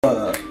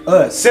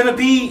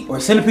Centipede or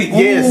Centipede.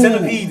 Yeah,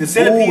 Centipede. The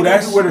Centipede.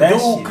 That's where the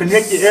dude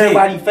connected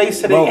everybody's face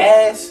to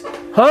their ass.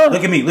 Huh?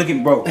 Look at me,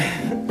 bro.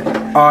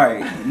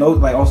 Alright, no,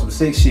 like on some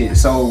sick shit.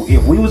 So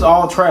if we was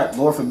all trapped,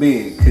 Lord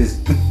forbid, cause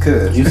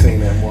you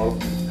seen that, Mo.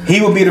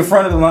 He would be the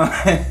front of the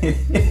line.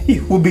 He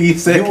would be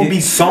second. He would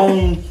be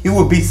sewn. He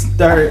would be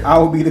third. I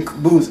would be the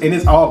caboose, and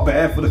it's all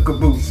bad for the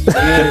caboose. The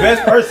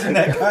best person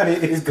that got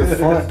it is the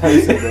front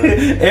person, bro.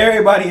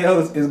 Everybody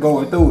else is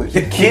going through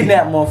it.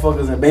 Kidnap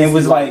motherfuckers and it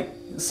was like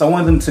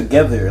sewing them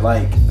together,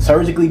 like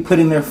surgically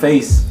putting their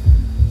face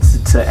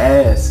to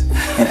ass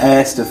and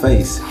ass to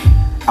face.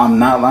 I'm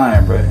not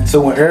lying, bro.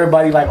 So when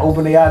everybody like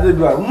open their eyes, they'd be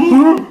like,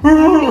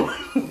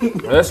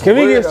 Can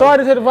we get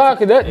started to the vibe?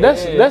 Cause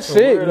that's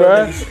sick,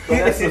 bro.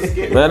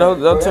 Man,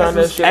 don't turn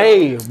that shit.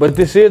 Hey, but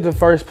this is the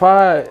first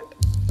pod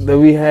that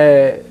we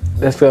had.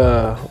 That's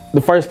the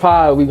first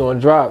pod we gonna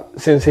drop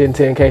since hitting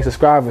 10K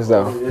subscribers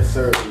though. Yes,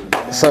 sir.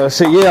 So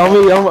shit, yeah,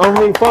 on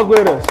me, fuck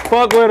with us.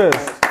 Fuck with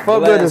us.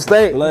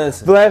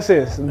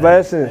 Blessings.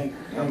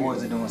 Young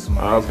boys are doing some.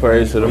 All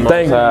praise to the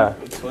Most High.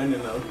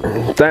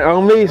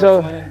 On me,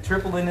 so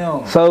tripling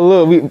them. So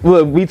look,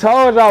 we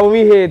told y'all when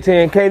we hit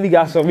 10K,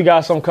 we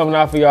got some coming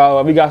out for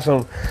y'all. We got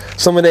some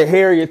of that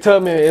Harriet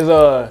Tubman is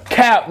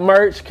cap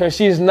merch, cause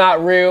she's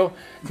not real.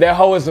 That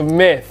hoe is a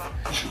myth.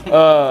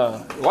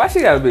 Why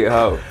she gotta be a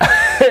hoe?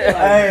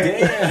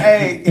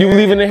 Hey, you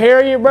believe in the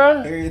Harriet,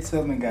 bro? Harriet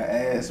Tubman got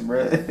ass,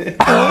 bro.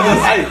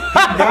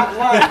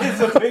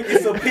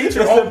 It's a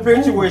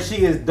picture where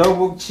she is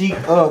double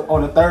cheeked up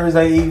on a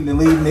Thursday evening,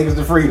 leading niggas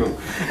to freedom.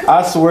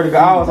 I swear to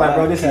God, I was like,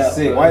 bro, this is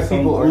sick. White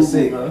people are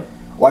sick.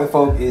 White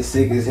folk is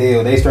sick as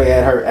hell. They straight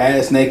had her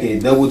ass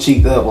naked, double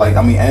cheeked up,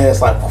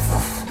 ass like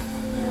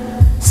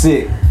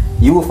sick.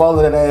 You will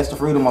follow that ass to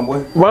freedom, my boy.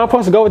 Where am I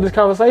supposed to go with this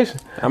conversation?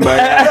 I'm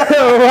about to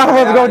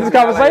go with this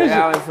conversation?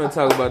 I ain't finna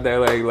talk about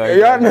that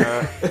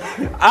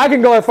I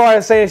can go as far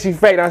as saying she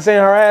fake. Not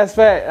saying her ass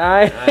fat.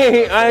 I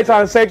ain't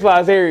trying to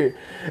sexualize Harriet.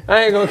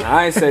 I ain't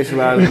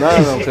sexualizing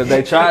none of them because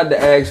they tried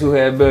to ask who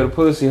had better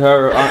pussy,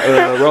 her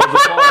or Rosa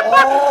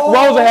Parks.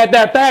 Rosa had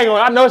that thing on.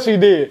 I know she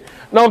did.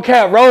 No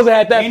cap, Rosa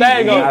had that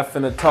thing on. I'm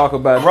finna talk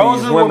about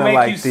Rosa these women will make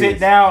like you this. sit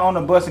down on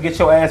the bus and get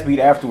your ass beat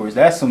afterwards.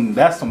 That's some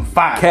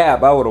fire.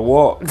 Cap, I would have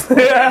walked.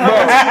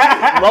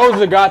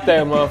 Rosa got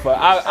that motherfucker.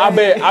 I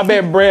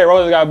bet Brad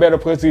Rosa got better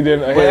pussy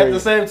than But at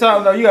the same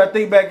time, though, you gotta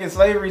think back in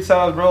slavery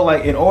times, bro.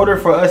 Like, in order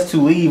for us to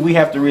leave, we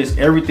have to risk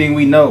everything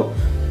we know.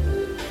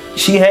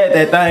 She had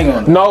that thing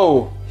on her.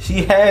 No.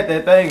 She had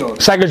that thing on her.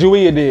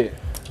 Sacagawea did.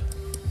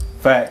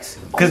 Facts.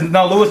 Because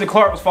Lewis and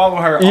Clark was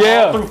following her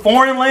all through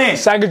foreign land.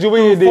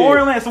 Sacagawea did.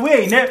 Foreign land. So we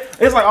ain't never,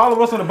 it's like all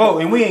of us on the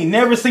boat and we ain't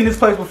never seen this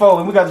place before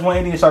and we got this one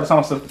Indian shot or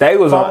something. They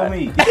was follow on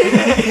me.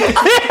 Hey!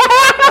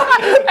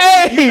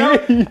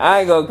 I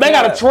ain't gonna They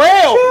got a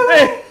trail.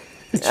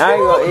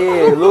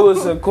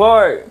 Lewis and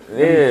Clark.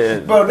 Yeah.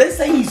 Bro, they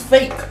say he's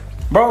fake.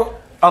 Bro,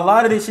 a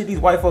lot of this shit these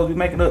white folks be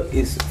making up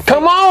is fake.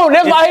 Come on,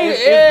 that's why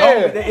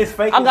it's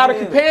fake. I got a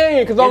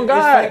companion because on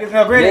God. It's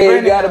fake.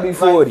 Granny gotta be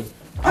 40.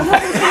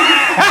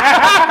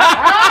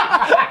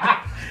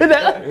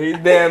 He's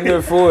damn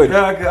near 40.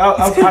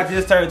 I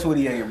just turned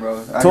 28,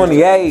 bro.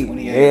 28.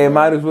 Yeah,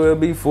 might as well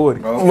be 40.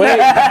 Bro. Man,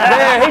 he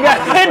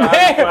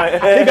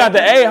got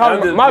the A.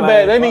 My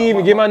bad. Let me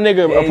even give my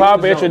nigga a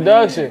proper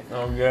introduction.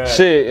 Oh, God.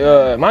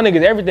 Shit, my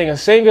nigga's everything. A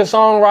singer,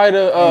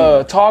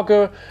 songwriter,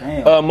 talker,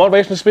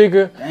 motivational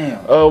speaker.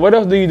 Damn. What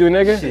else do you do,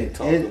 nigga? Shit,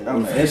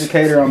 I'm an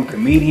educator. I'm a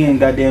comedian.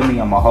 Goddamn me,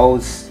 I'm a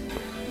host.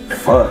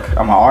 Fuck,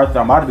 I'm an author.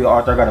 I'm about to be an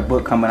author. I got a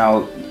book coming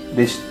out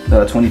this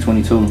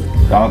 2022.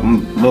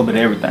 I'm a little bit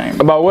of everything.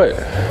 About what?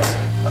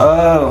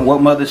 What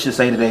mothers should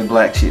say to their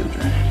black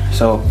children.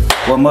 So,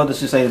 what mothers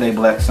should say to their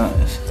black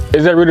sons.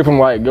 Is that really from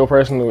like your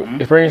personal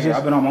experiences? Yeah,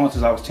 I've been on my own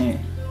since I was 10.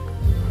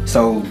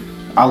 So,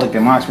 I looked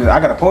at my experience. I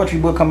got a poetry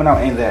book coming out,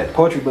 and that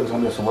poetry book is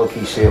gonna do some low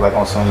key shit, like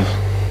on some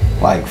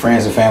like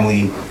friends and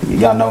family.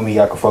 Y'all know me.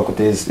 Y'all can fuck with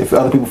this. If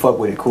other people fuck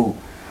with it, cool.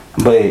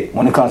 But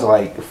when it comes to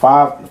like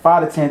 5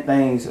 to 10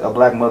 things a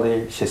black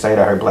mother should say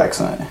to her black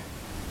son,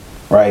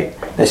 right?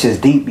 That's just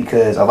deep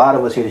because a lot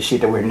of us hear the shit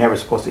that we're never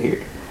supposed to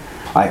hear.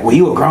 Like, well,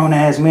 you a grown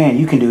ass man,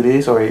 you can do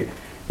this, or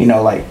you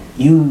know, like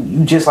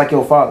you just like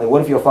your father.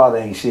 What if your father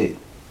ain't shit?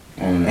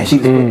 And she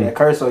just put that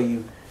curse on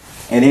you.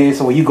 And then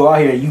so when you go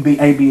out here and you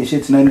ain't being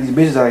shit to none of these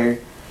bitches out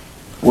here,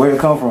 where it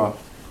come from?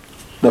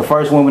 The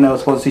first woman that was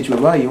supposed to teach you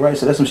about you, right?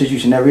 So that's some shit you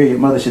should never hear. Your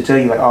mother should tell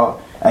you like,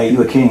 oh, hey,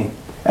 you a king.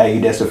 Hey,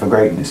 you destined for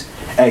greatness.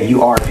 Hey,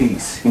 you are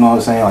peace. You know what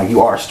I'm saying? Like, you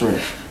are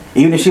strength.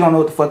 Even if she don't know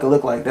what the fuck it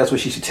look like, that's what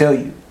she should tell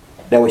you.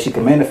 That way she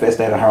can manifest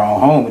that in her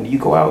own home, and you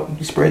go out and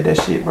you spread that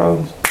shit,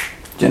 bro.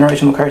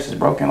 Generational curse is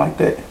broken like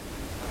that.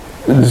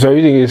 So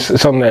you think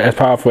it's something that as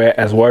powerful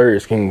as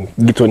words can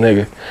get to a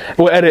nigga?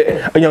 Well, at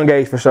a young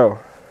age, for sure.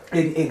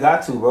 It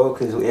got to, bro,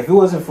 because if it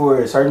wasn't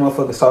for certain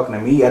motherfuckers talking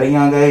to me at a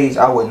young age,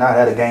 I would not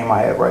have the game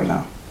I have right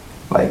now.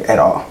 Like, at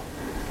all.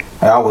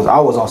 Like, I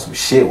was on some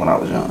shit when I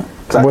was young.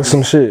 What's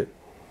some shit?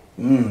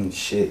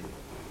 Shit.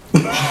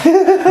 we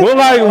don't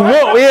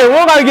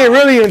gotta get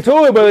really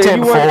into it, but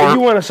if you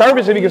want to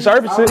service it, you can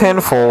service it.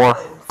 10-4.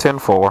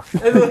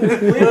 10-4.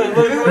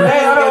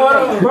 Hey, hold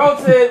on.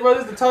 Bro said, bro,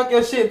 this is the Talk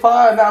Your Shit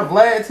pod, not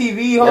Vlad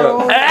TV.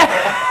 Hold on.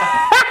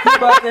 You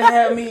about to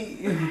have me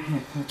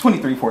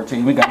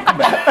 23-14. We got to come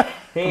back.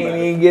 He ain't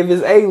even give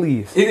his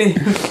alias.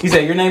 He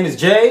said, your name is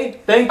Jay?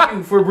 Thank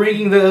you for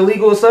bringing the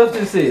illegal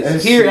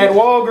substances here at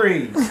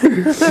Walgreens.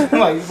 I'm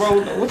like,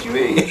 bro, what you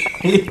mean?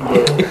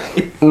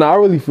 Nah, I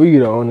really feel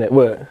you though on that.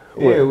 What?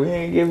 Yeah, we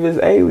ain't give his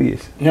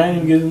alias. You ain't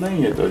even get his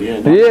name yet, though.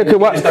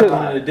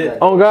 Yeah,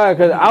 oh God,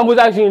 because I was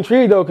actually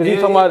intrigued though, because he's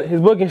talking about his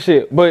book and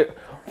shit. But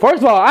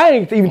first of all, I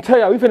ain't even tell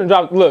y'all, we finna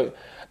drop, look,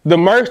 the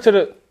link to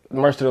the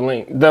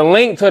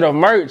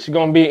merch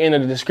gonna be in the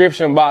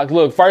description box.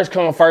 Look, first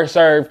come, first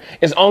serve.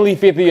 It's only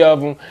 50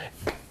 of them.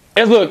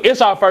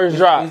 It's our first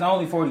drop. There's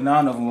only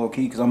 49 of them, low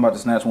key, because I'm about to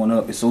snatch one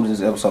up as soon as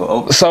this episode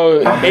opens. So,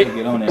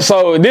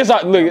 this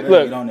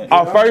look,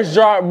 our first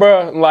drop,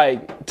 bro.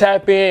 Like,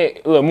 tap in.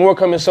 Look, more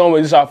coming soon, but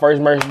this is our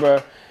first merch,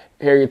 bro.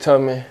 Harriet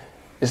Tubman,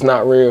 it's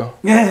not real.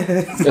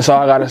 That's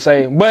all I gotta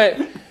say. But,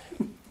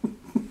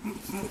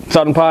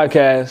 Southern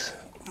Podcast.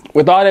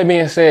 With all that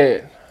being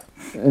said,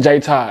 Jay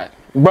Todd.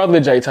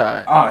 Brother Jay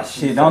Todd. Oh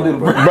shit, don't do the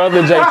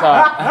Brother Jay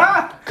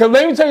Todd. Cause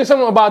let me tell you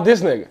something about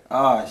this nigga.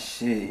 Oh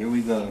shit, here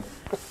we go.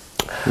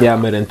 Yeah, I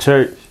met in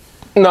church.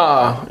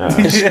 Nah.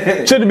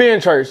 Should have been in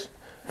church.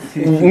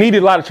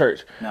 Needed a lot of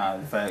church. Nah,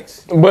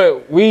 facts.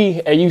 But we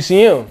at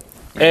UCM,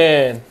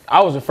 and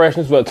I was a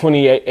freshman,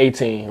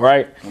 2018,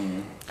 right?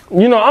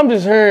 Mm-hmm. You know, I'm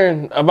just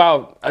hearing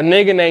about a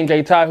nigga named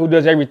Jay Todd who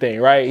does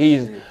everything, right?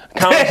 He's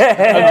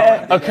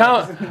a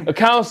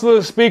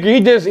counselor, speaker.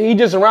 He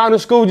just around the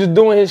school just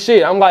doing his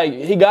shit. I'm like,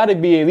 he gotta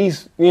be at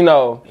least, you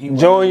know,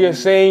 junior,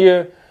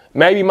 senior,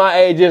 maybe my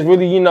age, just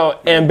really, you know,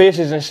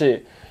 ambitious and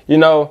shit. You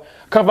know,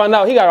 come find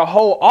out he got a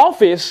whole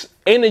office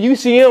in the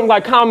UCM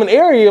like common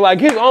area, like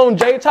his own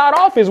Jay Todd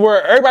office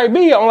where everybody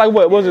be on like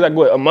what was it like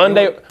what a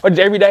Monday or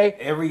every day?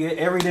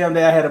 Every damn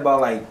day I had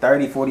about like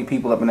 30, 40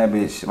 people up in that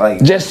bitch,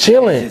 like just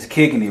chilling, just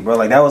kicking it, bro.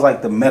 Like that was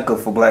like the mecca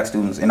for black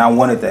students, and I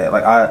wanted that.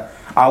 Like I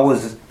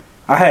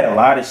had a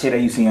lot of shit at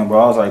UCM, bro.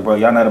 I was like, bro,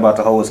 y'all not about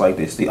to hold us like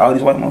this. All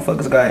these white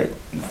motherfuckers got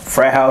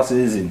frat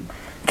houses and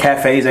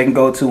cafes they can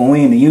go to. When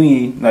we in the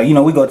union, like, you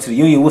know, we go to the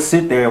union, we'll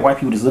sit there, white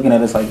people just looking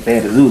at us like they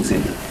had a zoo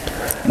exhibit.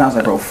 And I was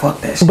like, bro,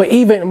 fuck that shit. But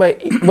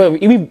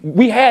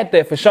we had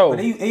that for sure.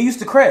 But it used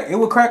to crack. It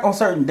would crack on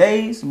certain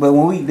days, but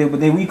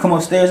then we come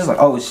upstairs, it's like,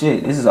 oh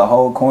shit, this is a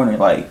whole corner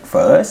like for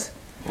us.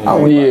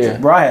 Oh yeah,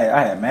 bro.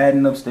 I had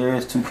Madden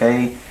upstairs,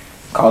 2K.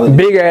 Call it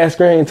big ass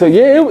screen too.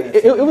 Yeah,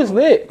 it was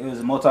lit. It was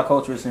a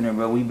multicultural center,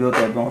 bro. We built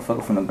that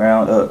motherfucker from the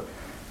ground up.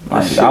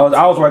 Like,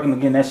 I was working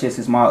again that shit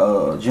since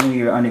my junior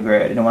year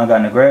undergrad. And then when I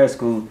got into grad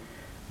school,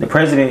 the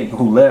president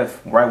who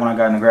left right when I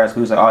got into grad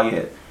school, he was like, oh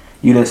yeah,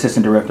 you the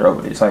assistant director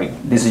over this. Like,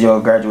 this is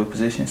your graduate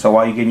position. So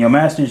while you're getting your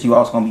master's, you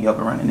also gonna be up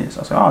and running this.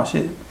 I said, oh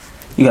shit,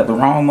 you got the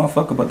wrong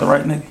motherfucker, but the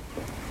right nigga.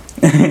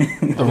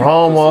 The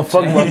wrong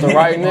motherfucker with the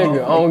right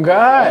nigga. Oh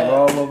God. The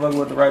wrong motherfucker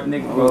with the right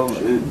nigga, bro.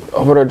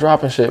 Over there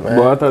dropping shit, man.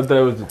 Boy, I thought that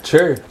was the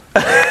chair.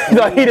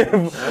 No, he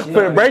didn't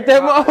finna break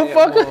that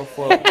motherfucker.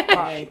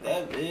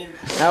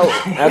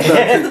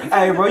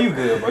 Hey, bro, you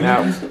good, bro?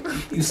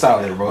 You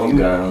solid, bro.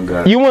 I'm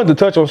God. You wanted to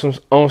touch on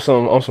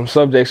some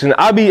subjects, and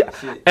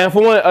and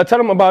for one, tell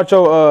them about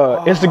your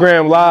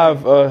Instagram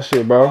live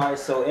shit, bro. All right,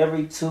 so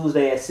every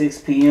Tuesday at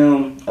 6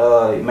 p.m.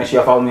 Make sure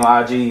y'all follow me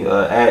on IG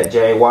at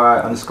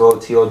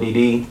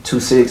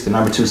JY_TODD26, the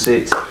number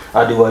 26.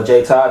 I do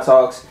Jay Todd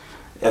Talks.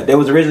 They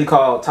was originally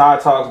called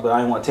Todd Talks, but I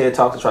didn't want TED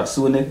Talks to try to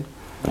sue a nigga.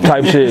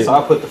 Type shit. So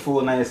I put the full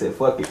name and said,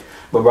 fuck it.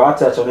 But bro, I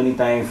touch on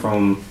anything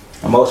from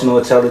emotional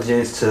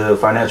intelligence to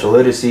financial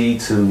literacy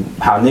to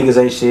how niggas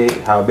ain't shit,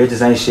 how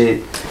bitches ain't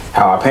shit,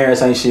 how our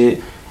parents ain't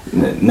shit.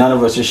 None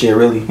of us are shit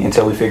really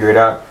until we figure it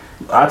out.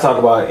 I talk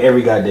about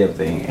every goddamn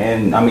thing.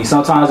 And I mean,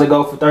 sometimes they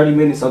go for 30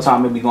 minutes,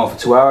 sometimes they be going for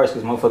 2 hours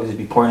because motherfuckers just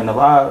be pouring in the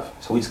live.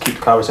 So we just keep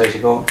the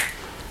conversation going.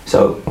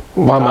 So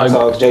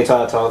Jay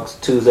Todd Talks,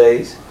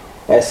 Tuesdays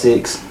at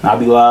 6. I'll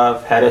be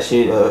live, had that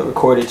shit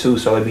recorded too,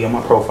 so it'd be on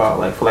my profile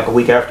like for like a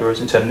week afterwards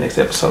until the next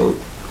episode.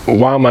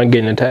 Why am I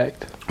getting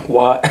attacked?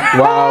 Why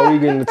are we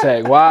getting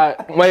attacked? Why?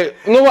 Wait,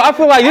 no, I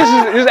feel like this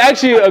is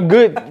actually a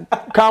good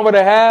convo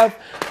to have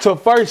to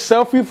first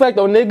self-reflect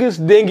on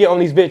niggas, then get on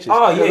these bitches.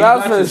 Oh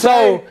yeah,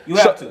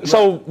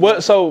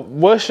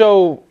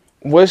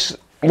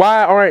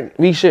 why aren't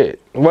we shit?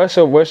 Why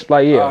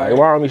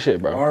aren't we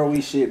shit, bro? Why aren't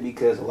we shit?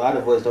 Because a lot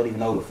of us don't even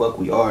know the fuck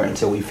we are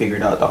until we figure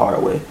it out the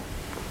hard way.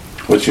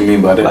 What you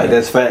mean by that? Like,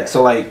 that's fact.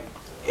 So like,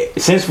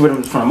 since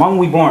from the moment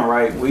we born,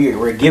 right,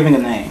 we're given a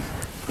name.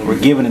 We're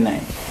given a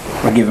name.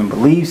 We're given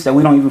beliefs that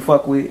we don't even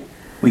fuck with.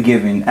 We're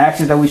given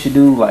actions that we should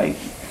do. Like,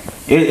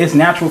 it's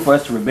natural for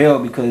us to rebel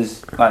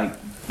because, like,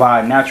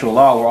 by natural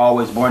law, we're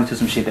always born into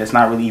some shit that's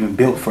not really even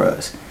built for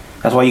us.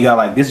 That's why you got,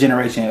 like, this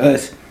generation,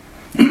 us,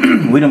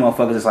 we the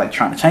motherfuckers that's, like,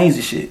 trying to change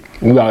the shit.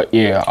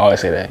 Yeah, I always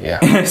say that,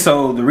 yeah.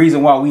 So the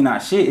reason why we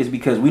not shit is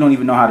because we don't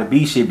even know how to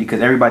be shit because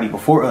everybody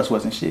before us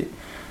wasn't shit.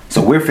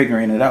 So we're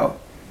figuring it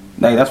out.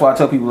 Like, that's why I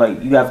tell people,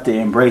 like, you have to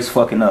embrace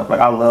fucking up. Like,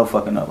 I love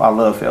fucking up. I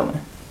love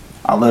failing.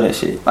 I love that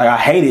shit. Like I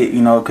hate it,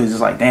 you know, because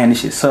it's like, damn,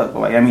 this shit sucks. But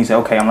like that means that,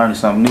 okay, I'm learning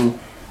something new.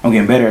 I'm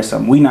getting better at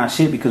something. We not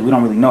shit because we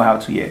don't really know how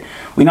to yet.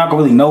 We not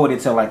gonna really know it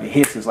until like it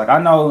hits us. Like I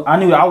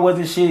knew I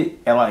wasn't shit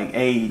at like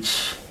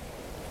age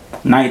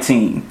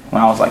 19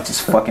 when I was like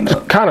just fucking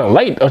up. Kind of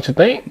late, don't you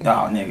think?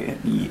 Oh nigga,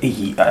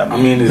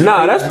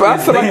 I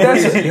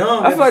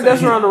feel like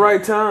that's around the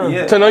right time.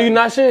 Yeah. To know you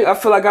not shit. I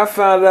feel like I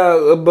found out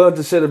a bunch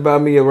of shit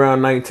about me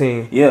around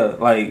 19. Yeah,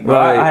 like bro,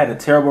 I had a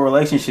terrible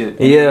relationship.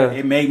 Yeah,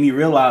 it made me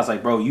realize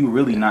like, bro, you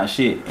really not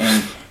shit,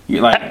 and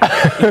you're like,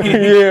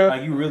 Yeah.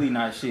 like you really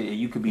not shit, and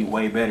you could be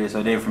way better.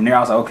 So then from there, I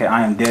was like, okay,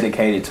 I am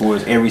dedicated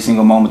towards every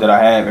single moment that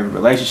I have, every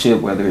relationship,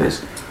 whether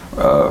it's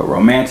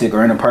romantic or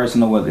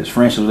interpersonal, whether it's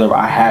friendship, whatever.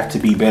 I have to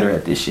be better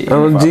at this shit.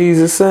 On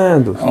Jesus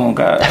sandals. Oh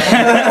God.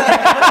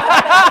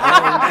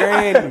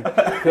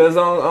 Cause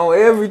on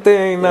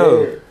everything,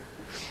 no. Yeah.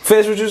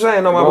 Fetch what you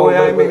saying, no, my boy.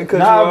 I ain't mean to cut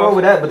you off.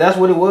 Bro, but that's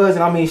what it was,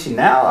 and I mean, shit.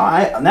 Now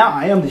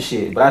I am the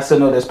shit, but I still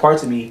know there's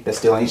parts of me that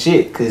still ain't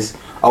shit. Cause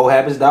old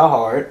habits die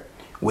hard.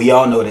 We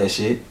all know that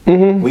shit.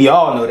 Mm-hmm. We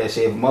all know that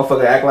shit. If a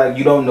motherfucker act like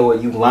you don't know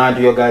it, you lying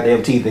through your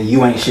goddamn teeth, and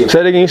you ain't shit.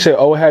 Say it again. You said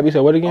old habits. You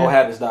said what again? Old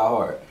habits die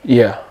hard.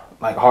 Yeah.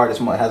 Like hard as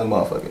a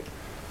motherfucker.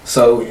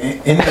 So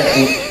in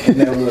that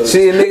little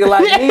see a nigga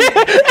like me.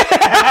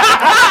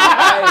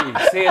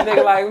 Hey, see a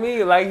nigga like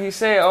me, like you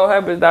said, old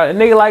habits die. A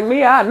nigga like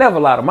me, I never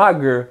lie to my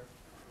girl.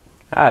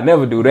 I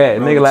never do that.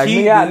 Bro, nigga like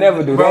me, I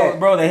never do that.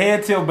 Bro, the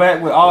head tilt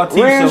back with all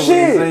teeth. Real so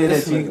shit. Y'all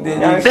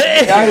Real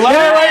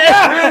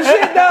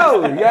shit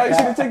though. Y'all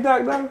see the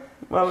TikTok though?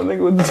 My little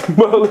nigga with the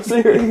bowl of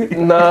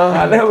cereal. Nah.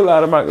 I never lie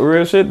to my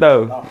real shit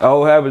though.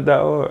 Old habits die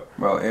hard.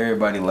 Bro,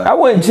 everybody like. I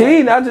wasn't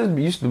cheating. I just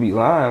used to be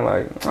lying.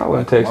 Like I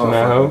wasn't texting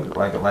that hoe.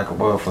 Like a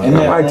motherfucker.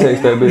 I might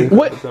text that bitch.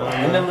 What?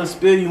 And that little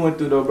spill you went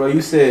through though, bro.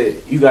 You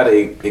said you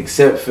gotta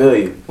accept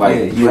failure. Like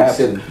Yeah, you have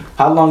to.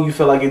 How long you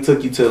feel like it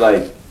took you to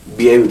like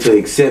be able to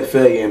accept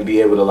failure and be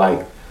able to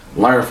like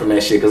learn from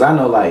that shit? Cause I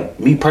know like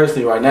me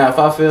personally right now, if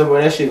I fail, bro,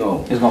 that shit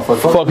it's gonna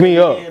fuck me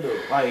up.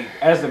 Like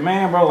as a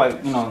man, bro,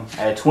 like you know,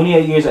 at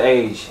 28 years of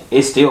age,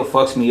 it still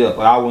fucks me up.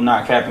 Like I will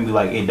not cap and be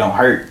like it don't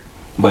hurt.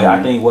 But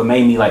I think what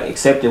made me like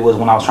accept it was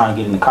when I was trying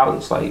to get into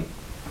college. Like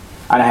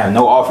I didn't have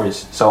no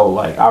offers, so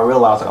like I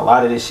realized like a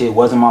lot of this shit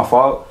wasn't my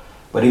fault.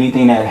 But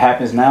anything that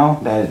happens now,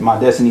 that my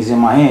destiny's in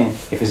my hand.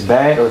 If it's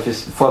bad or if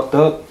it's fucked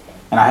up,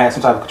 and I had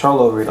some type of control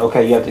over it,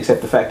 okay, you have to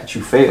accept the fact that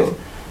you failed.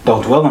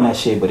 Don't dwell on that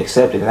shit, but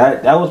accept it.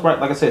 That was right,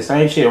 like I said,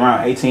 same shit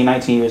around 18,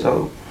 19 years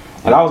old.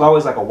 Like I was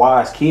always like a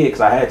wise kid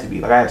because I had to be.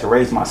 Like I had to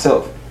raise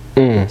myself.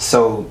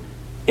 So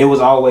it was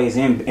always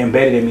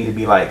embedded in me to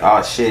be like,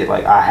 oh shit,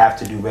 like I have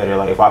to do better.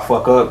 Like if I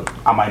fuck up,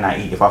 I might not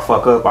eat. If I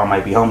fuck up, I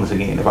might be homeless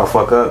again. If I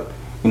fuck up,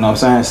 you know what I'm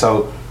saying?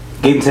 So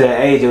getting to that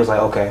age, it was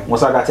like, okay,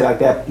 once I got to like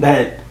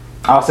that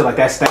I would say like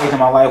that stage in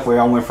my life where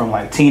I went from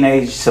like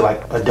teenage to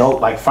like adult,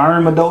 like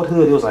firm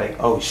adulthood, it was like,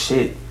 oh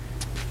shit,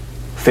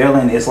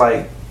 failing is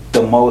like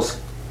the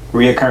most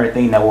reoccurring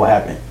thing that will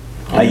happen.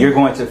 Like you're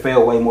going to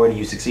fail way more than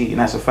you succeed, and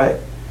that's a fact.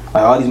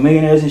 Like all these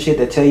millionaires and shit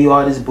that tell you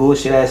all this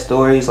bullshit ass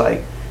stories,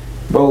 like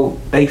bro,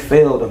 they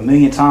failed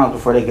 1,000,000 times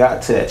before they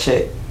got to that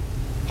check.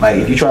 Like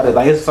if you try to,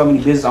 like there's so many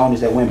business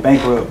owners that went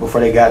bankrupt before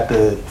they got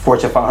the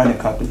Fortune 500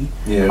 company.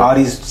 Yeah. All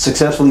these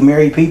successfully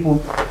married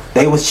people,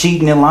 they was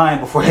cheating and lying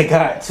before they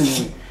got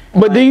to.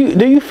 But do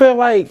you feel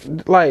like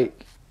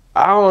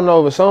I don't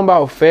know, but something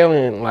about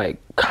failing like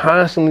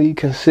constantly,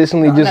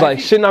 consistently, just like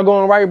shit not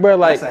going right, bro.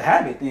 Like that's a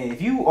habit. Then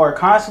if you are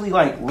constantly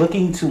like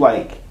looking to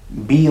like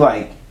be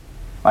like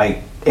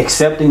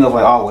accepting of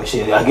like, oh well,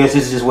 shit, I guess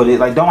this is just what it is.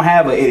 Like don't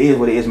have a it is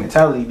what it is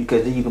mentality,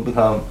 because then you can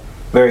become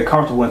very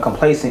comfortable and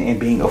complacent in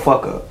being a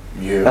fuck up.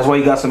 Yeah. That's why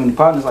you got so many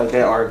partners like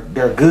that.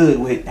 They're good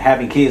with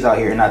having kids out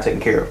here and not taking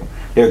care of them.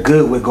 They're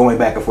good with going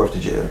back and forth to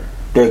jail.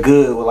 They're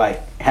good with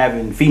like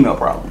having female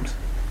problems.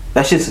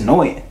 That shit's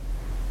annoying.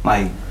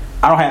 Like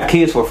I don't have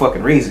kids for a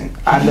fucking reason.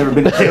 I've never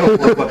been to jail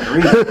for a fucking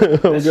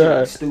reason. That shit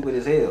is stupid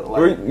as hell.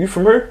 Like, you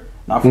from here?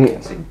 No, I'm from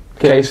KC.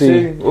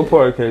 KC? What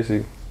part of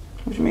KC?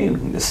 What you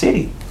mean? The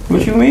city.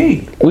 What you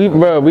mean? We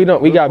got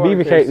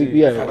BBK.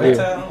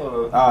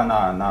 Oh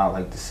no,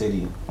 like the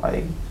city,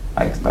 like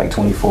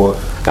 24.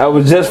 I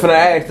was just finna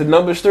ask the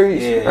number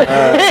streets.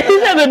 Yeah. He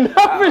said the number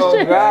oh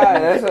street.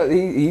 God, that's what,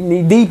 he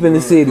need deep in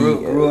the city.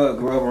 Grew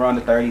up around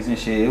the 30s and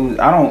shit. It was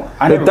the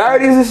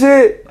 30s and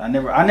shit. I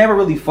never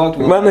really fucked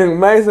with. My nigga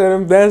Mike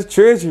said that's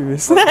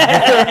treacherous. Bro,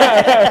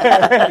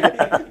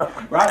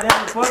 I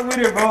never fucked with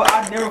it, bro.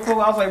 I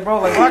was like,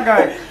 bro, like my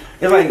guy.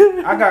 It's like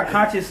I got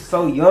conscious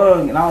so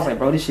young, and I was like,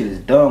 bro, this shit is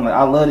dumb. Like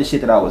I love the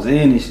shit that I was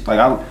in. Like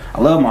I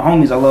love my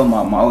homies, I love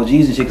my OGs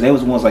and shit, because they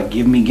was the ones like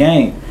giving me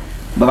game.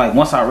 But like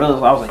once I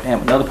realized, I was like,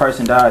 damn, another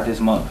person died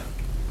this month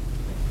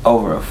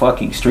over a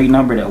fucking street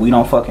number that we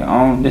don't fucking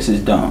own. This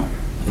is dumb.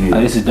 Yeah.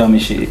 Like, this is dumb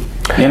as shit.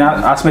 Then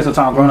I spent some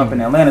time growing up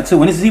in Atlanta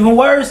too, and this is even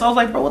worse. I was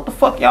like, bro, what the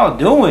fuck y'all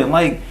doing?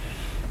 Like,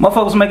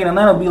 motherfuckers making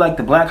Atlanta be like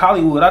the Black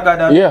Hollywood. I got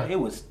down there, it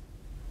was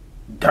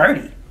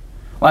dirty.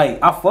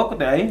 Like I fuck with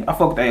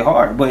that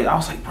hard, but I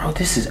was like, bro,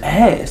 this is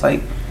ass.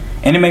 Like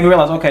And it made me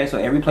realize, okay, so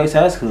every place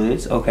has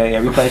hoods. Okay,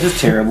 every place is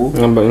terrible.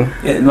 Like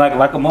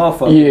a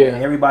motherfucker. Yeah.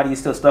 Everybody is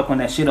still stuck on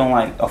that shit on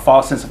like a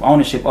false sense of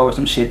ownership over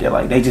some shit that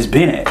like they just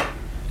been at.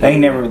 They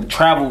ain't never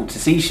traveled to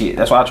see shit.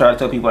 That's why I try to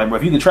tell people like, bro,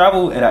 if you can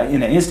travel in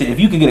an instant, if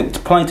you can get a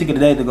plane ticket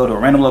today to go to a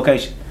random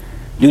location,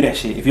 do that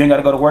shit. If you ain't got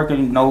to go to work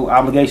and no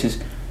obligations,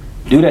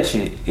 do that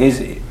shit.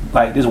 Is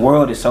like this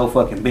world is so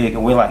fucking big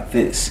and we're like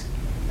this.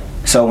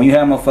 So when you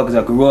have motherfuckers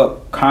that grew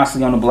up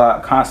constantly on the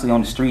block, constantly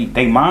on the street,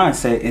 their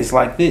mindset is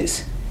like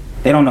this.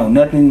 They don't know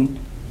nothing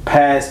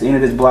past the end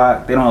of this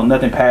block. They don't know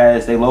nothing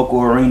past their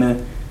local arena. You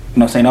know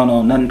what I'm saying? They don't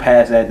know nothing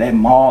past that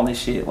mall and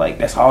shit. Like,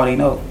 that's all they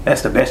know.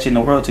 That's the best shit in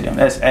the world to them.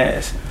 That's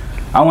ass.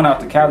 I went out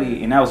to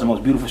Cali, and that was the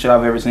most beautiful shit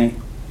I've ever seen.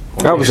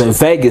 I was in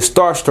Vegas,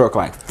 starstruck,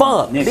 like,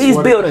 fuck, these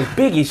buildings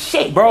big as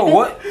shit. Bro,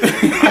 what?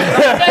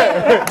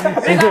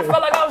 Nigga, I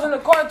felt like I was in a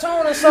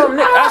cartoon or something.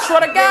 Nigga, I swear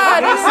to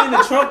God. I seen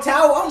the Trump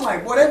Tower. I'm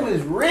like, boy, that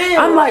was real.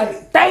 I'm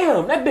like,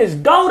 damn, that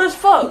bitch gold as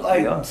fuck.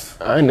 Like,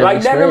 I ain't never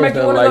Like that make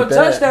you want to like go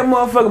touch that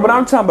motherfucker. But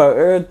I'm talking about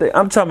everything.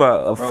 I'm talking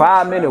about a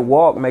 5-minute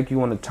walk make you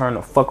want to turn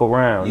the fuck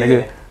around,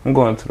 nigga. I'm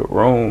going to the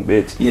room,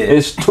 bitch. Yeah.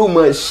 It's too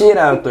much shit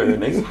out there,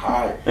 nigga.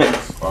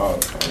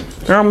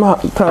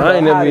 I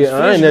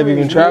ain't never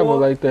even traveled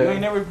like that. You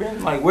ain't never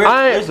been? Like,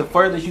 where's the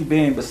furthest you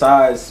been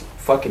besides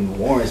fucking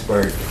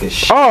Warrensburg?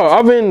 Shit. Oh,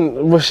 I've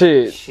been, well,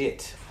 shit.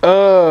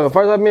 First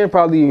I've been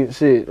probably,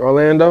 shit,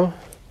 Orlando.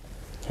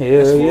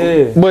 Hell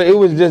yeah. But it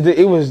was just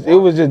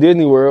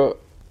Disney World.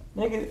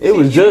 Nigga, It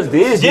was just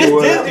Disney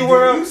World. Disney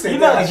World. You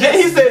know,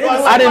 he said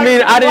I didn't mean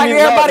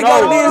everybody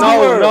go to Disney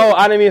World. No,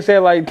 I didn't mean say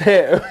it like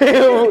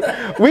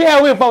that. We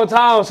had went 4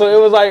 times, so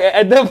it was like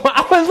at that point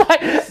I was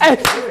like,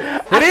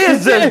 It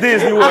is just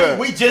Disney World.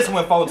 We just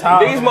went 4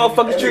 times. These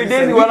motherfuckers treat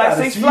Disney World like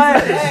Six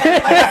Flags.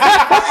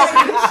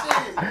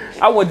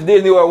 I went to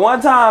Disney World one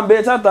time,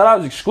 bitch. I thought I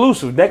was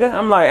exclusive, nigga.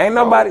 I'm like, ain't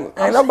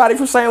nobody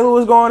from St.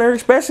 Louis going there,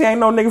 especially ain't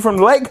no nigga from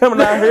the lake coming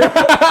out here.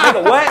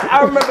 Nigga, what?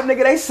 I remember,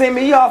 nigga, they sent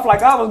me off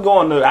like I was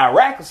going to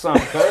Iraq or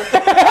something, cuz.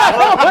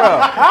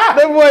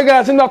 that boy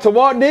got sent off to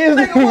Walt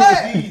Disney.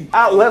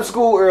 I left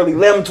school early,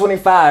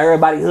 11:25.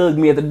 Everybody hugged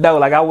me at the door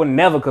like I was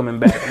never coming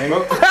back,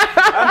 nigga.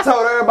 I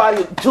told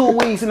everybody 2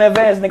 weeks in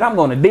advance, nigga, I'm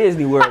going to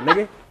Disney World,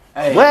 nigga.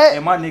 Hey, What?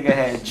 and my nigga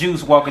had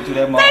juice walking through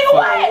that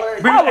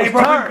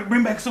motherfucker.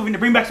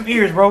 Bring back some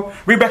ears, bro.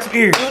 Bring back some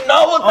ears. You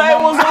know what they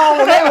was on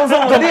when they was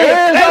on this.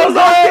 They was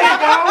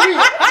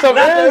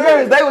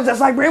on They was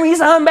just like, bring me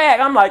something back.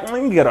 I'm like,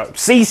 let me get a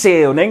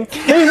seashell, nigga.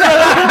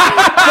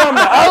 From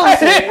the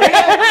ocean,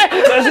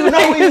 nigga. Cause you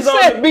know we was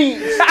on the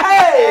beach.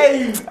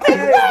 Hey,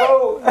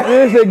 bro.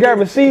 They said grab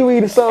a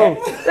seaweed or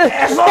something.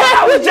 That's all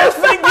I was just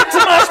finna get to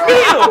my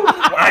spiel.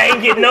 I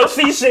ain't getting no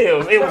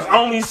seashells. It was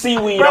only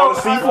seaweed on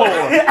the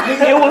seafloor.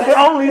 It was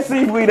only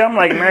seaweed. I'm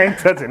like, man, I ain't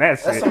touching that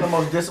shit. That's some of the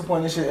most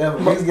disappointing shit ever.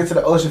 Niggas get to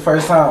the ocean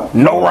first time.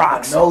 No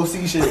rocks. No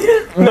seashell.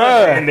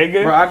 Nothing,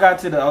 nigga. Bro, I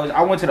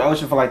went to the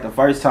ocean for like the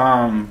first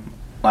time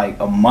like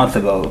a month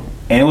ago.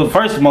 And it was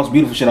the most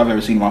beautiful shit I've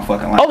ever seen in my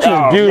fucking life. Ocean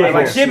is beautiful.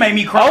 Like shit made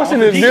me cry.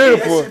 Ocean is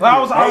beautiful. I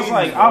was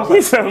like,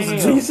 He said,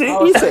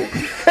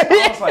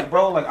 I was like,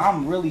 bro, like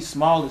I'm really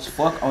small as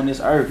fuck on this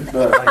earth.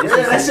 Bro. Like, this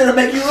is That shit'll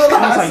make you realize.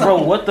 I was like,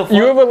 bro, what the fuck?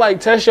 You ever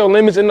like test your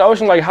limits in the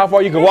ocean, like how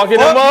far you can walk in the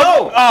mud?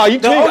 No. Oh, you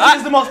The tweak. ocean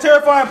is the most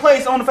terrifying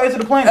place on the face of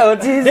the planet. Oh,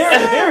 Jesus.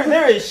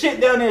 There is shit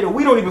down there that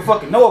we don't even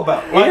fucking know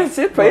about. Like, It's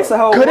a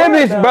whole Cause that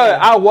world bitch, down bro,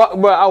 there.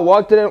 I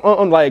walked it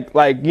on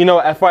like you know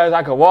as far as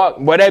I could walk,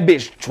 but that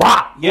bitch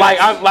dropped. Yes. Like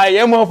I'm like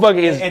that motherfucker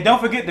is. and don't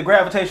forget the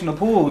gravitational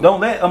pull. Don't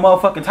let a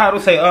motherfucking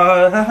title say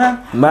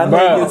My Bro.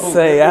 niggas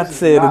say I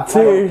said a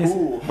tears.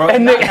 bro.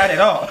 And Not nigga- at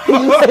all.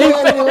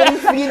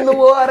 Feet in the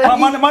water. my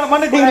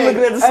nigga. He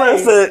looking at the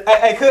sunset.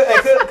 Hey,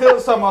 could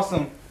was talking about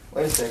some.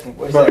 Wait a second.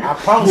 I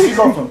promise you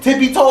go from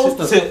tippy toes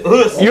to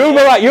Hood. You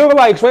ever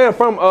like swam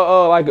from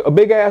like a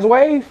big ass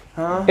wave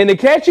and they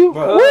catch you?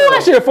 Woo,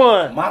 that shit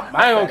fun. my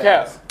I ain't gonna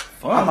cap.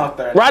 I'm out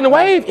there. Riding the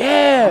wave?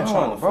 Yeah.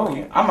 Oh,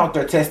 bro, I'm out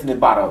there testing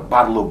it by the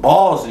little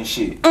balls and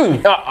shit.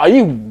 Are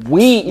you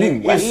weed?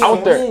 You It's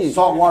out there?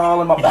 Salt water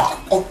all in my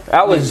mouth.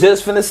 I was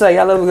just finna say,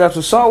 y'all ever got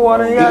some salt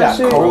water in We y'all got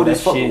shit? cold That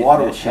as fuck. shit- The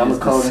water that was shit hella is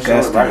cold and shit.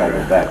 disgusting, I gotta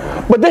go back,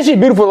 bro. But that shit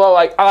beautiful though.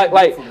 Like I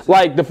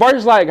like the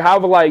first like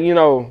however like you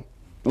know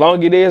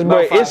long it is,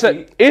 but About 5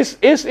 feet. it's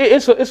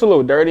a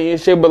little dirty and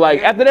shit. But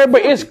like after that,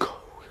 but it's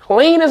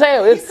clean as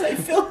hell. It's clean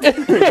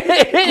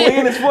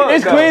as fuck,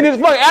 It's though. clean as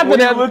fuck. After When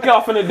you that, look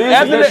off in the distance,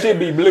 After that that- shit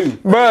be blue.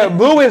 bro,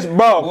 blue is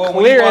Boy, when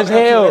clear you as walk up to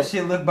hell. That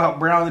shit look about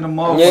brown in the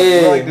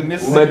motherfucker. Yeah, Like the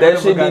Mississippi but that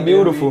River shit be goddamn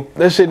beautiful. beat.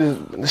 That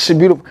shit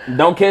beautiful.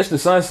 Don't catch the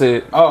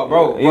sunset. Oh,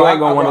 bro, You ain't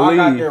gonna I wanna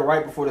got leave. there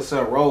right before the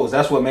sun rose.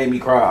 That's what made me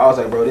cry. I was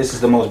like, bro, this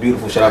is the most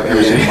beautiful shit I've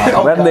ever seen in my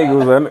life. That nigga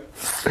was like,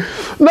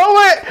 No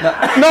what?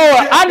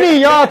 No, I need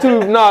y'all to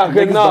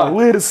niggas don't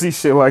live to see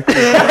shit like this.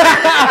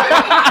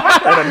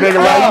 And a nigga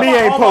like me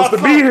ain't supposed to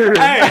be here.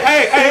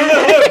 Hey,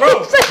 look,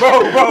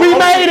 bro. We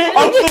made it.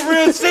 I'm some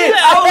real shit.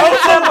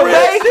 I'm some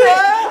real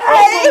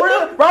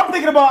shit. Bro, I'm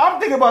thinking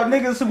about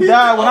niggas who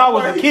died when I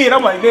was a kid.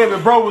 I'm like, damn,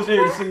 if bro was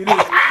here to see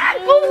this.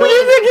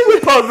 We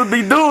supposed to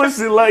be doing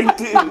shit like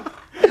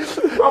this.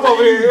 I'm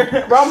over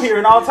here, bro. I'm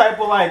hearing all type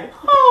of like.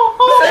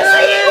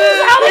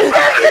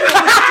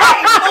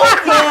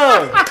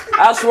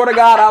 I swear to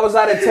God, I was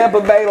out in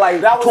Tampa Bay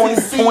like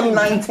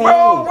 2019. Bro,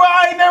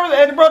 I ain't never.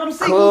 And bro, them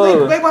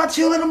sequels, they about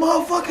chilling the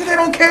motherfuckers. They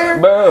don't care.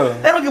 Bro,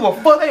 They don't give a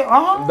fuck. They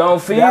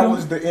don't feel That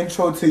was the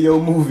intro to your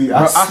movie.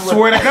 I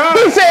swear to God.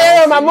 He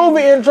said, my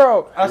movie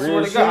intro. I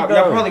swear to God.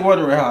 Y'all probably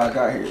wondering how I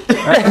got here.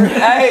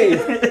 Hey,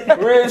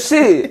 real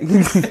shit.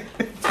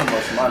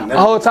 The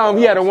whole time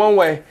he had a one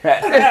way. He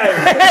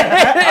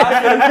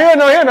don't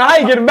know how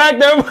you get it back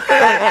there.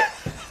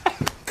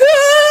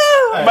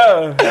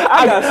 Bro,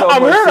 I got so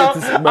I'm much here shit to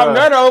though. say, bro. I'm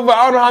there though, but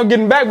I don't know how I'm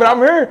getting back, but I'm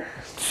here.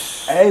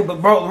 Hey, but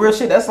bro, real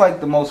shit, that's like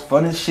the most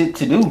funnest shit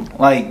to do.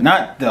 Like,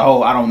 not the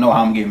whole I don't know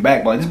how I'm getting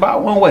back, but just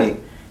about one way.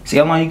 See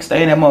how long you can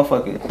stay in that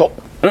motherfucker.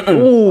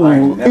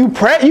 Ooh,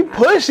 you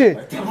pushing.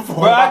 Bro,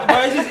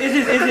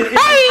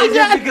 it's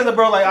just because of,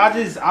 bro, like,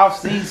 I've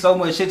seen so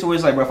much shit to where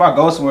it's like, bro, if I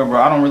go somewhere, bro,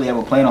 I don't really have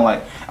a plan on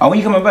like, oh, when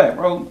you coming back,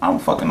 bro? I don't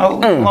fucking know.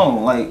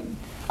 Alone. Like,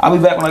 I'll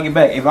be back when I get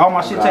back. If all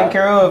my shit taken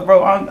care of,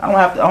 bro, I don't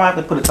have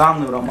to put a time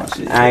limit on my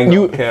shit. I ain't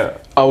gonna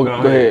care. Oh, go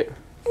ahead.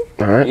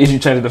 All right. Is you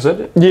changing the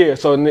subject? Yeah.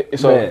 So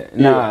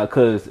Nah,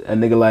 cause a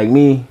nigga like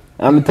me,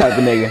 I'm the type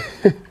of nigga.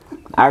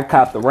 I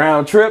copped the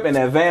round trip in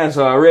advance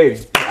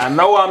already. I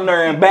know I'm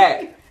there and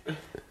back.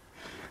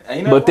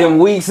 But them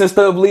weeks and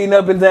stuff leading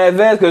up into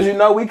advance, cause you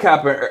know we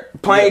copping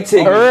plane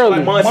tickets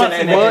early. months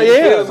in Well,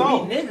 advance.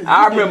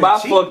 I remember I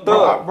fucked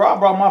up. Bro, I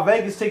brought my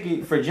Vegas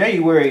ticket for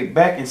January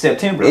back in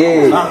September.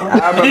 Yeah,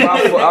 I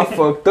remember I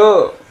fucked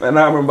up, and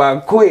I remember I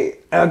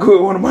quit. I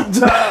quit one of my jobs.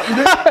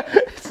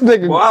 This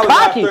nigga Well, I was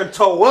cocky. out there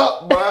toe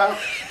up, bro.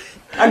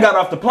 I got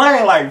off the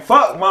plane like,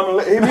 fuck,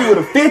 mama, hit me with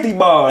a 50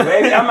 ball,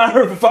 baby. I'm out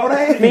here for 4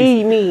 days.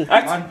 Feed me.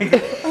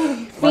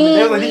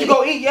 They was like, did you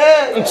go eat?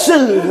 Yeah.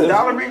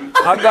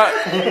 I got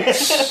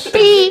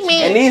Feed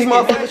me. and these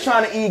motherfuckers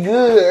trying to eat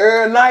good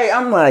every night.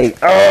 I'm like,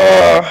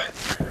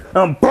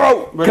 I'm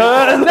broke, cuz.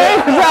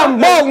 I'm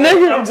broke,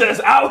 nigga. I'm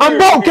just out I'm here.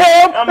 broke,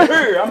 Cam. I'm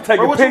here. I'm taking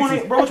Bro, what you want to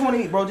pictures. eat? Bro, what you want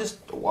to eat, bro?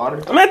 Just water.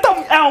 Man,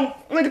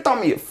 throw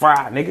me a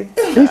fry, nigga.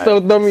 He still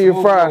throw me a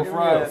fry.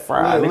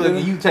 Fry, Look,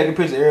 nigga. you taking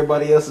pictures of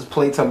everybody else's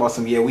plate, talking about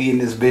some, yeah, we in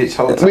this bitch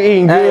whole time. We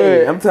eating Hey,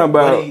 good. I'm talking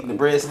Buddy about eating the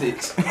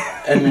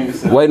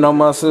breadsticks. waiting on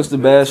my sister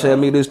Bash had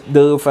me this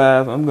Dub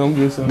 5. I'm gonna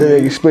get some.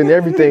 Nigga, you splitting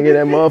everything in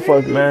that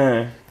motherfucker.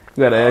 Man,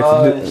 you gotta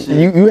ask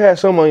You had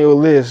some on your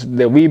list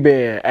that we've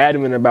been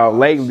adamant about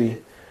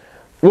lately.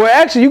 Well,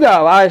 actually, you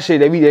got a lot of shit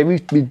that we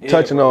be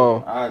touching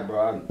on. Alright,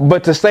 bro.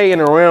 But to stay in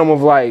the realm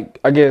of like,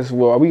 I guess,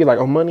 well, are we like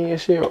on money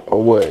and shit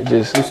or what?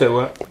 Just You said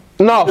what?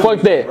 no, fuck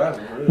that.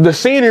 The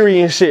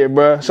scenery and shit,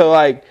 bro. So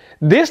like,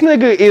 this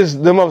nigga is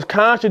the most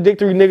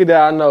contradictory nigga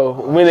that I know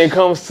when it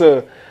comes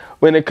to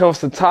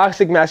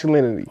toxic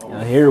masculinity.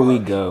 Here we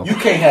go. You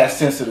can't have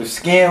sensitive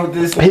skin with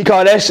this. He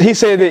called that. He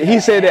said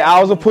that I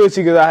was a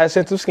pussy because I had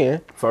sensitive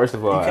skin. First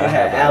of all, You can't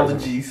have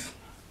allergies.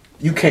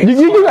 You can't.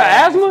 You got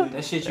asthma?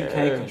 That shit you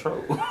can't control.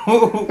 You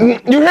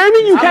hear me?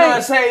 You I'm not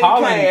can't. saying you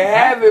Pollen. can't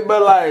have it,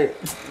 but like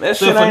that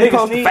So shit if a ain't nigga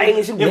supposed to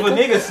phase you. sneeze, if a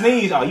nigga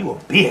sneeze, oh, you a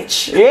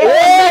bitch. You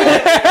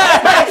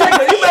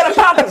better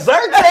pop a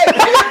Zyrtec.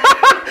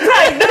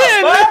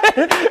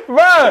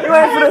 Bro, You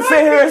ain't finna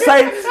sit here and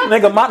say,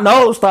 nigga, my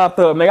nose stopped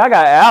up. Nigga, I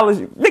got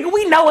allergy. Nigga,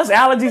 we know it's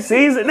allergy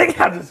season. Nigga,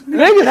 I just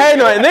niggas hate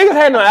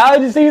no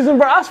allergy season,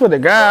 bro. I swear to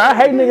God, I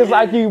hate niggas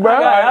like you, bro.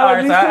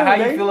 Alright, so how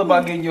you feel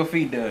about getting your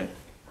feet done?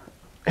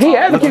 He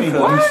advocate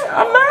for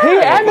He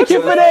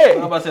advocate for I'm that.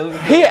 about to say, look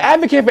at He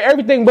advocate for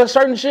everything but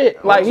certain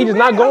shit. Like he just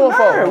not going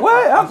for it.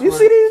 What? You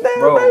see these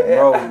damn baby?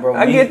 bro.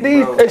 I get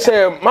these. They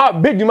said my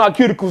big do my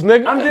cuticles,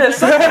 nigga. I'm just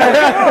saying.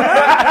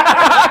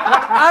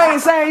 I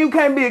ain't saying you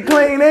can't be a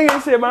clean nigga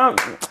and shit, but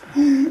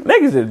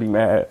niggas just be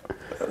mad.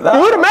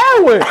 What am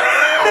I with?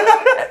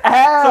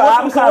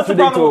 I'm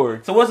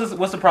contradictory. So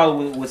what's the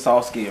problem with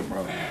soft skin,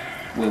 bro?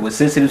 With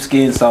sensitive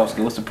skin, soft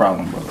skin, what's the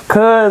problem, bro?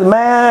 Cause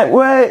man,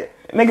 what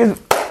niggas?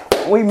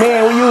 We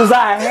use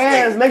our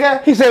hands,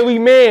 nigga. He said we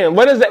man.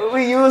 What is that?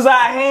 We use our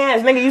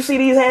hands, nigga. You see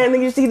these hands,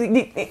 nigga. You see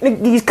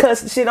these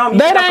cuts and shit on me.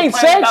 That ain't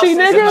sexy,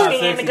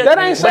 nigga. That ain't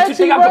But you sexy,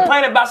 think I'm bro.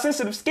 complaining about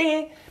sensitive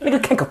skin?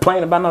 Nigga can't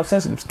complain about no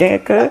sensitive skin,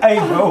 cuz. Hey,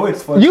 bro,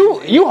 it's funny.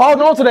 You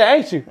holding on to that,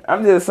 ain't you?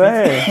 I'm just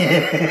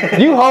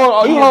saying. You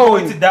hold to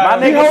on. die.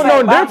 My You nigga holding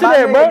on dirt to my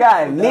that, nigga bro.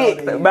 got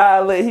nicked by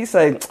a lick. He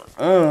say,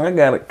 I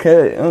got a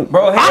cut.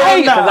 Bro,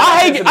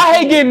 I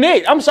hate getting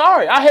nicked. I'm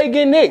sorry. I hate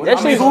getting nicked. That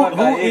I mean, shit.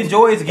 who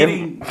enjoys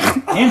getting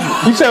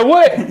injured? You said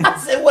what? I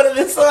said, what if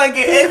his son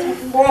get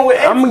eczema born with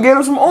I'm gonna get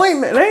him some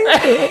ointment,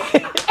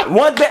 nigga.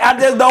 One thing, I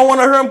just don't want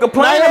to hear him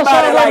complain Nah,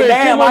 about it. son, Like, wait,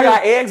 damn, keep I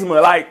got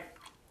eczema. Like,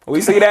 we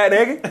see that,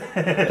 nigga?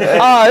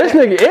 This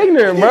nigga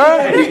ignorant,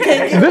 bro.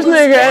 This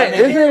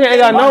nigga ain't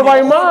got no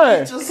right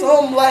mind. Just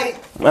something like.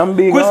 I'm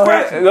be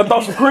gonna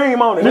throw some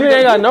cream on it. Nigga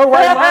ain't got no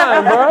right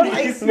mind, bro.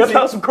 Gonna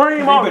throw some cream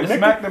You on better it, nigga.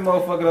 smack that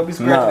motherfucker up. Be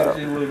scratching that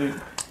shit a little bit.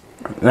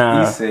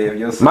 Nah. He said,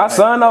 your My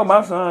son, though,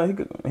 he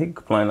could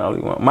complain all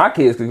he want. My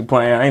kids can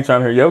complain. I ain't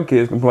trying to hear your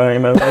kids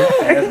complain. No.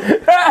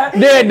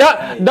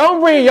 Yeah,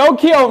 don't bring your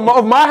kid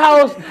of my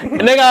house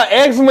and they got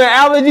eczema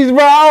allergies,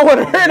 bro. I don't want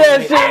to hear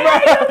that shit, bro.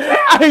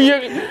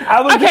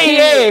 I can't eat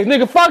eggs,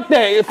 nigga. Fuck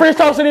that. French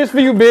toast it is for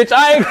you, bitch.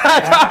 I ain't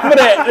got time for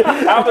that.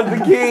 I was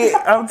the kid.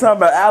 I'm talking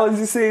about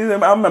allergy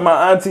season. I'm at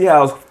my auntie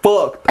house,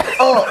 fucked up.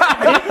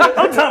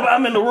 I'm talking about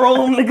I'm in the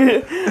room,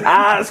 nigga.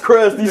 Eyes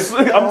crusty.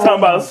 I'm talking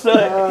about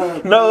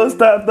shut. Nose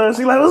stopped up.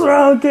 She like, what's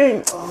wrong,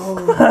 King?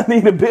 I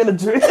need a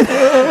Benadryl.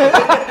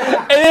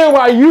 And then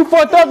while you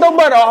fucked up, don't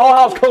matter. The whole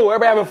house cool.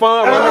 Everybody having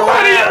fun.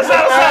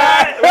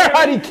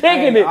 Everybody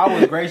kicking it. I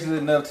was gracious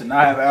enough to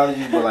not have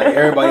allergies, but like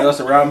everybody else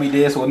around me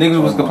did. So when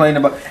niggas was complaining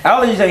about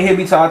allergies, ain't hit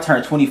me till I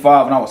turned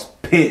 25, and I was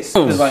pissed.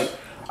 Cause like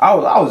I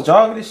was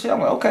jogging this shit. I'm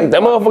like, okay.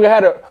 That motherfucker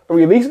had a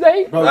release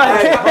date? Bro,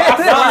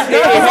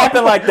 It's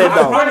nothing like that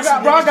though.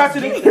 Bro, I got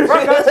to the crib.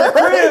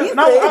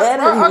 No,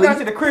 I got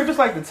to the crib just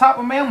like the top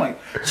of me. I'm like,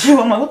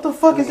 I'm like, what the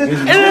fuck is this?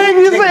 And then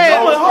you said,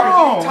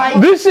 hold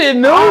on. this shit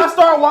new? I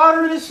start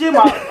watering this shit.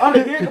 My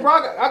under here, bro,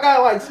 I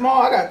got like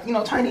small. I got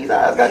Chinese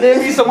eyes. Goddamn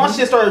me. So my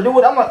shit started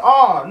doing. I'm like,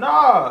 oh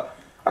nah.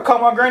 I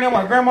called my granny. I'm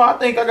like, Grandma, I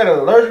think I got an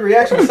allergic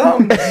reaction or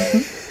something.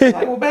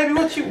 Like, well, baby,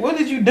 what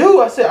did you do?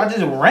 I said, I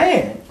just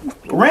ran.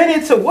 Ran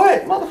into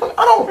what, motherfucker?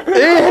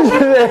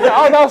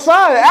 I was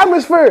outside, the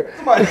atmosphere.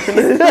 I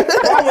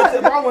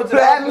went to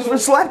the atmosphere,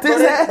 slapped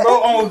his ass.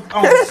 Bro, on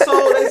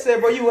soul, they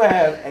said, bro, you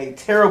have a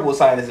terrible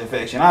sinus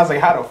infection. I was like,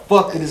 how the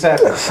fuck did this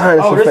happen?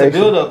 There's a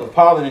buildup of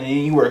pollen and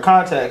you wear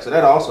contacts, so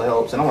that also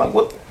helps. And I'm like,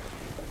 what?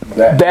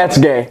 That's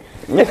gay.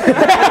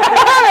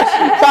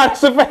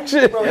 Sinus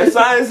infection. Bro,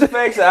 sinus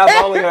infection.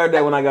 I've only heard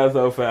that when I got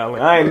so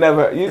family. I ain't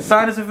never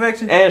sinus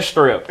infection and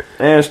strep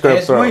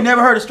throat. You ain't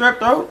never heard of strep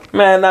throat?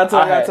 Man, not till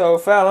I got to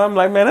family. I'm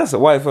like, man, that's a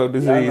white folk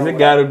disease. It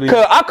gotta be.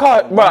 Cause I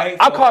caught strep.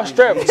 I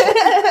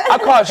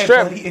caught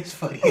strep. Hey, it's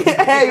funny.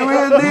 Hey,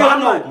 real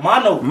deal.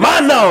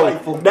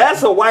 Mono.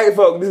 That's a white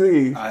folk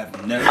disease.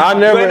 I've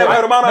never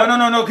heard of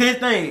mono. No. Kid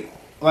thing.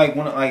 Like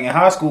in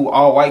high school,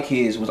 all white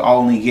kids was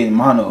only getting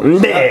mono.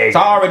 So I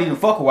already didn't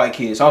fuck with white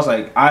kids. So I was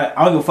like, I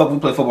don't give a fuck if we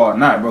play football or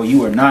not, bro.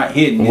 You are not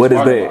hitting. What is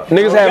that?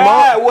 Niggas had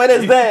mumps. What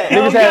is that?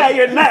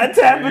 You're not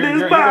tapping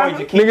his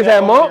body. Niggas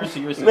had mumps.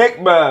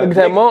 Niggas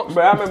had mumps.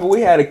 But I remember we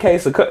had a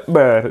case of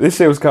this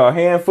shit was called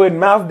hand, foot, and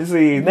mouth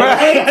disease.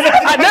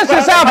 That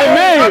just sound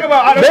familiar.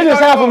 They just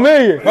sound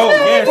familiar. Bro,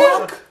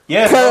 yes.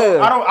 Yes,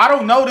 I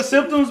don't know the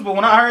symptoms, but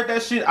when I heard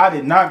that shit, I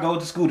did not go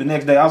to school the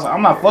next day. I was like,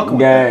 I'm not fucking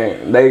with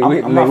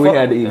that. We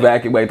had to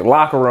evacuate the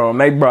locker room.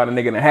 They brought a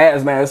nigga in a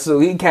hazmat suit.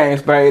 He came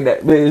sprayed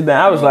that bitch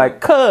down. I was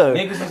like,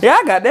 yeah,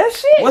 I got that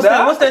shit. What's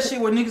that shit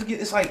where niggas get?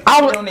 It's like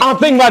I'm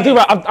thinking about too.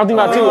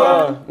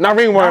 Not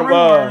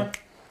ringworm.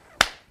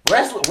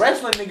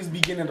 Wrestling niggas be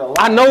getting a lot.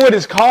 I know what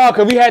it's called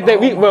because we had that.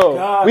 We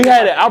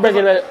had an outbreak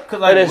of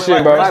that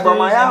shit, bro.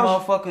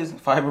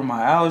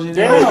 Fibromyalgia.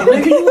 Damn,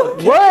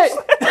 nigga, what?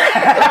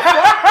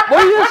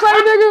 What you say,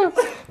 nigga?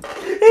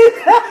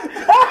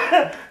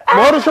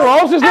 Motor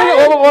sclerosis,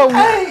 nigga? What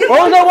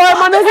was that word,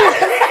 my nigga?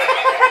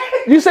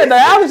 You said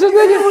dialysis,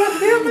 nigga?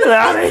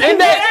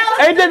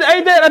 Ain't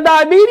that a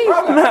diabetes? I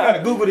gotta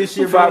Google this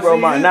shit, bro.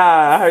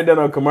 Nah, I heard that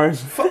on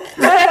commercial.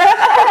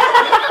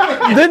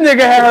 This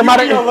nigga had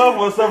her your loved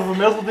one suffer from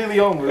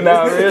mesothelioma.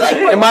 Nah, real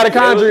shit. And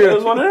mitochondria. It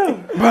was one of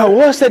them. Bro,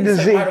 what's that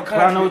disease?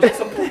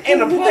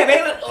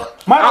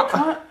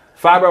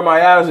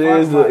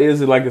 Fibromyalgia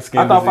is like a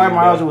skin I thought disease,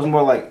 fibromyalgia was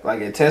more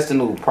like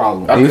intestinal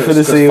problem. You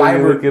finna see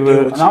fiber.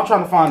 And I'm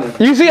trying to find it.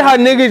 You see how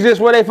niggas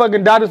just wear they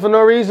fucking doctors for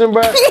no reason,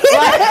 bro?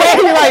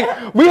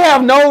 like we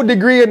have no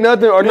degree or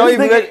nothing or no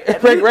even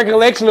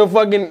recollection of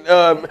fucking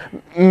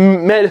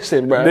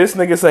medicine, bro. This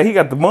nigga say he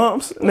got the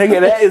mumps. Nigga,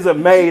 that is a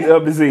made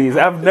up disease.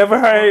 I've never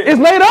heard. It's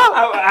made up.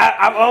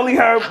 I've only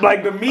heard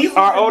like the measles.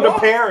 Our older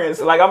parents.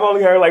 Like I've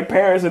only heard like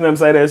parents and them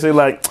say that shit.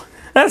 Like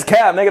that's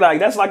cap, nigga. Like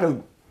that's like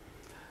a.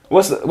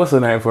 What's the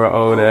name for an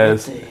old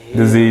ass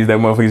disease that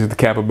motherfuckers used to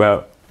cap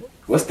about?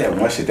 What's that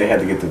one shit they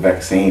had to get the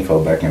vaccine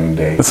for back in the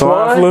day? The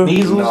swine flu?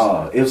 Measles?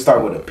 No, it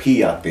start with a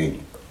P, I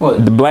think.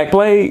 What? The Black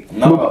Plague?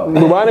 No.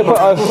 Bubonic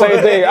plague,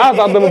 same thing. I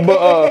thought the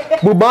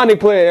bubonic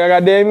plague.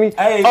 Goddamn me.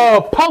 Hey.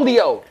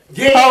 Polio.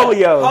 Yeah.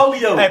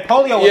 Polio. Hey,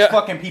 polio was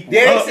fucking people.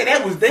 Yeah, they said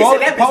that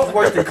bitch was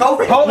worse than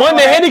COVID. Wasn't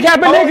the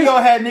handicapping niggas?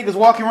 Polio had niggas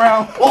walking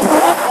around.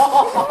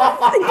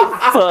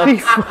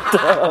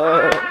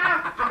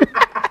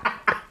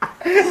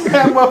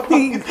 That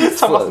motherfucker.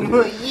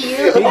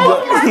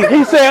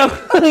 He said,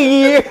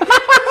 yeah.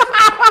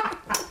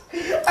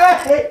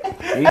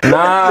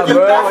 Nah,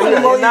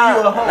 bro.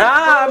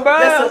 Nah,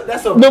 bro.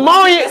 That's a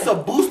pneumonia. That's a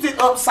boosted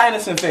up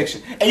sinus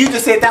infection. And you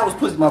just said that was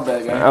pussy. My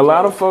bad, guy. A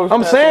lot of folks.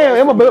 I'm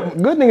saying,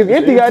 good niggas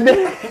empty,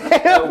 goddamn.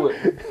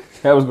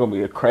 That was gonna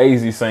be a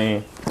crazy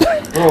scene.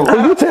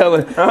 Who you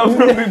telling? I'm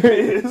gonna be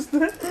pissed.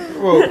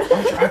 Bro,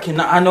 I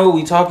cannot. I know what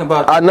we talking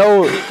about. I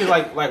know.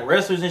 Like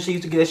wrestlers and shit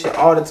used to get that shit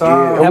all the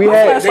time. Yeah, we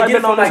had. They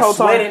get on this whole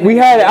time. We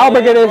had an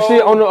outbreak of that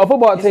shit on a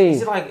football team.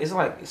 It's like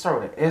it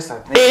started with an S,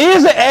 I think. It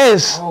is an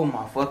S. Oh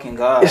my fucking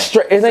god. It's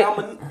straight. It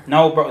ain't.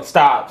 No, bro,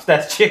 stop.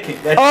 That's chicken.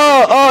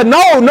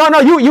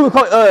 No. You would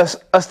call a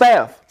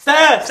staph.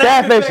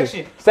 Staph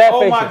infection.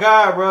 Oh my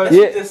god, bro. That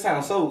shit just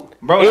sounds so.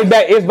 Bro,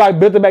 it's like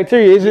built the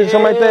bacteria. Is it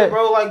something like that?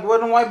 Bro, like where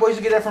them white boys used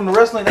to get that from the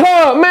wrestling?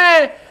 Come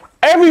man.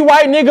 Every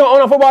white nigga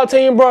on a football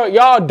team, bro,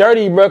 y'all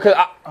dirty, bro. Cause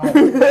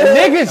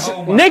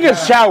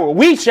niggas shower.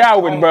 We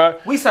showered, bro.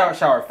 We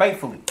shower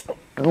faithfully.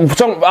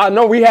 I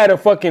know we had a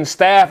fucking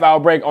staph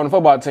outbreak on the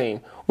football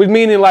team. Which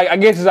meaning like I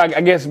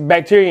guess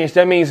bacteria.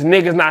 That means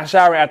niggas not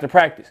showering after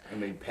practice.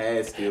 And they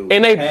pads still.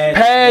 And they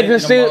pads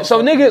and still.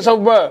 So niggas,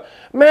 bro,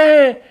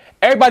 man,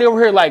 everybody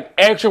over here like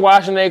extra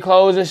washing their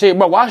clothes and shit.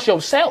 Bro, wash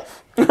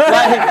yourself. like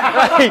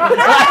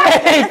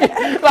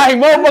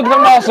motherfuckers talking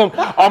about some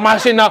on my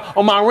shit now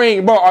on my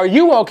ring, bro. Are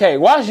you okay?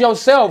 Wash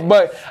yourself.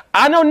 But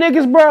I know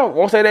niggas, bro.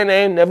 Won't say their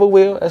name, never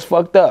will. That's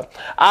fucked up.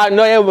 I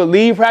know they would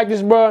leave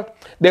practice, bro.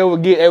 They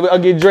would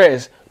get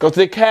dressed, go to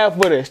the calf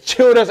with us,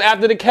 chill with us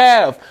after the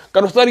calf,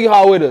 go to study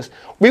hall with us.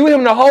 We with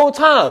him the whole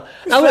time.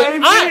 Now look,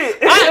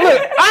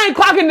 I ain't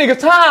clocking niggas'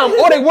 time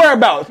or they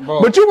whereabouts,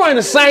 but you wearing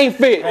the same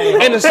fit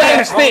and the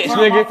same stitch,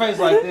 nigga. My face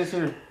like this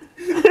here.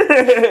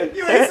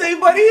 You ain't seen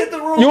Buddy hit the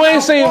room. You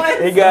ain't seen.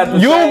 He got the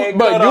same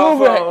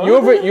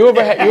you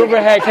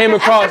ever had came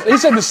across? He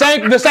said the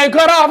same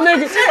cutoff,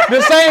 nigga.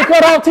 The same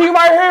cutoff tee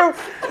right here.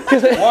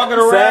 Walking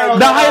around.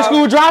 The high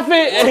school drop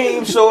fit.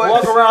 team shorts.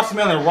 Walking around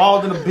smelling raw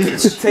than a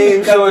bitch.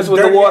 Team shorts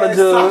with the water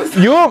jug.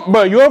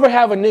 You ever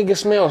have a nigga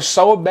smell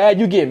so bad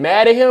you get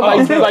mad at him?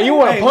 Like you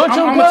want to punch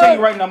him? I'm gonna tell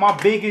you right now, my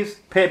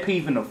biggest pet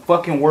peeve in the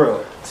fucking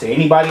world. To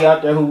anybody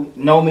out there who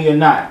know me or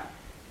not.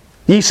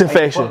 Yeast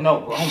infection.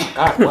 No, oh my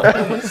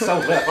God, what? So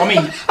left. I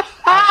mean,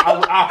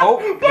 I hope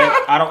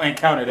that I don't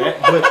encounter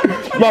that,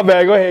 but My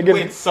bad, go ahead. Get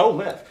it's so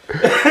left.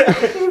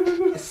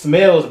 It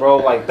smells, bro,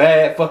 like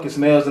bad fucking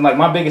smells. And like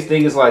my biggest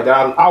thing is like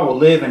I will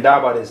live and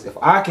die by this. If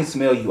I can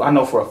smell you, I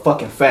know for a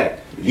fucking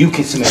fact you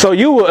can smell. So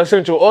you were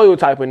essential oil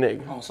type of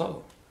nigga. On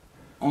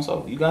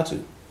so, you got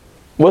to.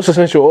 What's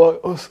essential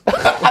oils?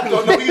 I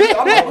don't know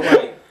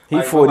you.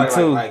 He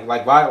 42.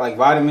 Like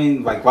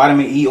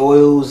vitamin E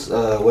oils.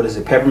 What is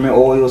it? Peppermint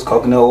oils,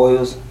 coconut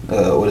oils.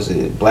 What is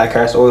it? Black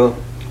castor oil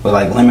with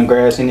like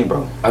lemongrass in it,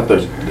 bro. I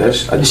thought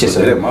that's. I just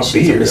said that my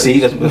beard. See,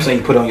 that's what I'm saying.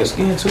 You put it on your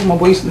skin too, my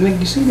boy. Nigga,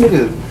 you see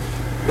nigga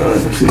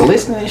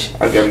glistening and shit.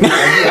 I got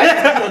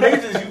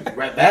niggas just use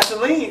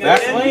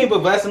Vaseline, but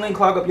Vaseline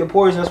clog up your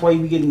pores. That's why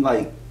you be getting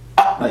like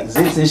zits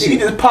and He shit.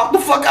 just popped the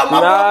fuck out my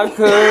Nah, mouth.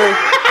 cuz.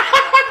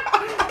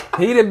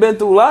 He done been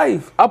through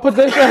life. I put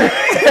that shit.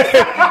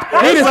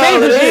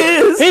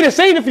 He done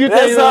seen a few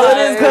things. That's all it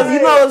is. Cause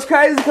you know it's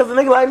crazy. Cause a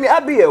nigga like me, I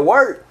be at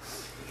work.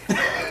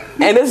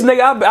 And this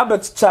nigga, I've been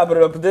chopping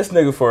it up with this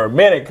nigga for a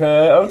minute, cuz.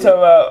 I'm talking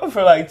about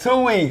for like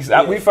 2 weeks.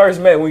 We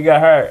first met when we got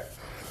hired.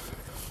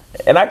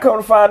 And I come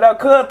to find out,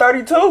 cuz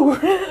 32.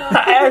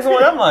 I asked him,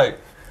 I'm like,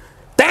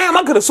 damn,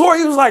 I could have swore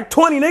he was like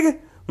 20, nigga.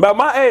 About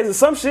my age or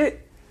some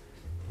shit.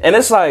 And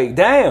it's like,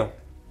 damn.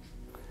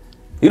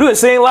 You done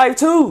seen life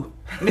too.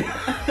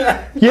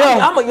 Yeah.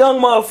 I'm a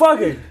young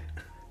motherfucker.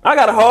 I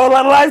got a whole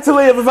lot of life to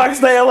live if I can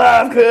stay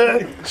alive,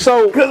 cuz.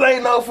 Cause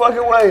ain't no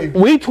fucking way.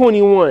 We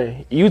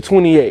 21, you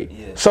 28.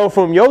 Yeah. So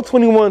from your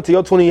 21 to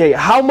your 28,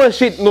 how much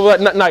shit?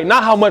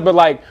 Not how much, but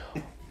like,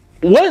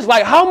 what's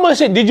like? How much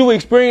shit did you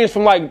experience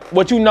from like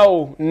what you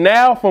know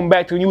now from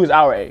back to when you was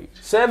our age?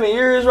 7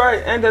 years,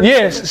 right? Ain't that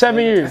Yes,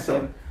 7 years.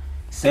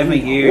 7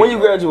 years. When you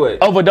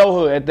graduate? Of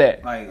adulthood at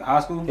that. Like high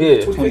school?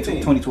 Yeah.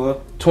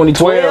 2012.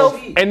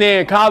 2012. And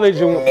then college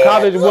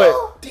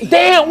what?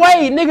 Damn,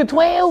 wait, nigga,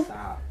 12?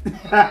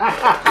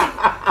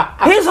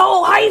 His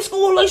whole high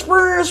school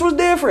experience was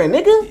different,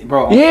 nigga.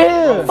 Bro.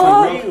 Yeah.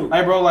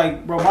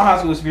 Like, bro, my high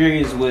school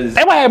experience was...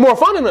 Everybody had more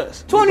fun than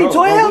us.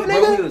 2012,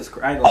 nigga. We was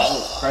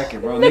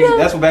cracking, bro. Niggas,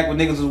 that's when back when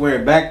niggas was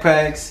wearing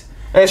backpacks.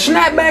 And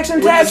snapbacks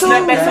and tattoos.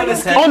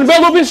 On the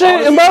bell loop and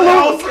shit?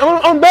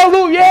 On bell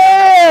loop,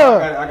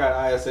 yeah. I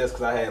got ISS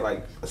because I had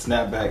like a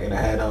snapback and a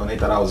hat on. They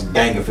thought I was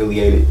gang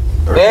affiliated.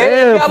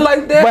 Damn, got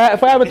like that.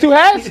 For having 2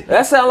 hats?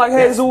 That sound like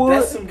Hazelwood.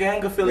 That's some gang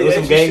It was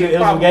affiliation.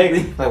 some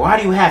gang. Like, why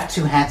do you have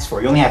 2 hats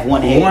for? You only have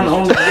 1 head. One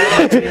only.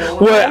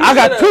 Well, I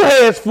got 2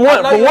 heads for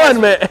one,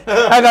 man.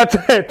 I got 2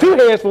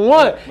 heads for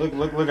one.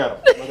 Look at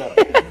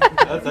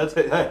him. That's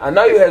it. Hey. I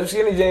know you had some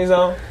skinny jeans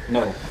on.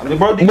 No. I mean,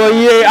 bro, But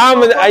yeah,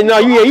 I know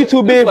you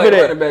too big for Like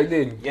that. running back,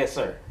 didn't you? Yes,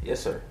 sir. Yes,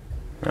 sir.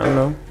 I don't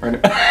know.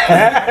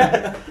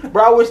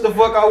 Bro, I wish the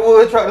fuck I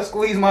would try to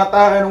squeeze my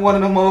thigh into one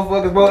of them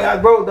motherfuckers, bro.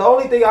 Bro, the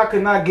only thing I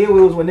could not get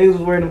with was when niggas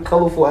was wearing them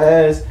colorful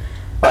ass,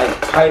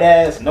 like tight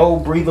ass, no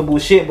breathable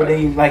shit, but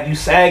then like you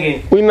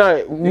sagging. We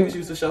not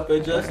Used to shop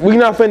at Just.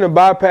 finna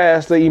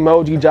bypass the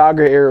emoji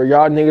jogger era.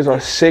 Y'all niggas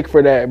are sick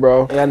for that,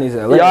 bro. Y'all need to.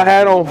 Y'all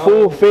had on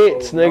full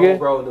fits, nigga,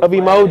 bro, of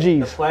emojis.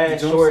 The plaid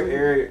short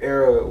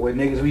era with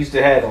niggas, we used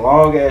to have the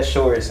long ass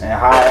shorts and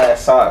high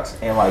ass socks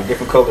and like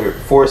different colored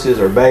forces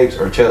or babes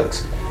or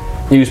chucks.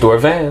 You used to wear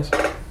Vans.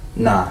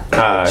 Nah,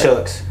 Alright.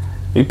 chucks.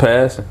 You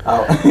passing.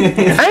 Oh.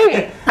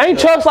 Ain't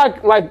Chucks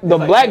like the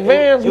black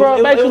Vans, bro?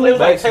 It Basically, was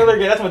like Taylor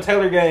Gang. That's when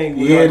Taylor Gang.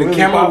 Was Yeah, like the really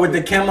camo popping. with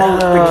the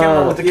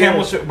camo with the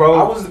camel shirt, bro.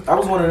 I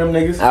was one of them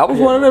niggas. I was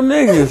one of them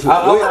niggas.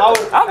 I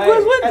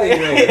was with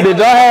niggas. did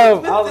y'all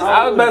have?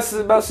 I was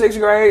about 6th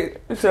grade.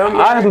 So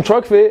I had some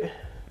truck fit.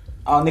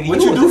 Oh, nigga, What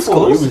you you do was for? You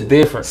was exclusive.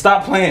 different.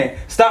 Stop playing.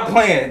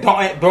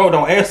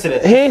 Don't answer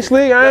that. He ain't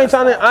slick. I ain't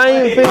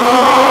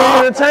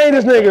finna entertain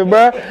this nigga,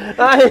 bro.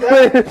 I ain't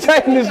finna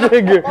entertain this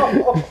nigga.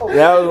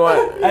 That was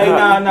one. Hey,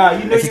 nah.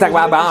 You know Let's you talk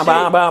was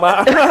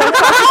about with the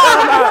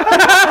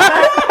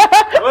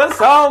shit. What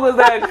song was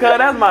that, cuz?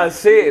 That's my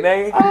shit,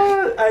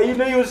 nigga. Hey, you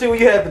know you was shit when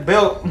you had the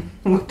belt.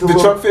 With The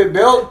little- truck fit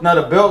belt. No,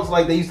 the belts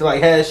like they used to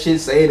like have shit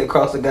saying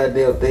across the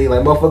goddamn thing. Like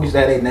motherfuckers used to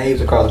have their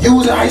names across. You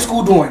was in high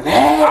school doing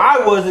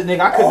that. I wasn't, nigga.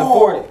 I couldn't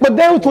afford it. But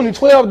that was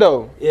 2012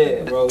 though.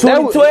 Yeah, bro.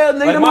 2012, nigga,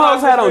 Like, them my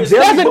hoes had on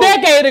experience- That's jelly a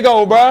boots. decade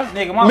ago, bro.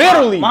 Nigga,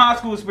 Literally. my high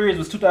school experience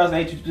was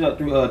 2008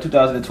 through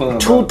 2012.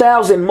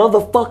 2000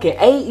 motherfucking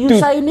 8, you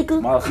say,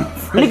 nigga?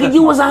 Nigga,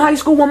 you was in high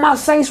school when my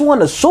Saints won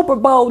the Super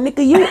Bowl,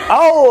 nigga. You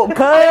old, cuz.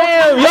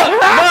 Damn,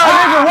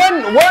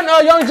 nigga,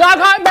 wasn't Young Jock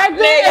hot back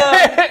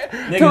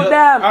then?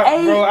 2008.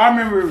 Bro, I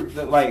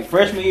remember like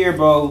freshman year,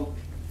 bro.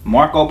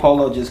 Marco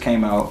Polo just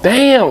came out.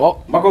 Damn,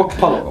 Marco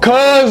Polo.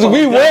 cause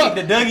we was,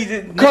 The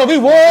Dougies. cause we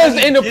was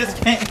in the. Just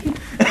came.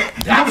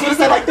 I was gonna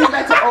say like think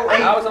back to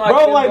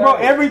 08. Bro,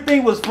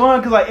 everything was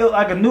fun because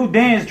like a new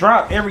dance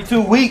dropped every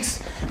 2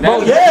 weeks.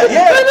 Bro,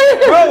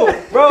 yeah,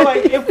 bro,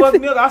 like it fucked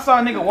me up. I saw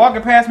a nigga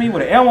walking past me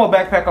with an Elmo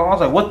backpack on. I was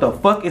like, what the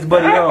fuck is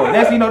Buddy on?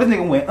 Next thing you know, this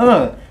nigga went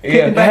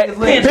kicking back his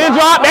legs. Pin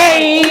drop,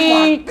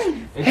 hey.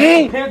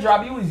 Pin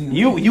drop, you was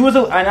You was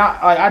a and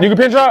I You can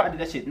pin drop? I did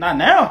that shit. Not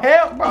now,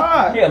 hell, bro.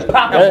 Yeah,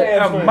 pop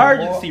That-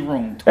 Emergency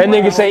room. That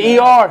nigga say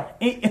ER.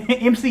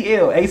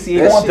 MCL,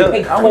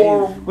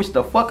 ACL, which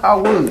the fuck I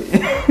would.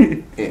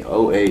 In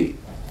 08.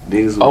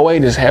 Niggas Oh wait,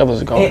 this hell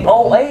is going. In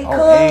 08,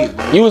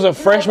 cuz. You was a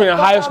freshman in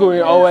high school in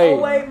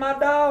 08. 08, my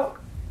dog.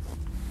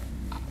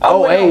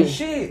 Oh, wait, hey.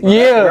 shit. Bro,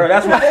 Yeah.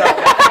 that's what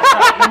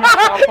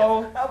South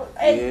Pole.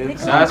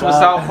 That's what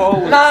South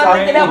Pole was. Nah,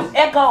 nigga, that was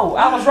Echo.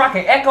 I was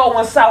rocking Echo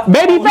when South.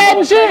 Baby fat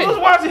and shit.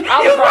 watching.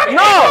 I was rocking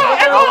No.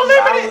 Echo.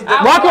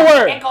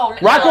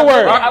 Rocker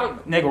word.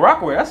 Nigga,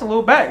 Rockaway, that's a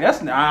little back.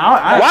 That's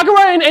I Rocker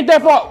word ain't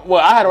that far. Well,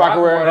 I had a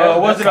rocker word.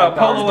 was it a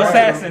Polo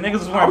Assassin? Niggas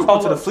was I wearing was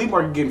going to the Polo. flea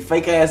market getting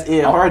fake ass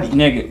Ed Hardy.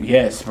 Nigga,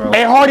 yes, bro.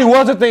 And Hardy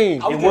was a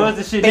thing. It was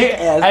the shit. Big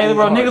ass Hey,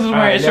 bro, Ed niggas was Hardy.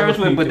 wearing I shirts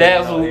never with peeped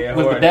it, though,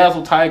 yeah,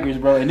 bedazzled tigers,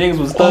 bro. And niggas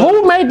was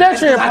Who made that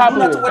shit I do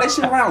not to wear popular? that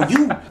shit around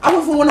you. I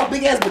wasn't wearing no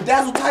big ass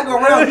bedazzled tiger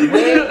around you.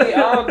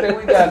 I don't think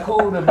we got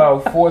cool in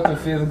about 4th or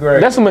 5th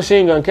grade. That's a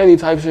Machine Gun Kelly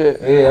type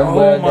shit. yeah, I'm Oh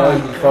glad my that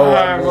was before I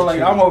god, bro! met Like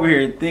you. I'm over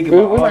here thinking We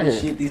about all like the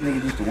it. shit these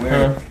niggas used to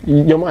wear.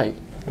 Your mic.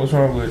 What's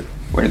wrong with it?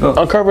 Where'd it go?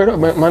 Uncover it up,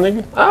 my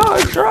nigga. Oh,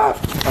 it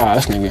dropped. Oh,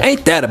 this nigga.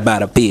 Ain't that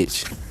about a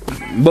bitch?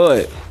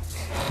 But,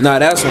 nah,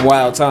 that's some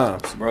wild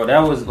times. Bro, that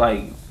was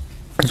like.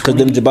 Cause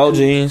them Jabot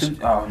jeans.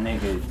 Oh,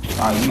 nigga.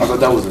 I thought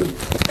that was an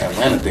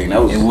Atlanta thing.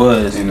 That was It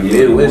was in the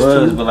It Midwest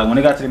was, too. but like when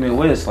it got to the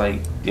Midwest, like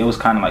it was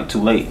kind of like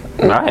too late.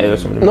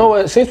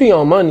 No, since we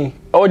on money,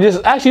 or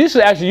just this is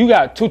actually you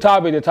got two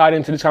topics that tied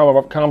into this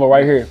convo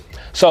right here.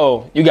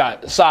 So you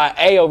got side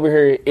A over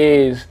here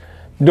is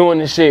doing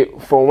this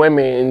shit for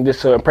women and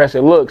just to impress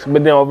their looks,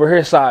 but then over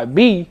here side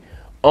B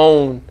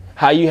on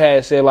how you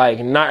had said like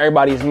not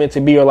everybody is meant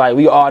to be or like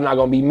we all not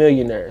gonna be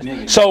millionaires.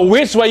 Nigga. So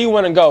which way you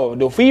want to go?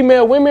 The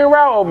female women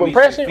route of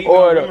impression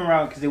or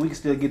the because we can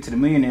still get to the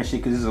millionaire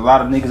shit because there's a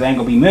lot of niggas that ain't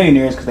gonna be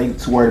millionaires because they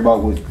too worried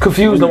about what.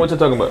 Confused on what you're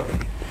talking about.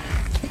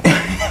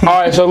 All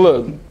right, so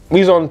look, we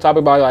was on the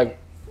topic about like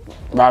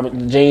Robert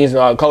jeans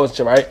and clothes and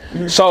shit,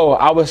 right? So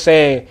I was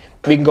saying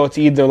we can go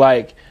to either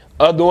like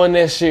doing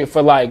that shit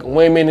for like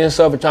women and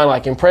stuff and trying to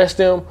like impress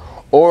them,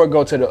 or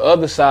go to the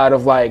other side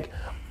of like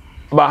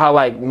about how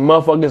like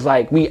motherfuckers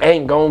like we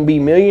ain't gonna be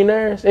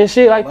millionaires and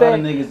shit like A lot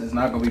of that. niggas is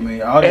not gonna be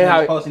millionaires. All these And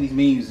how- niggas posting these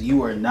memes,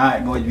 you are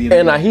not going to be a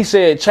And millionaire. he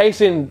said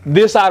chasing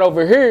this side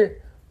over here,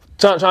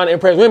 trying to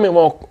impress women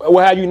will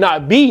have you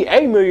not be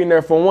a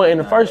millionaire for one in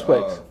the first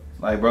place.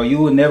 Like, bro, you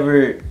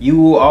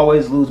will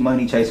always lose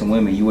money chasing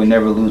women. You will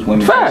never lose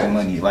women Facts. chasing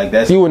money. Like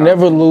that's You would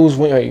never lose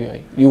women. You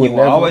would You will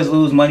never always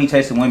lose money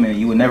chasing women.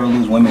 You will never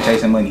lose women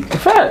chasing money.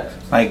 Facts.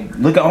 Like,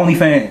 look at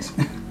OnlyFans.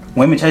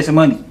 Women chasing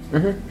money.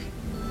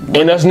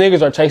 And us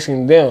niggas are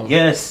chasing them.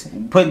 Yes.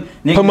 Put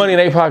money in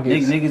their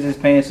pockets. Niggas is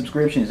paying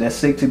subscriptions. That's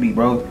sick to me,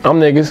 bro. I'm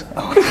niggas.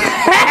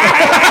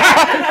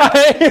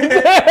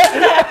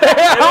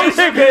 I'm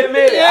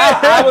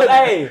I was,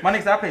 hey. My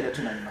niggas, I paid that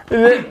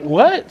 $2.99.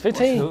 What?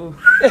 15?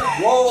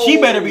 She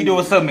better be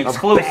doing something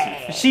exclusive.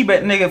 She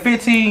bet nigga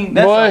 15.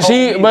 That's Boy, a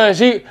whole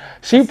meal.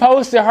 she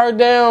posted her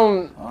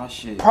damn Oh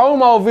shit.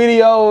 promo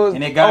videos.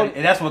 And it got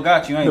and that's what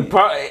got you, ain't it? If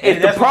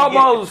the That's what you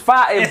get. promos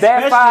fire, if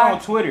that Especially on fire,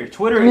 Twitter.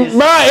 Twitter is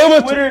Bruh, it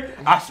was- Twitter.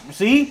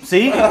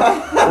 See,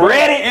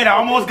 Reddit. It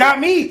almost got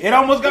me. It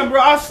almost got, bro.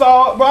 I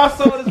saw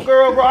this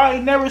girl, bro. I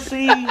ain't never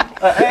seen an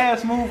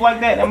ass move like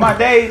that in my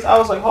days. I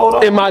was like, hold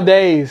on. In my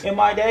days. Cause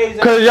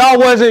Cause you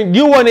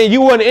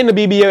wasn't in the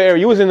BBL area.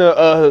 You was in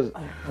the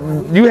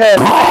you had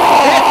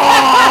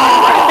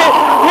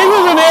he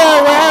was in the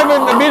area where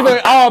having the bitch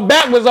but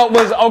back was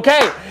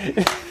okay.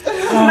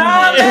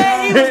 nah,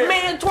 man, he was me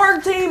and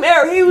twerk team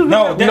era. He was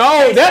No,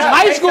 that's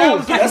high school.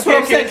 That's what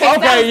I'm saying.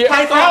 Okay, yeah.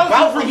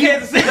 K-Styles from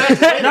Kansas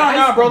City.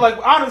 No, bro.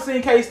 Like I done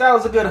seen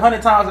K-Styles a good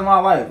 100 times in my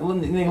life.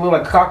 Nigga look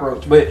like a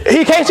cockroach, but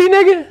He KC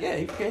nigga? yeah,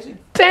 he from KC.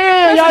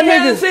 Damn, y'all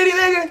Kansas niggas. City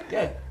nigga.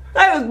 Yeah.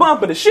 They was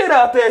bumping the shit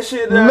out that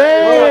shit.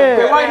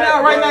 Man.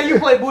 Right now, you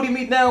play booty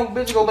meat down,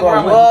 bitch. Go look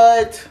around.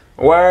 What?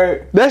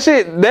 Word. That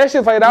shit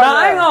played out. Nah,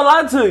 I ain't gonna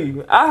lie to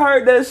you. I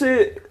heard that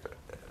shit.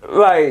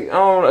 Like I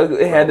don't.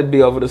 It had to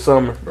be over the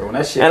summer. Bro, when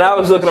that shit. And I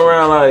was looking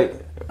around like,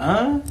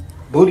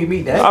 booty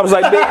meat. That. I was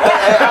like,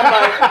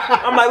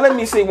 I'm like, let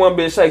me see one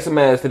bitch shake some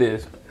ass to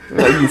this.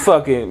 Like, you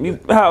fucking.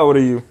 How old are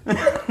you?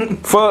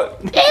 Fuck.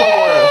 I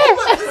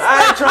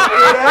ain't trying to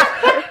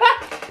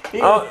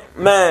hear that.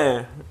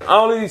 Man,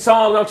 only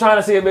songs I'm trying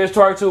to see a bitch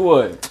twerk to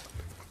what?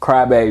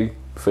 Cry Baby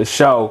for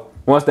sure.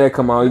 Once that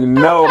come on, you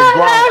know the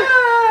grown.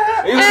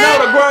 You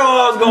know the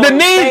grown gonna. The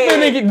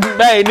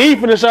knee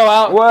finna show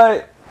out.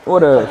 What?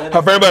 What up?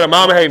 Her friend better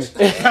mama hate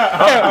me.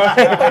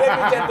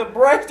 At the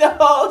break, the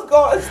hoes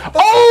going.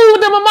 Oh,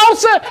 the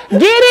mimosa!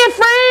 Get it,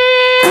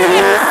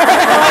 friend!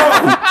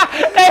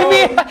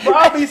 Bro,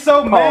 I'll be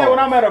so mad when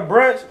I'm at a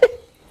brunch.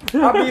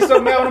 I'll be so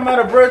mad when I'm at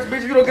a brunch,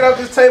 bitch. If you don't get off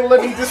this table,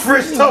 let me eat this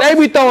French toast. They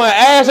be throwing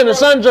ass in a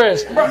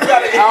sundress I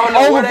don't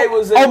know where they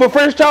was at. over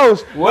French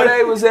toast. Where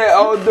they was at,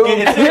 old dude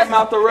came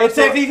out the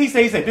restaurant. He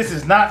said, this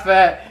is not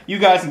fat. You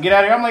guys can get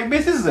out of here. I'm like,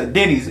 bitch, this is a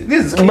Denny's.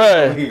 This is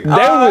Bruh, here.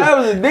 That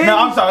was a dick. No,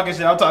 I'm talking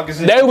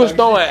shit. They was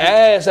throwing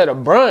ass at a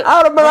brunch. I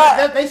would have been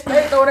like,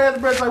 They throw that at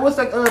the brunch. Like, what's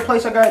that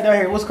place I got down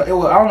here? I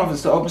don't know if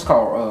it's still open. It's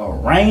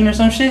called Rain or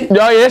some shit.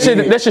 Oh yeah,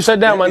 that shit shut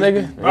down, my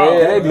nigga.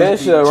 yeah, they been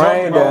shut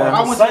rain Bro, down.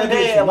 I went to that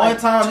bitch one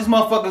time. These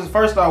motherfuckers,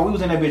 first off, we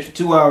was in that bitch for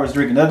 2 hours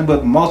drinking nothing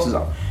but mimosas.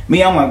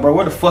 Me, I'm like, bro,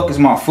 where the fuck is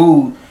my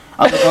food?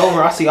 I look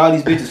over, I see all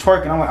these bitches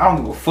twerking. I'm like, I don't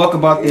give a fuck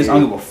about this. I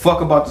don't give a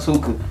fuck about this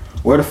hookah.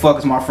 Where the fuck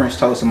is my French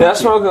toast and my Y'all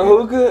smoking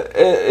hookah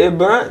at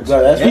brunch?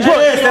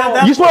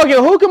 You smoking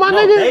hookah, my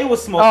nigga? They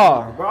was smoking,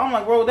 Oh. bro. I'm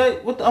like, bro,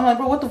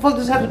 what the fuck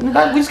does happen?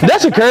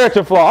 That's a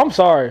character flaw. I'm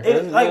sorry.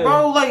 Like,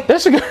 bro, like,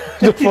 That's a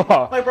character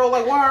flaw. like, bro,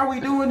 like, why are we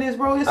doing this,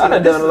 bro? I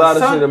done done a lot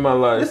of shit in my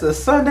life. This is a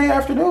Sunday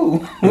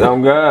afternoon.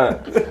 Oh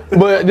God.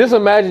 But just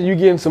imagine you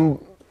getting some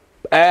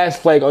ass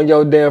flake on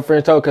your damn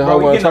French toast because her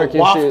Bro, want you to getting twerk a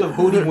and waft shit. of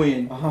booty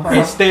wind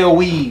and stale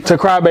weed. To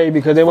cry baby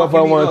because they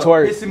motherfucker want to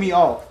twerk. Pissing me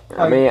off.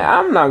 I mean,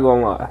 I'm not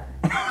gonna lie.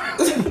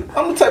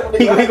 I'm the type of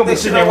He nigga. gonna be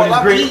sitting there with his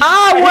grits.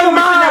 I wouldn't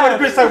mind.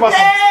 Grits talking about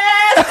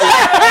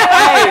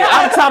Hey,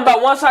 I'm talking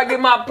about once I get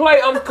my plate,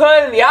 I'm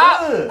cutting,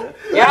 y'all.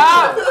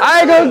 Y'all. I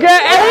ain't gonna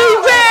get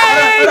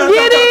anything.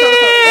 Get it.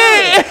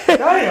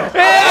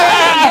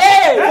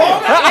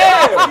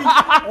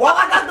 Well,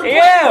 I got the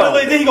Yeah.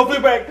 Then he gonna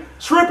flip back.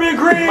 Shrimp and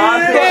grits.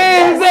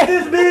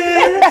 This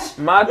bitch.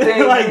 My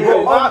thing Like, is,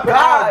 bro, Oh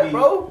God,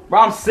 bro. Bro,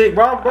 I'm sick,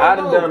 bro. I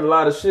done done a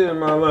lot of shit in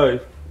my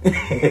life.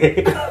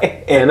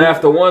 And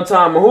after one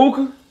time of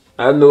hookah,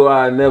 I knew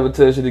I'd never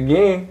touch it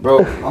again.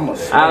 Bro,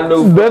 I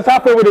knew Best I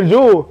play with a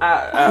jewel.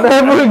 I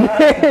Never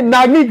again.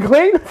 Knock me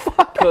clean the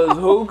fuck. cause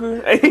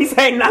hookah. He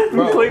say nothing.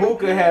 bro,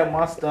 hookah had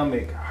my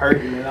stomach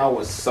hurting and I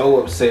was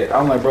so upset.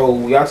 I'm like,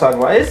 bro, y'all talking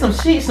about it's some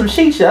sheet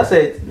shit. I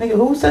said, nigga,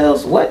 who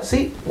sells what?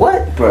 See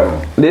what?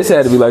 Bro. This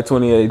had to be like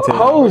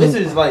 2018. This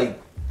is like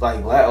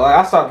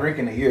I stopped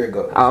drinking a year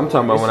ago. I'm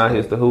talking about when I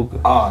hit the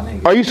hookah. Oh,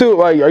 nigga. Are you still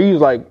like? Are you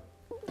like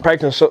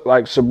practicing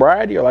like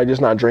sobriety or like just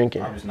not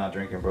drinking? I'm just not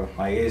drinking, bro.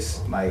 Like it's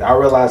like I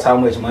realized how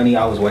much money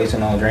I was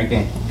wasting on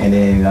drinking, and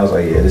then I was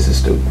like, yeah, this is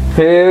stupid.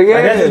 Hell yeah.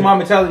 Like, that's just my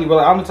mentality, bro.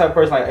 Like, I'm the type of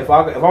person like if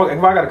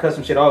I gotta cut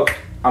some shit off,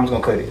 I'm just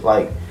gonna cut it.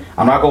 Like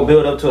I'm not gonna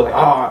build up to it.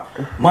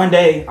 Like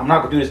Monday, I'm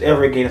not gonna do this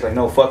ever again. It's like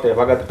no, fuck that. If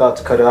I got the thought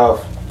to cut it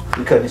off,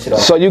 we cutting this shit off.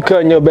 So you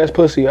cutting your best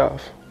pussy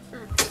off?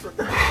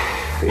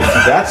 If you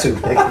got to.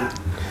 Nigga.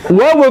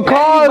 What would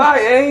cause?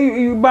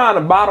 You buying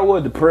a bottle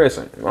of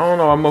depressant. I don't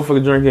know, I'm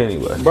motherfucker drink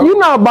anyway. You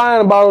not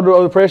buying a bottle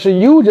of depression.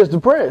 You just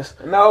depressed.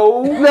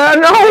 No. No,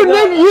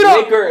 nigga, you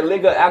don't.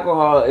 Liquor,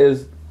 alcohol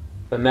is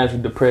a natural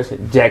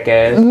depressant,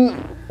 jackass.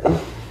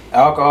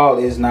 Alcohol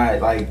is not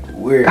like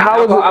weird.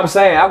 How is it? I'm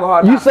saying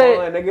alcohol You not say-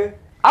 fun, nigga.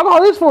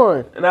 Alcohol is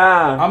fun.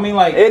 Nah. I mean,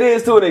 like it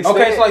is to an extent.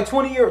 okay, so like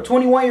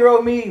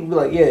 21-year-old me, be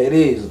like, yeah, it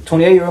is.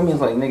 28-year-old me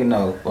is like, nigga,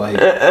 no, like.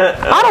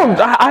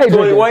 I hate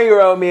drinking.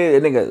 21-year-old me,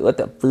 nigga, what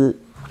the fuck?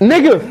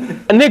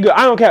 Nigga,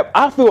 I don't care.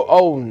 I feel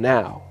old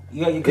now.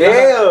 Yeah,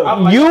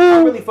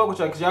 I really fuck with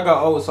y'all because y'all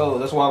got old souls.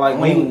 That's why, like,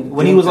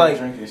 when he was like,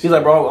 he's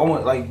like, bro, I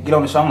want like get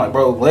on the show. I'm like,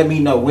 bro, let me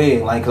know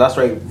when, like, cause I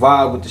straight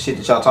vibe with the shit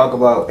that y'all talk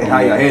about and how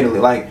y'all handle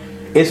it. Like,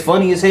 it's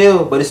funny as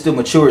hell, but it's still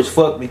mature as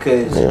fuck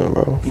because Yeah,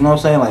 bro. you know what I'm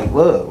saying? Like,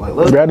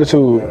 love.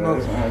 Gratitude.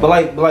 But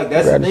like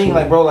that's the thing,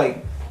 like, bro,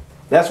 like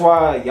that's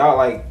why y'all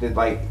like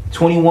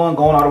 21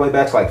 going all the way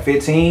back to like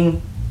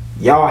 15.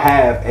 Y'all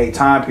have a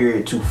time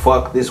period to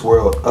fuck this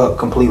world up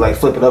completely, like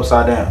flip it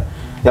upside down.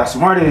 Y'all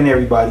smarter than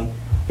everybody.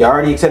 Y'all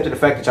already accepted the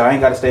fact that y'all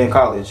ain't got to stay in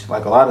college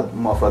like a lot of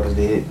motherfuckers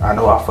did. I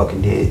know I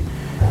fucking did.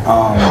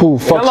 Who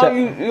fuck How that? long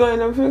you ain't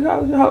never finished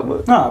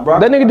college? Nah, bro.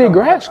 That nigga did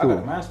grad I got school.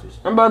 a master's.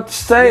 I'm about to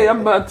say.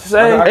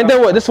 Ain't that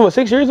what? This is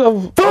 6 years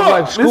of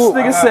like school.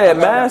 This nigga said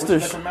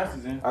masters.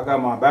 I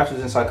got my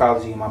bachelor's in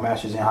psychology and my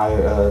master's in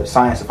higher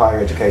science of higher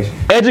education.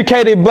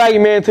 Educated black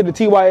man to the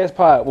TYS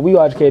pod. Well, we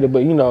all educated, but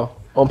you know,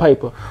 on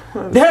paper.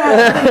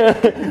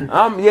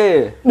 I'm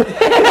yeah.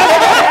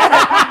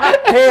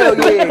 Hell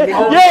yeah,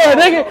 nigga. Yeah,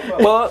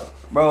 nigga. But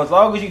Bro, as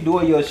long as you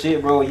doing your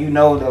shit, bro, you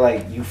know that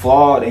like you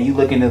flawed and you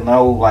looking to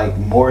know like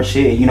more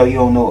shit, you know you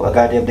don't know a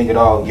goddamn thing at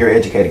all, you're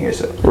educating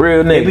yourself.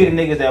 real They be nigga. the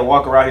niggas that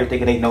walk around here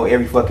thinking they know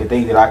every fucking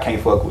thing that I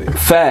can't fuck with.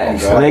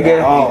 Facts, Oh, God.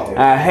 nigga. Oh.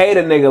 I hate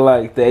a nigga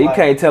like that. You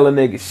can't tell a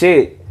nigga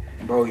shit.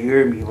 Bro, you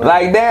hear me?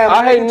 Like damn,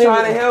 I hate nigga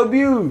trying niggas. to help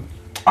you.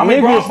 I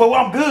mean, niggas- bro, but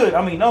I'm good.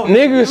 I mean, no.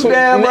 Niggas,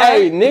 damn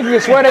hey,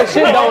 niggas swear that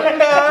shit don't.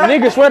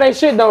 Niggas swear that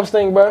shit don't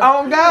stink, bro.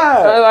 Oh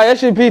God. Like that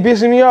shit be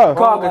pissing me off.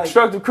 Called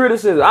constructive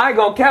criticism. I ain't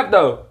gonna cap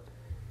though.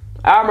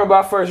 I remember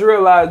I first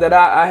realized that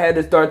I had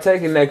to start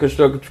taking that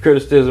constructive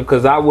criticism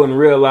because I wasn't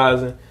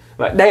realizing.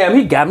 Like, damn,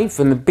 he got me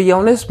finna be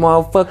on this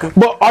motherfucker.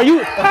 But are you?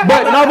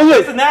 But no,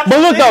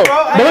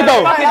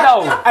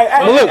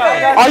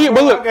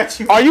 but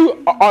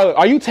look,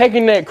 are you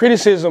taking that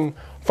criticism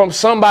from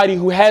somebody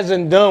who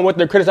hasn't done what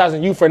they're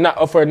criticizing you for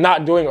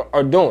not doing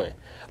or doing?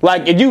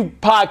 Like if you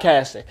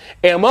podcasting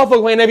and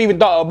motherfucker ain't never even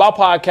thought about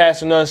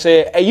podcasting and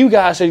said, hey, you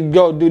guys should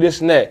go do this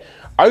and that.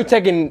 Are you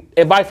taking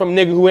advice from a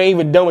nigga who ain't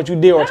even done what you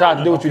did or tried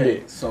to do what you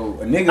did? So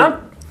a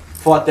nigga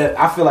fought that.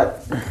 I feel like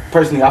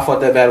personally, I fought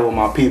that battle with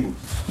my people.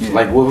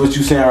 Like what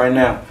you saying right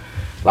now,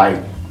 like,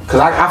 cause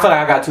I feel like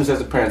I got two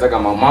sets of parents. I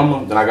got my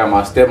mama, then I got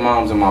my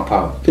stepmoms and my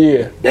pop.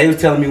 Yeah. They was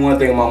telling me one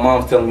thing, and my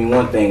mom's telling me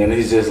one thing, and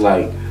it's just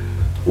like,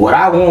 what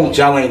I want,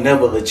 y'all ain't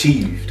never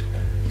achieved.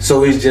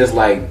 So it's just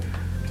like,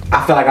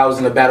 I feel like I was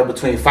in a battle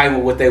between fighting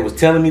with what they was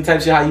telling me,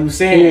 type shit, how you was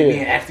saying, and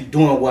then actually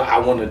doing what I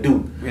want to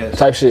do. Yes.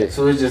 Type shit.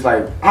 So it's just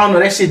like, I don't know,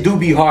 that shit do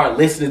be hard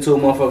listening to a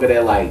motherfucker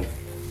that like,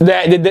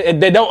 That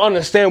they don't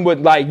understand what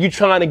like you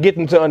trying to get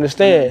them to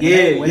understand.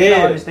 yeah, When they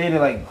don't understand it,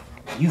 like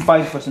you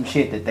fight for some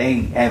shit that they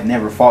have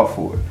never fought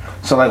for.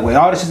 So like with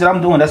all the shit that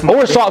I'm doing, that's my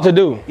Or it's sought to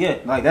do. yeah,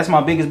 like that's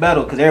my biggest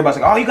battle because everybody's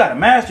like, oh, you got a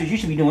master's, you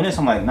should be doing this.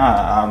 I'm like,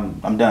 nah,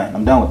 I'm done.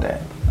 I'm done with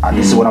that.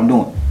 This is what I'm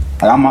doing.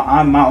 Like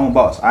I'm my own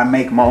boss. I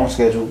make my own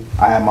schedule.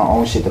 I have my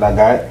own shit that I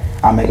got.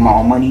 I make my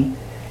own money.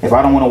 If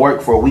I don't want to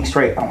work for a week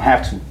straight, I don't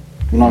have to.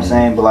 You know what I'm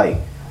saying? But like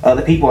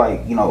other people,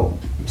 like you know,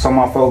 some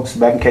of my folks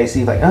back in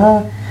KC, like,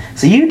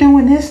 so you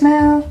doing this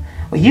now?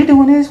 Well, you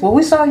doing this? Well,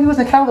 we saw you was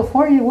in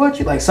California. What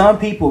you like? Some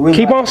people really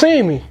Keep like, on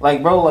seeing me.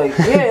 like, bro, like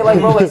yeah, like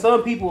bro, like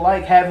some people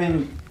like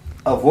having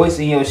a voice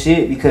in your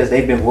shit because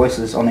they've been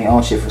voiceless on their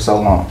own shit for so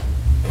long.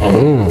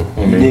 You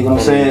dig what I'm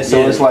saying?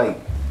 So it's like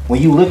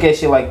when you look at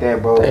shit like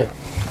that, bro.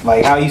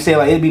 Like how you say,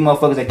 like it'd be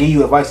motherfuckers that give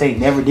you advice they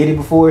never did it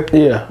before.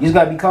 Yeah. You just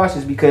gotta be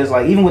cautious because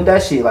like even with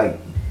that shit, like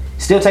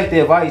still take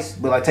the advice,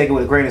 but like take it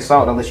with a grain of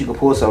salt unless you can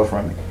pull something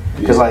from it.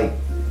 Because like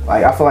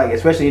I feel like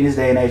especially in this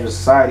day and age of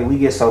society, we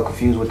get so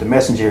confused with the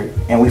messenger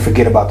and we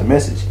forget about the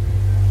message.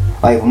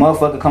 Like if a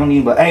motherfucker come to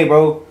you but hey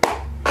bro,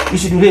 you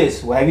should do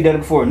this. Well, have you done it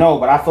before? No,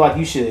 but I feel like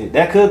you should.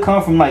 That could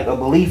come from like a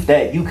belief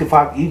that you could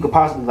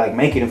possibly like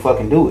make it and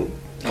fucking do it.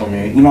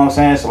 okay. You know what I'm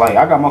saying? So like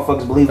I got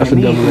motherfuckers believing That's in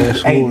a me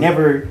double-edged who ain't sword.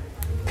 never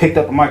picked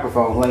up a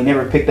microphone, who ain't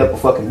never picked up a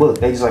fucking book.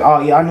 They just like,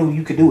 oh yeah, I knew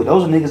you could do it.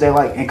 Those are niggas that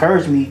like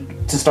encouraged me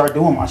to start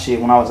doing my shit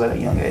when I was at a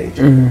young age.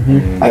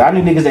 Like I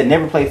knew niggas that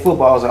never played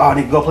football. I was like, oh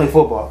nigga, go play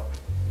football.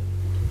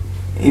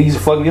 And he's a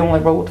fucking. I'm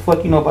like, bro, what the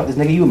fuck you know about this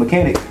nigga? You a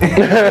mechanic?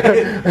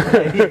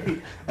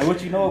 like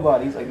what you know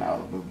about it? He's like, nah,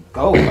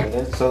 go. Like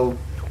that. So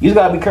you just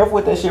gotta be careful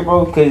with that shit,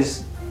 bro,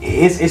 because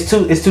it's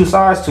two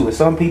sides to it.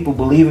 Some people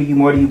believe in you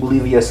more than you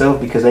believe in yourself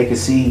because they can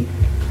see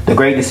the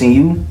greatness in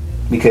you.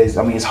 Because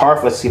I mean, it's hard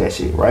for us to see that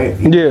shit, right?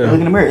 Yeah. You look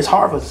in the mirror, it's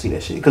hard for us to see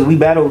that shit because we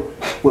battle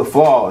with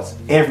flaws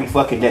every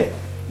fucking day.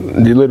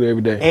 You literally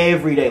every day.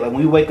 Every day, like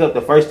when we wake up,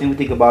 the first thing we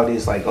think about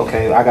is like,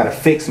 okay, I gotta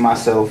fix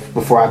myself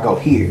before I go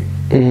here.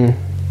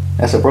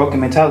 That's a broken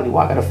mentality.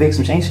 Well, I gotta fix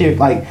some shit. Ain't shit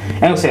like I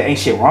ain't gonna say ain't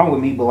shit wrong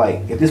with me, but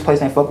like if this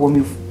place ain't fucking with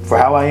me for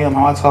how I am,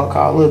 how I talk,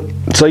 how I look.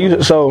 So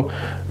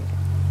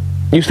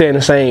you stay in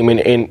the same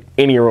in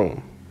any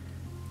room.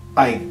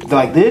 Like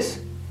this.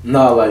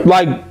 No,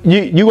 like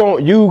You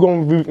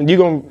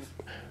gonna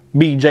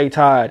be Jay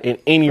Todd in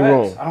any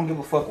room. I don't give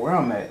a fuck where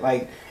I'm at.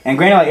 Like, and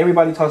granted, like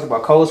everybody talks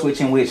about code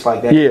switching, which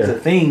like that is a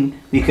thing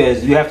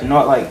because you have to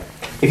know. Like,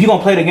 if you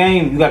gonna play the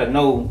game, you got to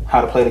know how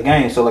to play the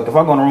game. So like, if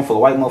I go in a room full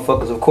of white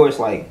motherfuckers, of course,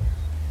 like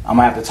I'm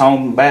gonna have to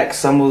tone back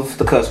some of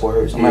the cuss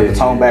words. I'm gonna have to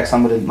tone back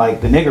some of the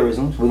like the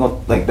niggerisms. We gonna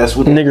like that's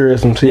what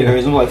Niggerisms, yeah.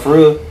 niggerisms like for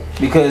real.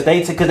 Because they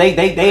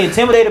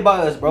intimidated by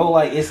us, bro.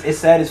 Like it's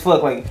sad as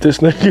fuck. Like This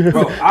nigga.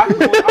 bro, I can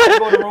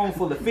go in a room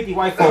full of 50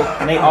 white folk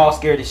and they all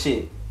scared as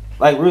shit.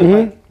 Like really,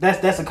 like,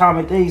 that's a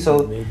common thing.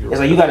 So it's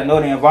like you got to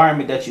know the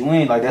environment that you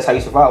in. Like that's how you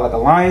survive. Like a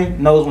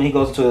lion knows when he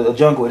goes to a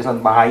jungle, it's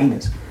nothing but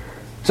hyenas.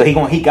 So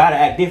he gotta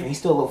act different. He's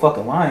still a little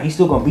fucking lion. He's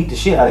still gonna beat the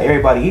shit out of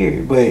everybody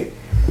here. But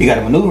you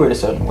gotta maneuver it a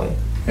certain way.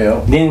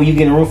 yeah. Then when you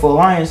get in a room full of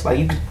lions, like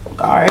you,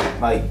 all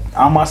right, like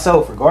I'm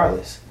myself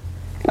regardless.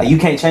 Like you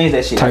can't change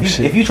that shit.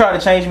 If you try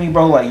to change me,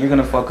 bro, like you're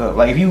gonna fuck up.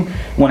 Like if you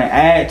want to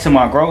add to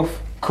my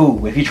growth,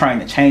 cool. If you're trying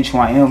to change who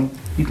I am,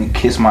 you can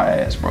kiss my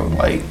ass, bro.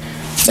 Like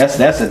that's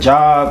a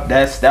job.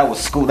 That was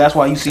school. That's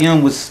why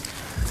UCM was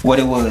what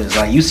it was.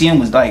 Like UCM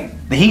was like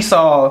he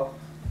saw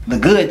the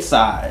good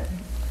side.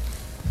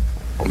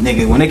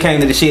 Nigga, when it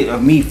came to the shit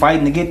of me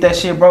fighting to get that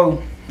shit,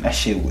 bro, that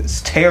shit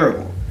was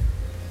terrible.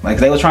 Like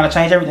they was trying to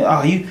change everything.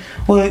 Oh,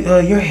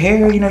 your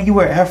hair, you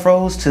wear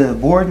afros to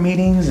board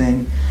meetings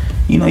and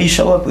you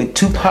show up with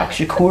Tupac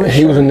Shakur.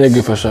 He was a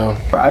nigga for sure.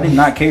 Bro, I did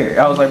not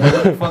care. I was like, bro,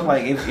 what the fuck?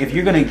 Like, if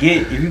you're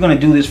gonna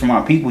do this for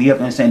my people, you have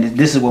to understand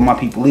this is what my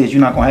people is. You're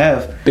not gonna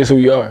have this who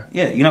you are.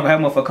 Yeah, you're not gonna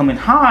have a motherfucker come in.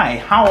 Hi,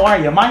 how are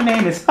you? My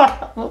name is.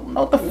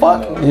 What the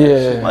fuck?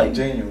 Yeah, like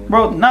genuine,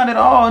 bro. Not at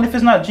all. And if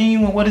it's not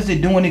genuine, what is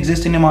it doing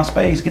existing in my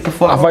space? Get the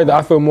fuck.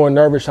 I feel more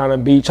nervous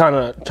trying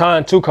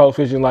to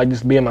co-switching, like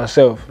just being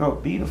myself.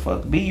 Bro,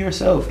 be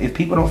yourself. If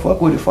people don't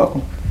fuck with it, fuck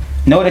them.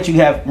 Know that you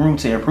have room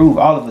to improve.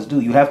 All of us do.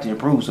 You have to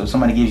improve. So if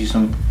somebody gives you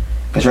some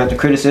constructive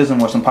criticism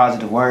or some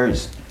positive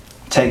words,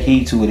 take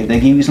heed to it. If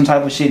they give you some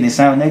type of shit and it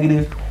sounds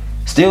negative,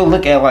 still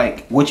look at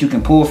like what you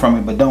can pull from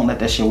it, but don't let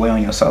that shit weigh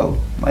on your soul.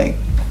 Like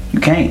you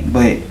can't.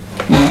 But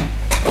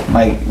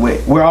like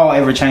we're all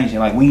ever changing.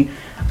 Like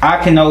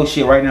I can know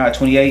shit right now at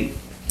 28,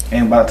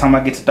 and by the time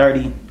I get to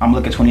 30, I'm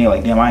looking at 28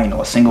 like damn, I ain't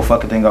know a single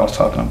fucking thing I was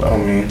talking about.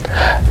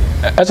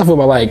 That's what I feel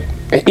about like.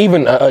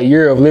 Even a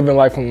year of living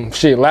life from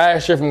shit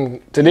last year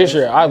to this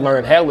year, I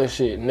learned hella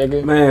shit,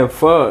 nigga. Man,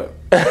 fuck.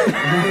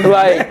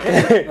 Like,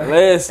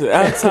 listen,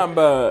 I'm talking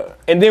about.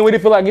 And then we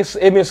didn't feel like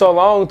it been so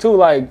long too.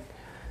 Like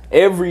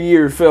every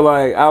year, feel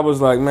like I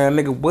was like, man,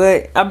 nigga,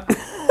 what?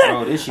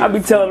 Bro, this shit I be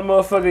telling the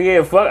motherfucker,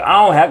 yeah, fuck.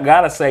 I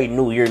gotta say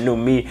new year, new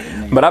me,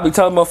 but I be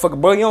telling the motherfucker,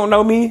 bro, you don't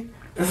know me.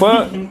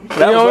 Fuck.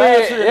 That was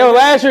last year.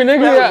 Last year,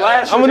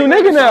 nigga. I'm a new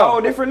nigga now. It's a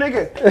whole different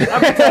nigga.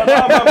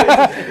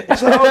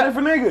 It's a whole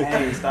different nigga.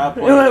 Hey, stop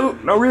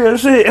playing. No real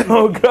shit.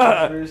 Oh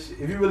God. If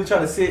you really try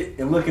to sit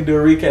and look and do a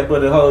recap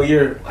of the whole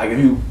year, like if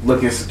you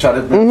look and try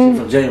to look shit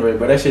from January,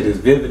 but that shit is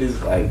vivid.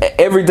 It's like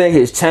everything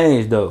has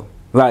changed though.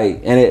 Like,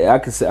 and I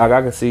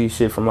can see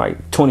shit from like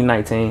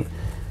 2019,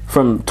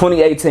 from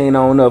 2018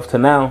 on up to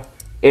now.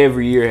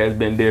 Every year has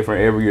been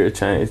different. Every year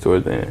changed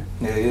towards the end.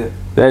 Yeah.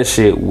 That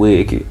shit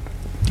wicked.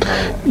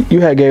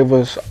 You had gave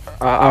us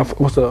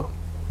what's up?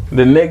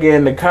 The nigga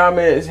in the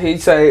comments, he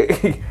said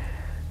this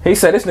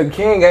nigga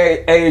King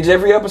age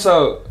every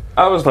episode.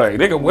 I was like,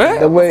 nigga, what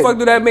the fuck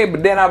do that mean?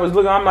 But then I was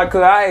looking, I'm like,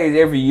 cause I age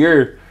every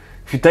year.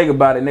 If you think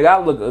about it, nigga, I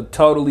look a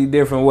totally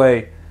different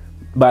way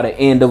by the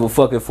end of a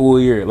fucking full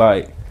year.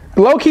 Like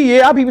low key,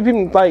 yeah, I be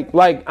people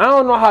like I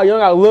don't know how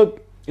young I look.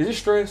 Is it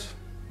stress?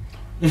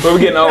 But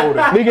we getting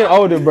older. We getting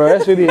older, bro.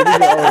 That's what it is. We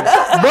getting older.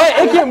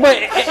 But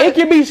it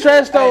can be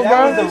stressed though,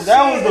 bro.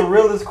 That was the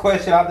realest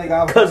question I think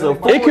I've heard. Because of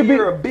 4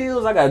 years of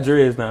bills, I got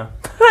dreads now.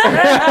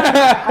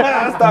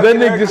 That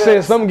nigga just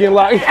said something getting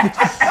locked.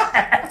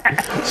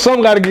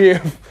 Something gotta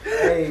give.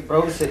 Hey,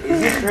 bro, is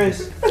it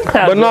stress?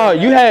 But no,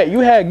 you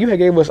had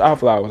gave us our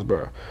flowers,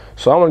 bro.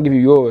 So I want to give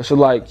you yours. So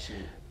like,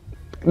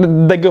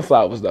 they good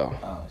flowers though.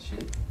 Oh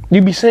shit.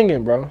 You be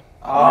singing, bro.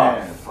 Oh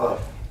man, fuck.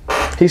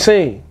 He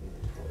sing.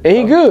 And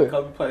he good.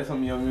 Come play some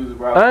of your music,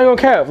 bro. I ain't gonna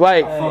cap.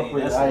 Like, Hey,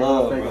 that's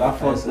love, bro. I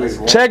fuck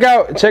with it.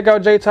 check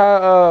out Jay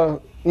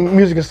Todd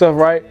music and stuff,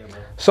 right?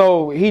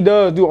 So he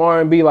does do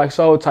R&B like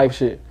soul type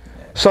shit.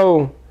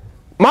 So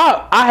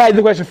I had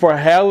the question for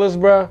Hellas,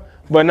 bro,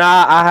 but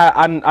now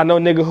I know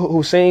nigga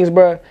who sings,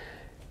 bro.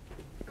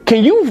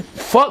 Can you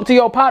fuck to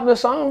your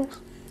partner's songs?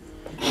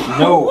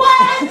 No.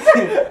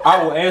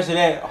 I will answer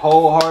that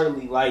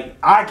wholeheartedly. Like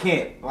I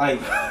can't,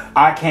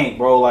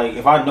 bro. Like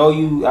if I know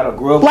you, I don't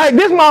grow up. Like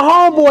this, my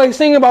homeboy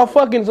singing about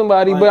fucking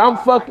somebody, but I'm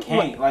fucking.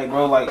 I can't,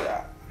 bro. I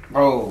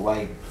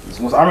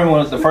remember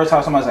when it was the first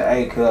time somebody said,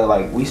 "Hey, cuz,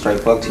 like we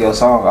straight fuck to your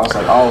song." I was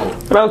like, "Oh."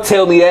 Don't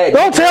tell me that.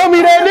 Don't tell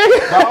me that,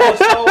 nigga. Bro, I was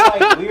so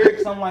like weird.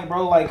 Cause I'm like,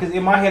 bro, like, cause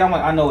in my head I'm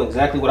like, I know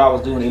exactly what I was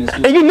doing in the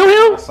studio. And you knew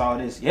him? I saw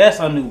this. Yes,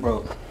 I knew,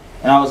 bro.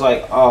 And I was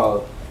like,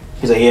 oh.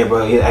 He's like, yeah,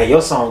 bro. Hey,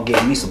 your song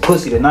getting me some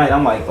pussy tonight.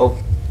 I'm like, oh,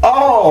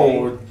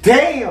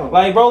 damn.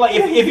 Like, bro, like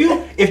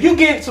if you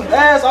get some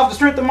ass off the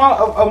strength of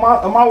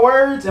my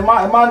words and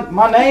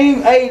my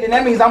name, hey, then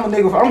that means I'm a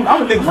nigga.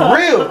 I'm a nigga for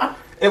real.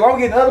 If I'm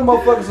getting other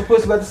motherfuckers some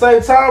pussy at the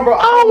same time, bro,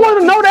 I don't want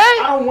to know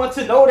that. I don't want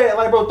to know that.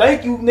 Like, bro,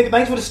 thank you, nigga.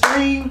 Thanks for the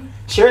stream.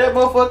 Share that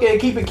motherfucker and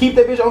keep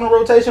that bitch on the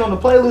rotation on the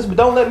playlist. But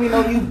don't let me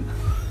know you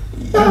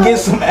get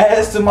some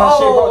ass to my shit,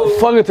 bro.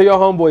 Fucking to your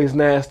homeboy is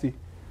nasty.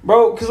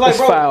 Bro, cause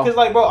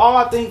bro, all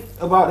I think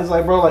about is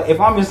like, bro, like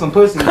if I'm in some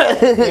pussy and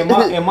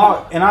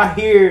I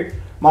hear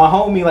my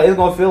homie, like it's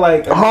gonna feel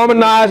like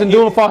harmonizing,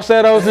 doing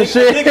falsettos and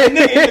shit. Nigga in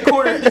the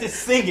corner just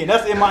singing.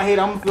 That's in my head.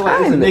 I'm gonna feel like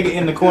there's a nigga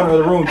in the corner of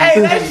the room.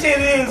 Hey, that shit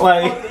is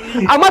like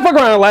I might fuck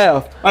around and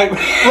laugh. Like nigga,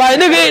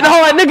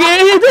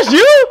 is this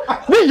you?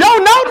 This your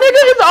note,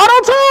 nigga? It's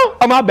auto tune.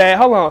 Oh, my bad.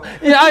 Hold on.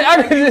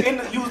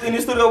 Yeah, you was in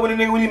the studio when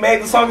he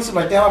made the song. And shit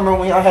like, damn, I remember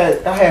when I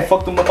had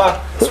fucked him up.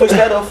 I switched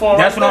that up for him.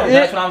 That's what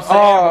I'm saying,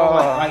 bro.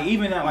 Like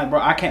even that, like, bro,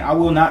 I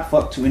will not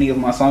fuck to any of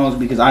my songs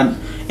because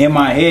in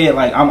my head,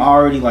 like, I'm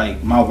already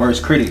like my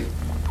worst critic.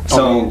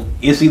 So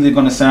it's either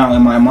gonna sound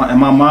in my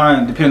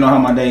mind, depending on how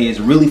my day is,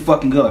 really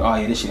fucking good. Like, oh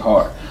yeah, this shit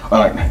hard. Or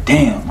like, man,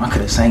 damn, I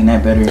could have sang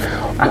that better.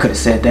 I could have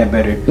said that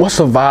better. What's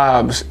the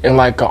vibes in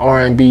like an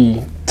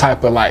R&B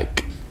type of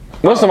like?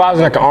 What's the vibes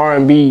in like an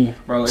R&B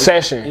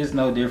session? It's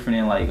no different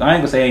than like, I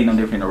ain't gonna say it ain't no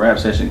different in a rap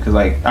session because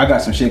like I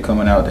got some shit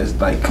coming out that's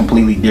like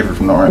completely different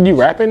from the R&B. You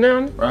rapping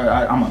now?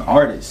 Right, I'm an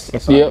artist.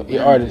 So yep,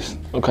 you're artist.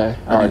 Okay,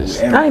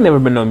 artist. I ain't never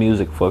been no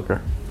music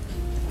fucker.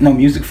 No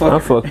music fucker. I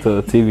fucked to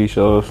a TV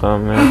show or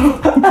something,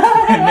 man.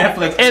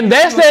 Netflix. And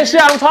that's that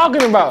shit I'm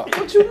talking about.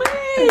 What you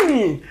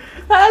mean?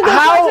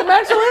 How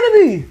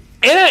masculinity?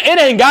 It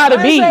ain't gotta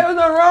be.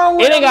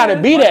 It ain't gotta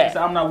be that.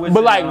 I'm not with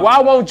but like, why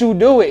won't you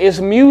do it? It's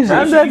music.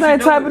 I'm just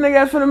that type of nigga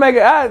that's finna make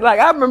it.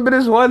 I remember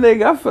this one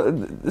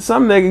nigga.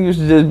 Some nigga used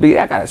to just be,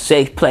 I got a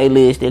sex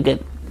playlist. They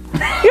get,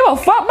 you don't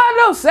fuck about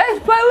no sex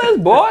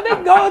playlist, boy. They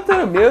go into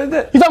the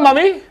music. You talking about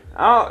me?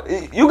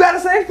 You got a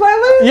sex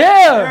playlist?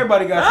 Yeah.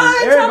 Everybody got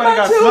something.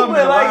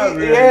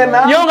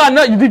 You don't got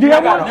nothing. Did you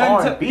have one?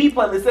 R&B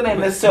playlist. It ain't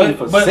necessarily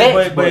for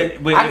sex,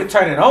 but I can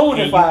turn it on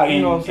if I,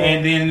 you know what I'm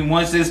saying. And then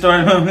once it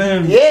started,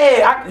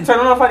 yeah, I can turn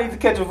it on if I need to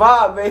catch a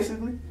vibe,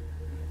 basically.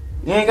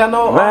 You ain't got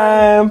no.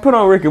 Man, put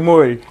on Rick and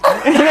Morty. No,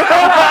 bro.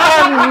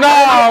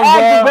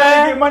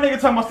 Man, my nigga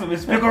talking about some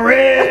Pickle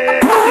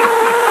Red.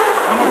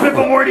 I'm a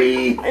Pickle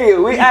Morty. Hey,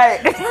 my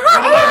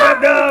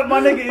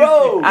nigga.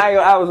 Bro,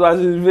 I was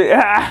watching this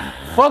video.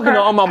 Fucking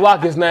on my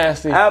block is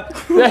nasty. Fucking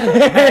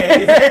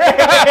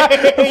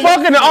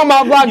on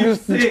my block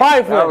is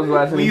trifling. I was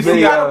watching this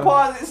video.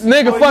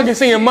 Nigga fucking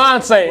seeing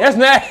Monse. That's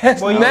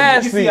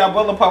nasty. You see our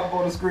brother pop up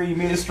on the screen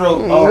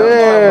mid-stroke.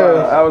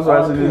 I was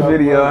watching this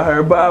video. I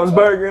heard Bob's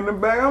Burger in the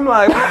back. I'm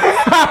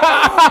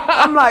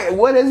like,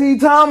 what is he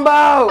talking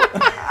about?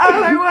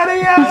 I'm like, what are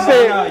y'all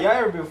saying? Y'all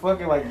ever been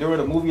fucking like during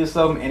a movie or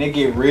something and it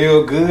get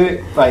real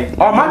good? Like,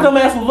 my dumb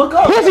ass will look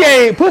up. Pussy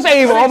ain't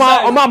even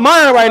on my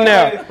mind right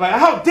now. Like,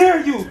 how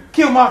dare you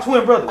kill my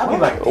twin brother? I be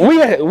like,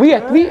 we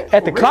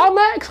at the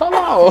climax? Hold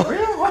on.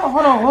 Really?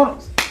 Hold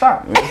on.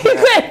 Stop.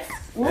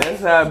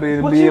 That's how I be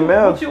the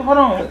BML. Hold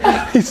on.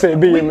 He said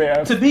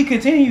BML. To be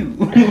continued.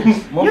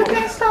 You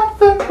can't stop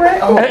the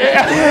crack. Oh,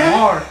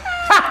 Lamar.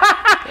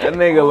 That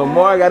nigga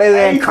Lamar got his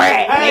ass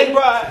crack. Hey,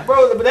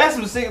 bro, but that's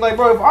some sick. Like,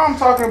 bro, if I'm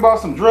talking about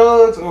some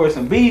drugs or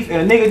some beef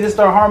and a nigga just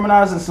start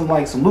harmonizing some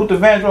Luther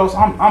Vandross,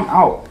 I'm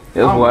out.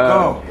 It's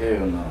wild.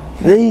 Hell no.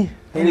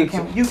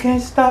 You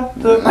can't stop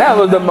the. That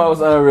was the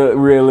most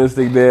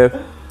unrealistic death.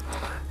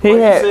 He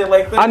had.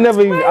 I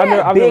never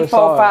big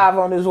saw 4-5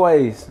 on his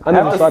waist. I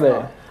never saw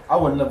that. I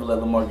would never let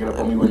Lamar get up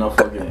on me with no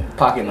fucking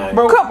pocket knife.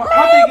 Bro,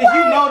 my thing is,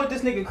 you know that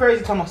this nigga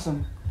crazy talking about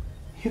something.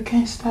 You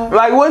can't stop.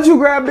 Like, what'd you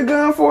grab the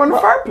gun for in the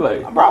first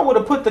place? Bro, I would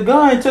have put the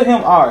gun to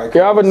him. All right.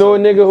 You ever know a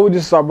nigga who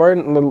just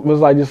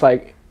was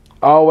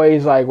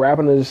always like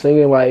rapping and just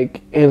singing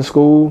like in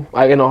school,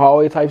 like in the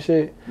hallway type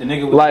shit? The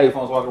nigga with the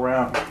headphones walking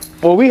around.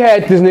 Well, we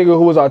had this nigga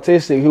who was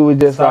autistic who was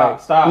just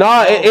Stop.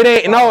 No, it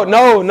ain't no.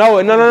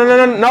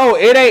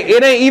 It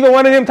ain't even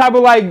one of them type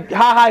of like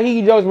ha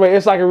he jokes, but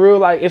it's like a real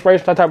like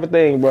inspirational type of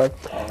thing, bro.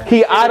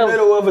 He out of the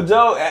middle of a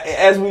joke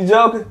as we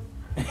joking.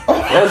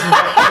 That's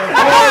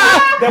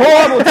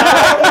horrible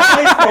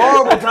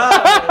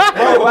time.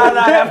 Bro, why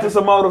not after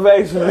some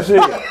motivation and shit?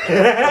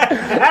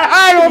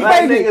 I don't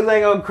like think niggas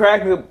ain't gonna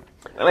crack the.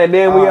 And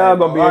then we all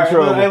gonna be in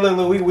trouble. Hey,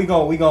 look, we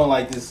gonna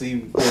like this.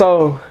 See.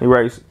 So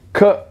erase.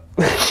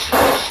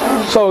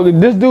 So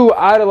this dude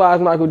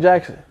idolized Michael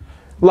Jackson.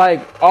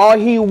 Like all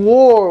he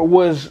wore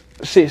was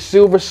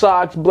silver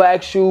socks,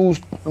 black shoes,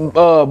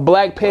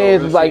 black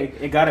pants. Like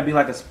it gotta be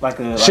like a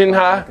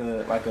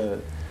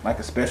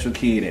special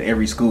kid at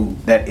every school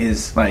that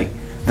is like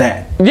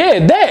that.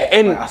 Yeah, that.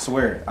 And I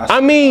swear. I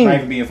mean, I'm not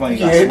even being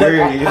funny. I swear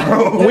it is,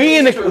 bro.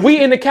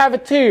 we in the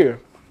cafeteria,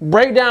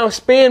 break down,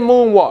 spin,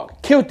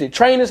 moonwalk, killed it,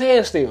 trained his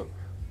hand still.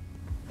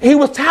 He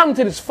was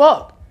talented as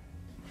fuck,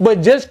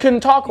 but just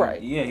couldn't talk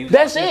right. Yeah,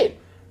 that's it.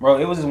 Bro,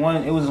 it was this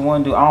one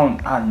dude.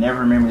 I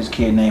never remember this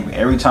kid's name, but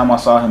every time I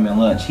saw him in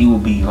lunch, he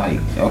would be like,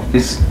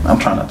 I'm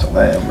trying not to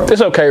laugh, bro.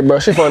 It's okay, bro.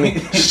 She's funny.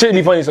 Shit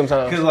be funny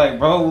sometimes. Cause like,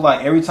 bro,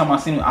 like every time I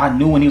seen him, I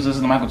knew when he was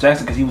listening to Michael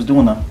Jackson because he was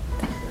doing them.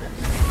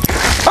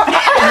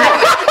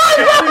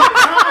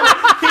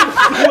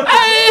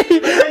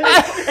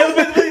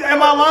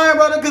 Am I lying,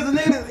 brother? Cause the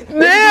nigga,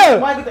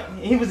 yeah,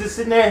 he was just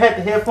sitting there, had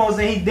the headphones,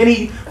 and then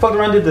he fucked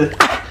around and did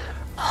the.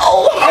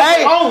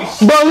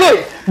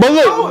 But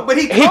look, but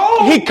he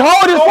cold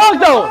as fuck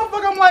though.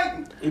 I'm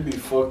like, he be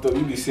fucked up.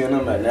 You be seeing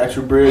him at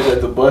Natural Bridge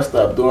at the bus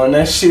stop doing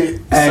that shit.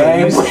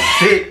 Hey,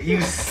 Same. you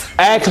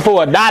asking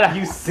for $1.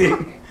 You sick. You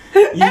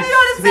doing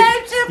the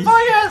same shit for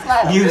years.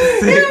 Like, you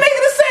sick. You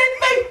making the same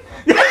thing.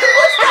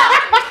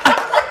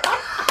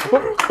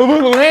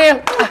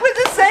 With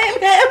the same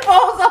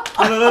headphones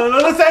on.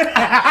 No, same.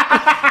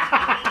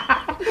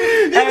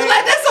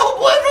 like that's old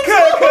boy from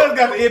Cuz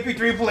got the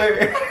MP3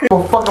 player.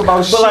 Fuck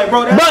about shit. But like,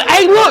 bro, But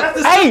hey, look,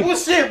 that's the hey, simple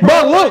shit,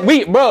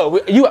 bro.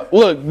 look, you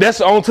look.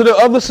 That's on to the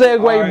other segue,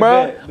 All right,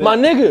 bro. bet. My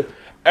nigga,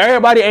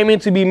 everybody aiming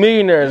to be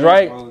millionaires,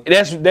 right? bro.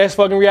 That's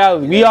fucking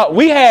reality.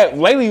 We have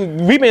lately.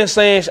 We've been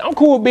saying I'm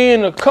cool with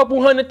being a couple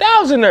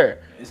 $100,000 there.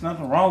 There's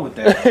nothing wrong with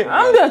that.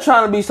 I'm just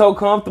trying to be so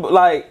comfortable.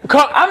 Like,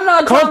 I'm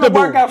not trying to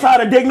comfortable. work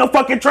outside to dig no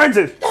fucking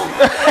trenches.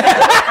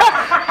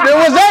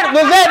 Was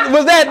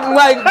that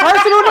like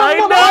personal?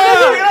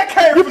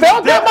 You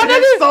felt that, my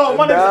nigga? So,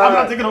 my nigga, I'm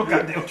not taking no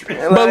goddamn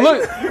trip. But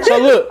look,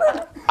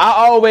 I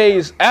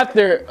always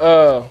after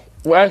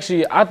well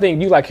actually I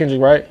think you like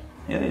Kendrick, right?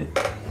 Yeah.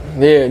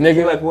 Yeah, nigga.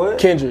 You like what?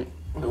 Kendrick.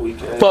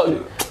 Fuck. I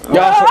ain't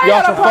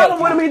got a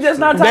problem with him. He just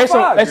not top They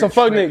five. some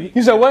fuck nigga.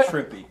 You said what?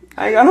 Trippy.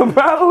 I ain't got no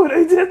problem with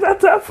it. He just not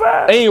top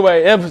five.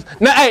 Anyway, that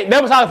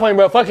was how funny,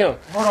 bro. Fuck him.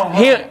 Hold on.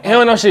 He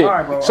don't know shit. All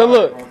right, bro. So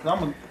look,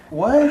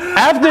 What?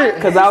 after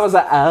Cause I was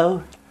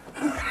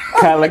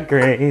color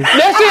green.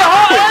 that shit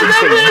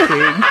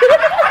hard,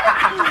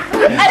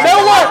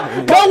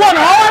 that wasn't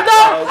hard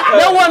though.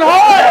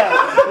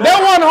 That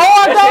wasn't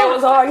hard It though.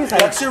 was hard. He's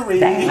like, luxury.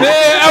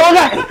 Yeah,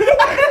 okay.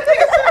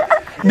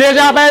 Did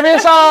y'all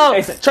favorite song?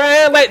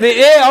 Translate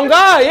the on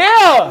God,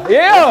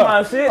 yeah.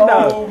 my shit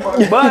though.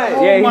 But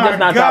yeah, he just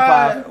not top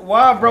five.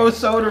 Why, bro,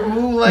 shoulder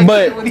move like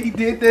But- that when he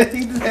did that?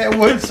 He just had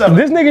one song.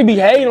 This nigga be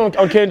hating on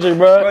Kendrick,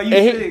 bro. Bro, you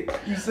And he- sick.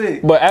 You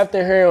sick. But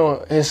after hearing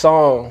his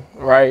song,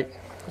 right,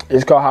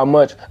 it's called How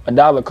Much a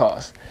Dollar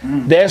Costs.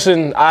 That's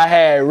when I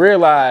had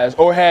realized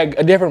or had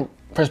a different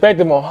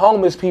perspective on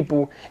homeless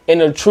people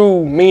and the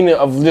true meaning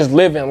of just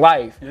living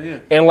life. Yeah.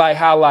 And like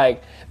how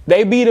like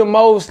they be the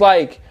most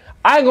like,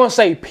 I ain't gonna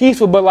say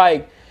peaceful, but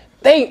like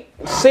they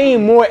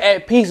seem more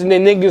at peace than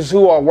niggas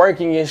who are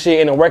working and shit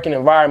in a working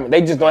environment.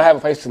 They just don't have a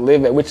place to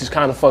live at, which is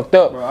kind of fucked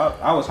up. Bro,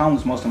 I was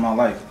homeless most of my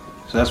life.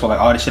 So that's why like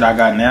all the shit I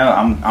got now,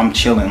 I'm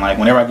chilling. Like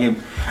whenever I think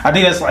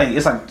that's like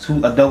it's like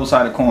a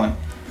double-sided coin.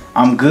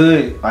 I'm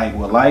good like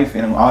with life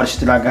and all the shit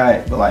that I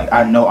got, but like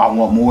I know I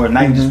want more,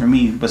 not even just for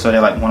me, but so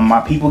that like when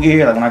my people get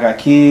here, like when I got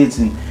kids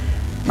and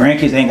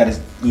grandkids, they ain't gotta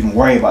even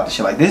worry about the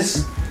shit. Like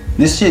this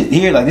shit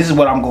here, like this is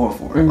what I'm going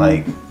for.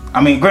 Like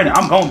I mean, granted,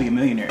 I'm gonna be a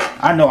millionaire.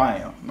 I know I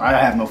am. I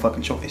have no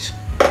fucking choice.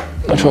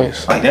 No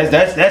choice. Like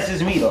that's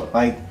just me though.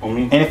 Like,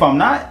 and if I'm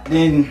not,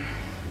 then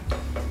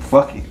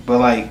fuck it. But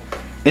like,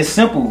 it's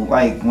simple.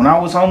 Like when I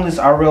was homeless,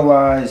 I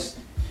realized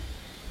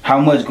how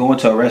much going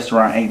to a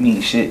restaurant ain't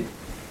mean shit.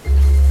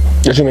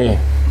 What you mean?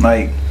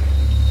 Like,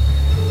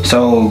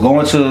 so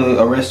going to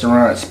a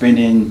restaurant,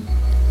 spending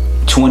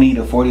 $20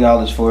 to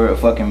 $40 for a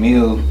fucking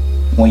meal,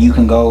 when you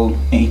can go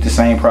and eat the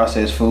same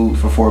processed food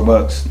for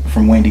 $4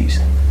 from Wendy's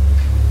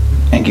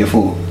and get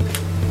food.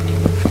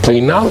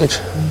 Complete knowledge.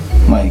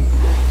 Like,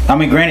 I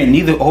mean, granted,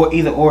 either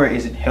or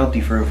isn't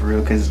healthy for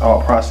real, because it's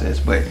all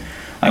processed. But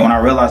like when I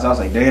realized, I was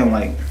like, damn,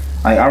 like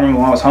I remember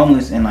when I was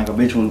homeless and like a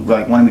bitch was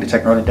like wanting me to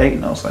take her on a date,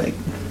 and I was like,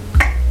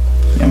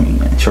 I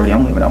mean, shorty,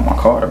 I'm living out my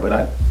car,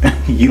 but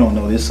you don't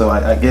know this, so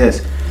I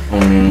guess,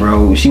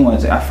 bro, she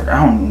wanted to.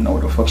 I don't even know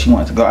where the fuck she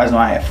wanted to go. I just know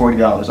I had $40.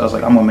 I was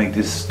like, I'm gonna make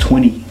this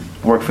 20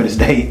 work for this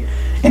day,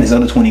 and this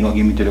other 20 gonna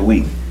get me through the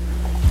week.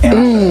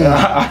 And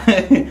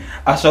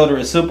I showed her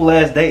a simple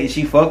ass date, and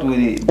she fucked with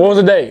it. What was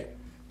the date?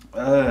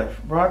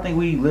 Bro, I think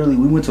we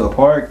went to a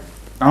park.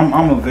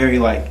 I'm a very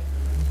like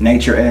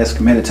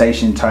nature-esque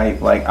meditation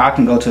type. Like I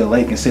can go to a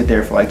lake and sit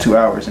there for like 2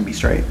 hours and be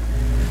straight.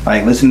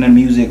 Like listening to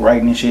music,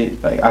 writing and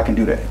shit. Like I can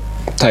do that.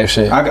 Type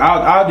shit.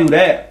 I'll do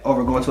that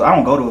over going to. I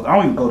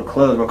don't even go to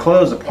clubs. But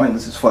clubs are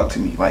pointless as fuck to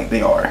me. Like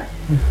they are.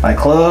 Like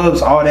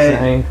clubs, all that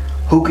Same.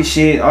 hookah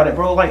shit, all that,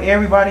 bro. Like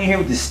everybody here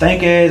with this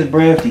stank ass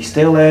breath, these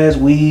stale ass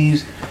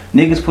weaves.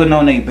 Niggas putting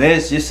on their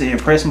best just to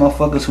impress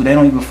motherfuckers who they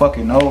don't even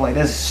fucking know. Like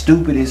that's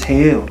stupid as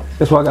hell.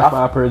 That's why I got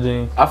 5 pair of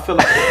jeans. I feel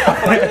like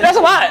That's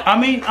a lot. I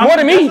mean, More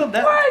than me.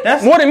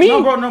 That's More than me.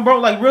 No, bro.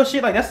 Like real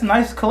shit. Like that's a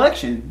nice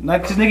collection.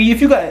 Like, cause nigga,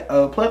 if you got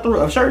a plethora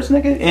of shirts,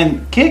 nigga,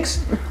 and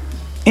kicks,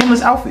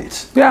 endless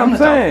outfits. Yeah, I'm Endless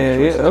saying.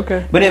 outfits. Yeah,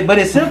 okay. But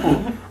it's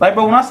simple. Like,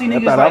 bro, when I see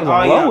niggas thought I like, was oh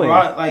on yeah, low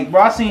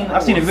bro, end. I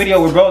seen a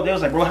video where bro, they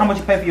was like, bro, how much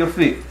you pay for your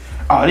fit?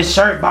 Oh, this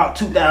shirt about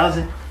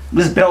 $2,000.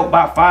 This belt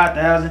about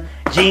 $5,000.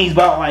 Jeans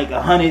about like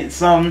 100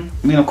 something.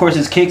 I mean, of course,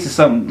 his kicks is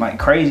something like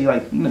crazy.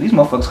 Like, you know, these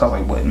motherfuckers cost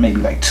like what, maybe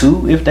like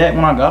 2, if that,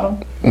 when I got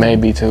them.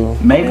 Maybe two.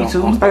 Maybe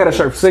 2. I got a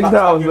shirt for $6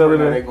 the other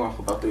They day. going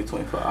for about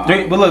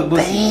 $325. But look,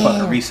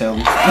 fucking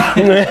resellers.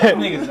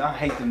 Niggas, I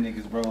hate them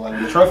niggas, bro. Like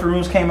when the trophy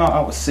rooms came out,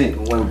 I was sick.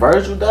 When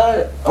Virgil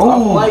died, Ooh. I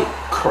was like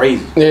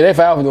crazy. Yeah, they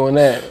foul for doing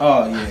that.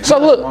 Oh yeah. So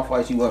look- I'll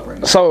fight you up right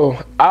now. So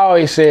I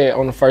always said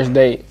on the first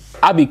date,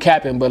 I be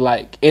capping, but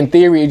like in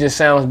theory, it just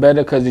sounds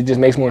better because it just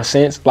makes more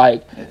sense.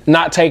 Like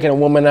not taking a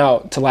woman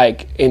out to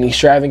like an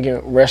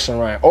extravagant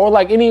restaurant or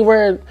like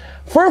anywhere,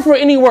 for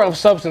anywhere of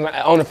substance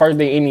on the first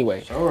date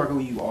anyway. Show her who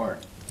you are.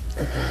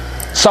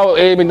 So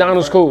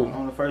McDonald's cool.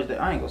 On the first day,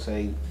 I ain't gonna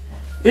say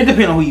It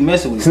depends on who you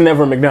messing with. It's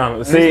never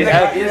McDonald's. See,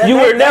 you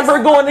were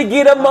never going to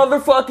get a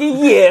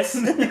motherfucking yes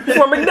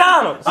from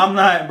McDonald's. I'm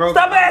not, bro.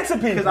 Stop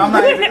asking people. I'm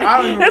not even. I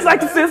don't even. It's like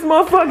the fifth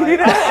motherfucker.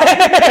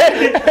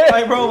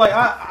 Like, bro, like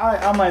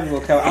I'm not even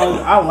gonna count.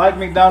 I like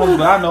McDonald's,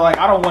 but I know, like,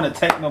 I don't want to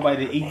take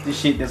nobody to eat the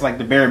shit that's like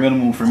the bare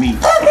minimum for me.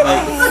 Like,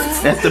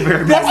 that's the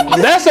bare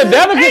minimum. That's a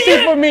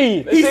delicacy for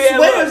me. He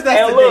swears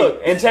that's the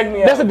look, and check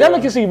me out. That's a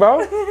delicacy, bro.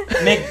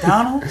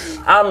 McDonald's?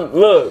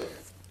 Look.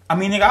 I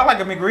mean, nigga, I like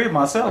a McRib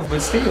myself,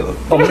 but still. A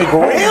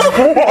McRib?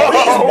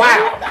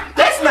 Wow.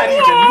 That's not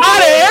even.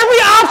 Out of every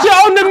option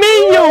on the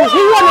menu,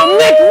 he want a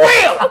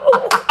McRib.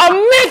 A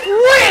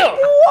McRib.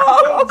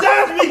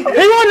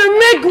 He want a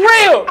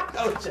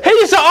McRib. He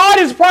used to all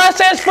this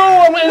processed food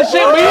and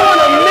shit, but he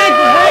want a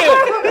McRib.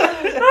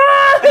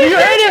 You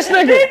hear this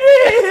nigga?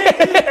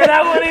 And I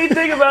wouldn't even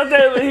think about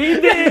that, but he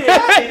did.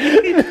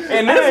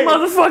 And this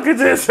motherfucker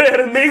just said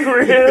a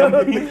McRib.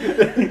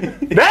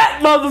 That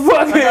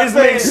motherfucker is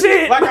big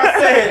shit. Like I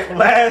said,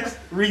 last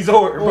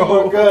resort, bro.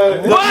 Oh my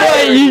God.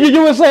 But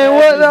you were saying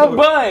what though?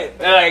 But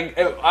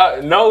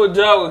like, no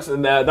jokes,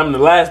 and I'm the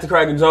last to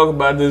crack a joke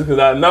about this because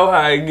I know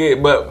how it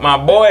get. But my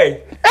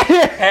boy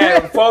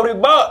had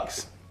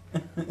 $40,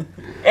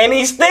 and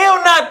he's still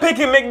not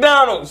picking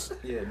McDonald's.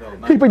 Yeah,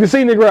 no. He picked the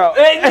scenic route.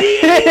 And he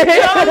chose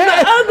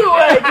the other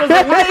way because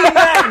the nigga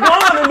not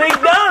going to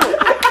McDonald's.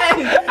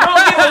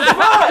 Don't give a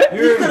fuck.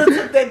 You could have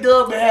took that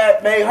dub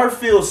and made her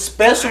feel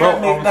special at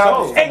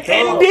McDonald's. And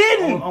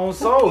didn't. On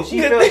soul.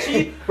 She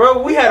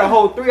bro, we had a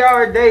whole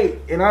 3-hour date,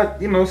 and I,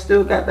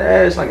 still got the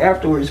ass, like,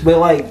 afterwards, but,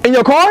 like. In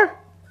your car?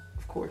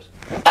 Of course.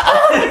 Come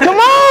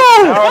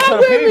on! Come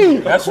with me!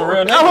 That's a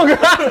real nigga. Oh, God.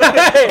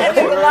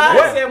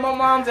 I said my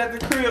mom's at the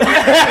crib.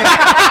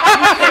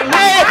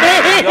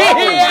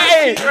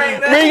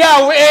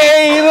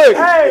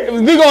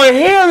 We going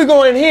here, we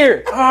going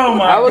here. Oh,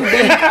 my. I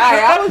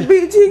was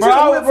beating cheeks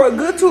for a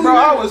good 2 Bro,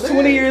 years. I was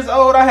 20 years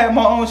old. I had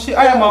my own shit.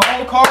 I had my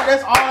own car.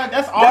 That's all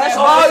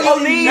all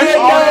you need. That's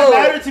all that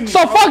mattered to me.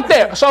 So fuck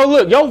that. So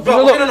look,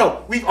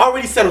 No, we've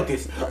already settled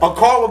this. A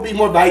car would be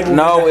more valuable.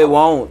 No, it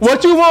won't.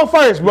 what you want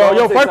first, bro?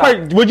 Your first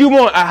purchase. Would you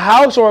want a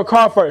house or a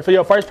car first for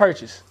your first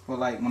purchase? Well,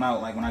 like when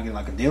I get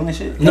like a deal and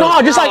shit. No,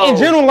 just like in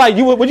general, like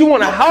would you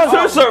want a house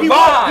To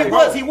survive.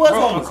 He was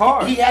on a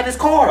car. He had his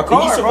car. A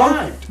car, He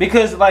survived. bro.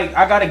 Because like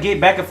I gotta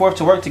get back and forth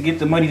to work to get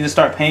the money to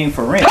start paying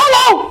for rent.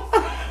 Hello!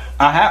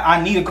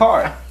 I need a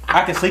car.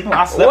 I can sleep in.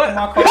 I slept in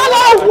my car.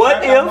 Hello?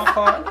 What if?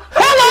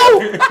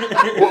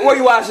 Hello! Where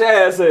you wash your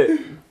ass at?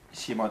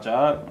 Shit, my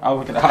job. I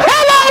work at the hospital.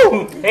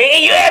 Hello!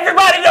 Hey,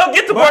 everybody don't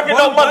get to work in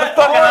no motherfucking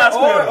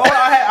hospital. Or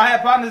I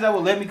had partners that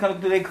would let me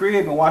come to their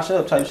crib and wash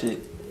up type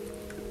shit.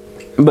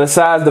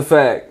 Besides the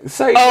fact,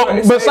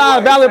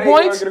 besides valid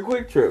points? Get a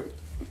quick trip.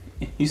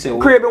 You said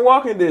what? Crib and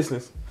walking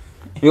distance.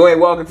 You ain't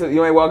walking to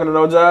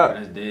no job.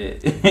 That's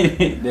dead.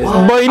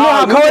 But you know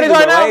how cold it is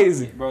right now?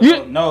 Lazy. Bro,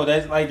 no,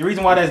 that's like the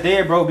reason why that's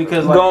dead, bro.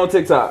 Because like, Go on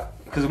TikTok.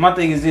 because my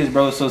thing is this,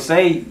 bro. So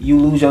say you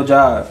lose your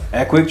job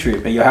at Quick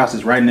Trip and your house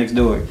is right next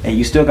door, and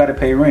you still got to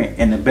pay rent,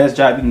 and the best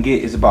job you can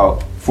get is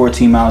about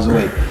 14 miles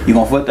away. You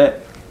gonna foot that?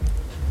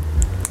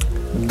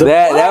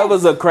 That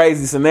was a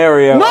crazy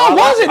scenario. No, it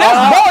wasn't.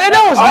 That's bold.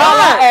 That was All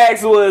not. I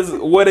asked was,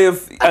 what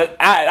if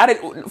I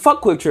didn't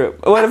fuck Quick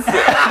Trip? What if?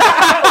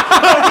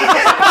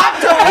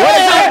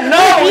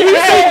 No, he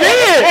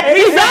did.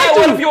 He said,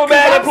 what if you're a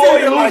bad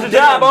employee, you lose your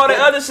job, all that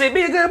other shit?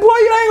 Be a good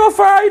employee, you ain't gonna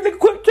fire you. Nigga,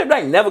 Quick Trip, they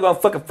ain't never gonna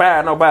fucking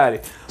fire nobody.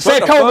 Say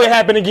COVID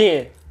happened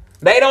again.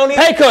 They don't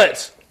even. Pay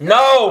cuts.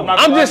 No,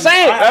 I'm just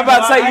saying. I'm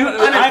about to say you.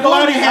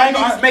 Unemployment had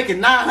niggas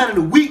making $900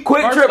 a week.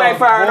 Quick Trip ain't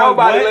firing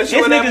nobody unless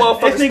you in that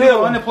motherfucker It's niggas still.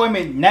 on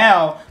unemployment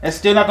now that's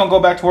still not gonna go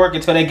back to work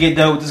until they get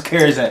done with this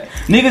CARES Act.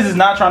 Niggas is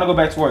not trying to go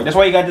back to work. That's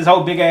why you got this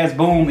whole big ass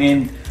boom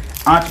in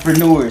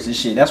entrepreneurs and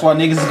shit. That's why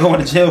niggas is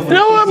going to jail for You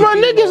know what, bro?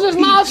 Niggas is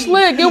not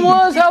slick. It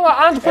was hella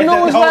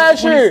entrepreneurs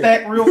last year.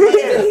 Hold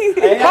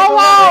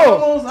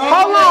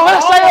Hold on.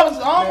 Let's say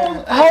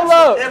hold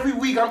up. Every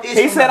week I'm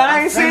He said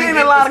I ain't seen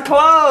a lot of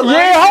clubs.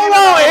 Yeah, hold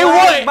on.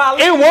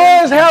 It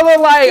was hella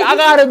like I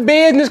got a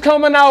business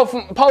coming out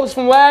from post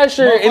from last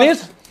year, and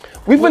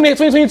we finna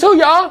 2022,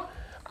 y'all.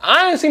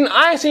 I ain't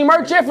seen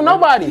merch yet for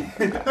nobody. We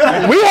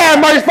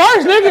had merch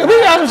first, nigga. We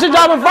had some shit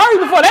dropping first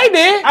before they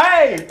did.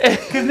 Hey,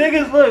 cause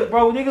niggas look,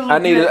 bro.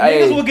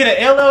 Niggas will get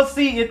an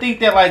LLC and think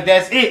that like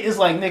that's it. It's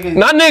like niggas.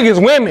 Not niggas,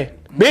 women,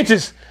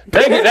 bitches.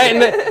 They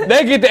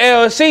get the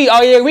LLC.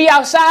 Oh yeah, we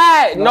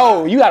outside.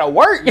 No, you gotta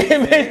work.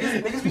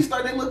 Niggas be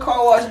starting their little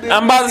car wash business.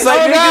 I'm about to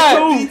say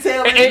niggas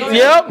too.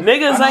 Yep.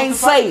 Niggas ain't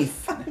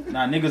safe.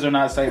 Nah, niggas are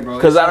not safe, bro.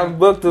 Cause I done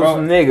booked them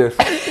some niggas.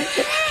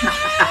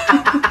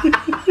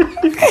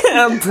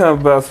 I'm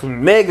talking about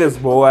some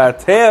niggas, boy. I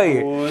tell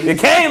you, you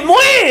can't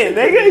win,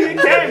 nigga. You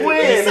can't win.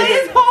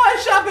 It's hard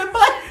shopping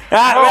black.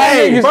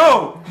 Hey,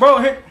 bro.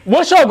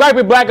 What's your gripe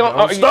with black?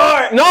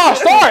 Start. No,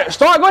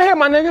 start. Go ahead,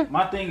 my nigga.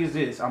 My thing is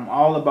this: I'm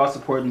all about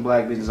supporting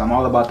black business. I'm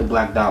all about the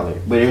black dollar.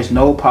 But there's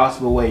no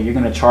possible way you're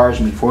gonna charge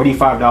me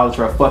 $45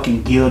 for a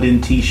fucking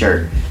Gildan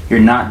T-shirt. You're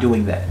not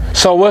doing that.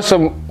 So what's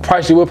some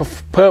price you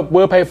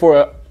will pay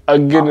for a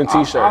getting a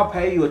t-shirt. I'll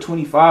pay you a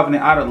 25, and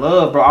then out of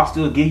love, bro, I'll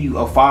still give you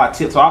a 5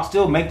 tip. So I'll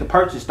still make the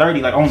purchase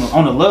 30, like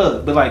on the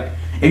love. But like,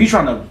 if you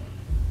trying to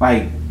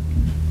like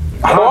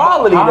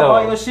quality though,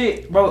 all your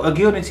shit, bro, a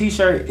Gildan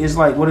t-shirt is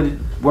like one of the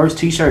worst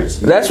t-shirts.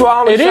 That's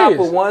why I'm a shop is.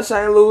 for one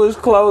St. Louis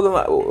clothing.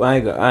 I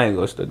ain't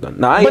gonna start done.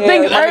 No, But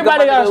think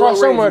everybody got to start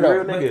somewhere though.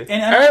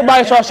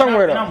 Everybody start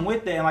somewhere though. And I'm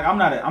with that, and like I'm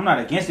not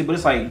against it, but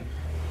it's like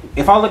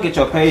if I look at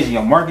your page and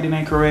your marketing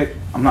ain't correct,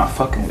 I'm not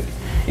fucking with it.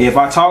 If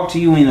I talk to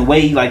you in a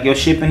way like your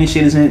shipping and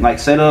shit isn't like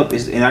set up,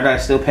 and I gotta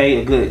still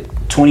pay a good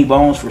 20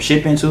 bones for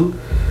shipping too.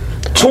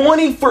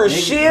 20 for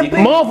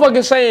shipping?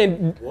 Motherfuckers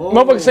saying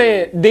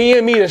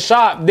DM me the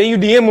shop, then you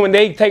DM them and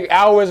they take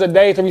hours a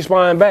day to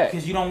respond back.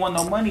 Because you don't want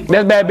no money, bro.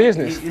 That's bad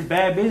business. It's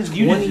bad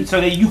business. So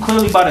that you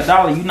clearly about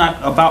 $1, you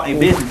not about a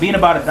business. Being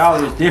about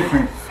 $1 is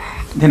different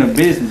than a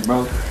business,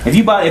 bro. If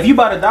you about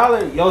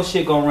 $1, your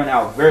shit gonna run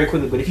out very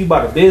quickly. But if you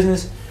about a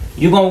business,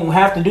 you gonna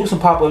have to do some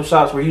pop-up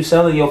shops where you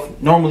selling your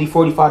normally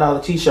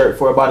 $45 t-shirt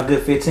for about a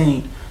good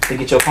 15 to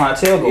get your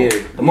clientele going.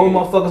 The more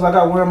motherfuckers I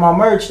got wearing my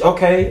merch,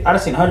 okay, I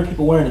done seen 100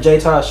 people wearing a Jay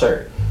Todd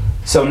shirt.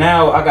 So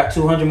now I got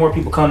 200 more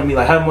people coming to me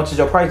like, how much is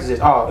your prices?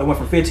 Oh, it went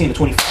from 15 to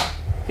 25.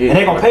 And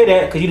they gonna pay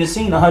that because you done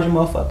seen 100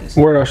 motherfuckers.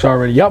 Word us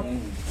already. Yup.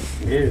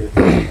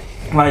 Yeah.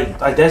 like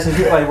that's the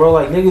shit. Like, bro,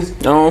 like niggas.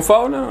 Don't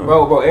fall now.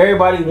 Bro,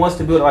 everybody wants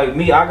to build like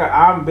me.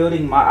 I'm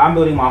building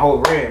my whole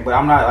brand, but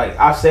I'm not like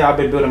I say I've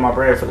been building my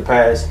brand for the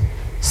past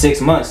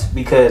 6 months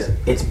because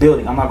it's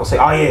building. I'm not gonna say,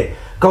 oh yeah,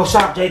 go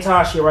shop Jay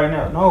Todd shit right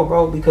now. No,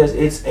 bro, because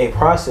it's a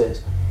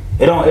process.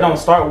 It don't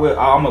start with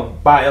I'm gonna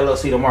buy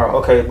LLC tomorrow.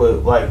 Okay,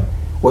 but like,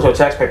 what's your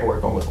tax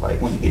paperwork gonna look like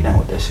when you get done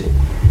with that shit?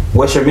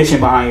 What's your mission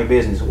behind your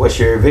business? What's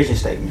your vision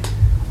statement?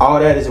 All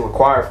that is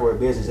required for a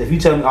business. If you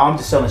tell me, oh, I'm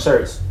just selling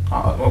shirts.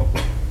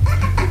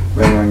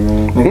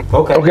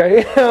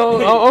 Okay.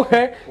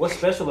 Okay. What's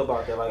special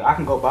about that? Like, I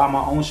can go buy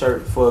my own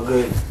shirt for a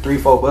good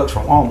 $3-4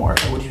 from Walmart.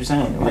 What you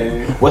saying?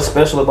 Like, what's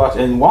special about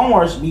it? And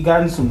Walmart's we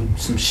gotten some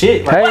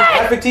shit like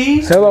graphic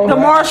tees. Hello. The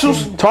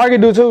Marshalls.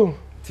 Target do too.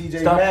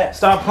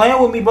 Stop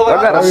playing with me, bro. Like,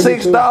 I got a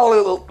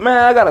 $6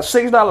 man. I got a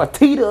 $6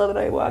 tee the other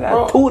day. Boy, I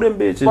got two of them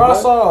bitches. Bro,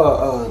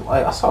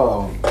 I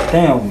saw a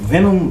damn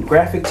Venom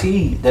graphic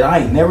tee that I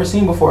ain't never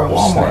seen before at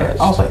Walmart.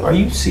 I was like, are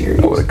you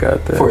serious? Boy,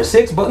 got that for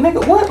 $6,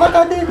 nigga. What? Like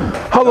I didn't.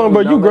 Hold on,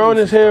 bro. You grown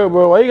as hell,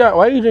 bro.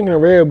 Why you drinking a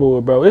Red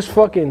Bull, bro? It's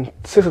fucking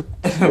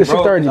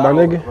 6:30, my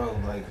nigga.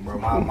 Bro,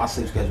 my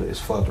sleep schedule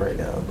is fucked right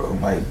now, bro.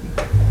 Like,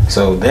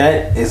 so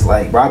that is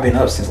like, bro, I've been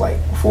up since like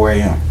 4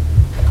 a.m.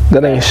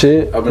 That ain't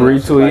shit.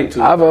 Retweet.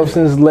 I've been up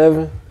since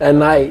 11 at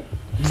night.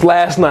 It's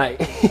last night.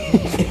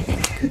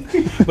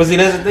 But see,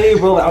 that's the thing,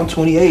 bro. Like, I'm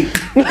 28.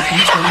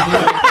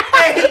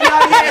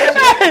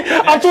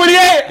 I'm 28.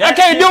 I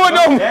can't do it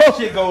no more. That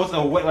shit goes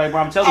away. Like, bro,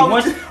 I'm telling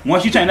you,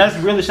 once you turn, that's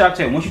really shock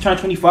tale. Once you turn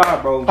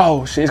 25, bro.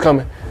 Oh shit, it's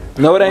coming.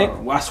 No, it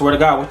ain't. I swear to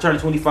God, once you turn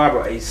 25,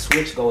 bro, a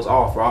switch goes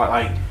off, bro.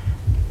 Like,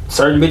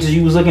 certain bitches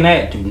you was looking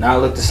at do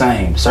not look the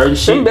same. Certain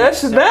shit.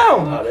 That's just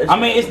down. I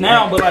mean, it's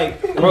now, but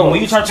like, bro,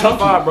 when you turn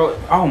 25, bro,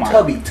 oh my.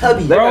 Tubby.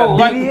 Bro,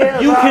 like,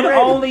 you can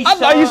only. I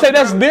thought you said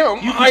that's them.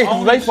 You can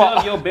only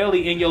shove your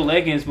belly in your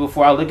leggings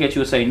before I look at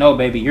you and say, no,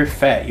 baby, you're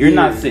fat. You're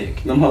not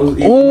thick.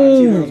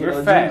 Ooh,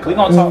 you're fat. We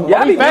gonna talk.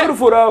 Y'all be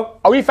beautiful though.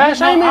 Are we fat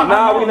shaming?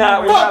 Nah, we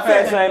not. We're not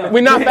fat shaming.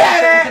 We not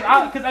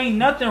fat. Because ain't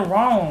nothing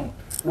wrong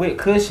with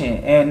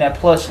cushion and that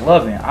plush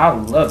loving. I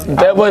love it.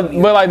 But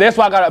like that's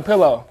why I got a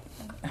pillow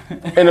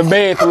in the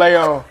bed to lay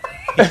on.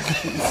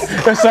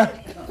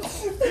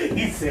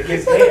 He's sick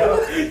as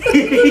hell.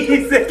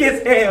 He's sick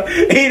as hell.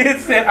 He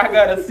just said I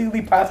got a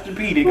silly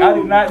posturepedic. I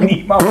do not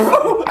need my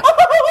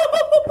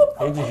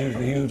He just used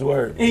a huge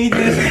word. He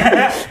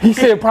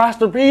said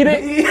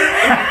posturepedic.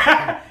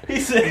 He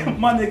said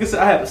my nigga said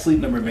I have a sleep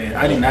number bed.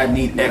 I do not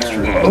need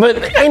extra. But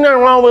ain't nothing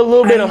wrong with a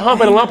little bit of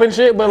hump and lump and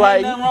shit. But like,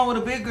 ain't nothing wrong with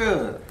a big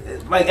girl.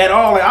 Like at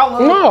all. Like I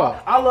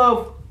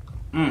love.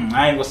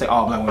 I ain't gonna say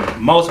all black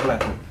women. Most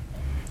black women.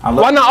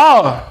 Why not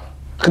all?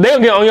 Cause they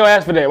gonna get on your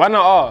ass for that. Why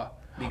not all?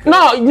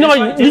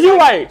 You're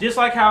right. Just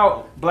like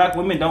how black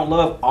women don't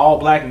love all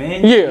black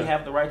men. Yeah. We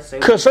have the right to say.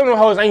 Cause some of them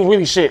hoes ain't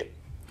really shit.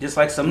 Just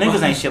like some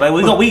niggas ain't shit. Like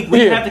we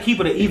have to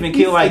keep it an even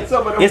kill. Like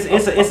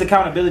it's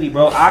accountability,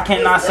 bro. I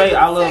cannot say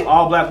I love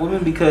all black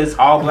women because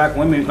all black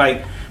women,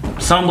 like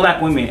some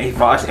black women, a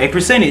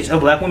percentage of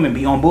black women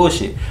be on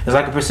bullshit. It's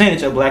like a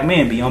percentage of black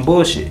men be on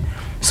bullshit.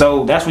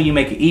 So that's when you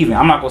make it even.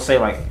 I'm not gonna say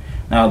like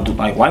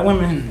like white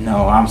women.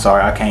 No, I'm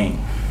sorry, I can't.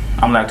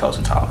 I'm lactose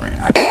intolerant.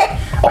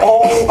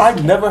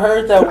 I've never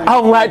heard that one.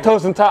 I'm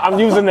lactose intolerant. I'm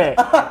using that.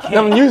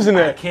 I'm using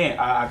that. I can't.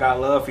 I got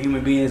love for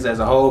human beings as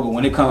a whole, but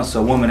when it comes to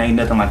a woman, ain't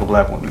nothing like a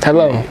black woman.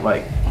 Hello.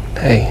 Like,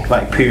 hey.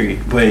 Like,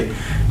 period. But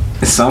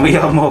some of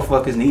y'all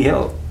motherfuckers need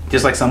help.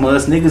 Just like some of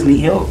us niggas need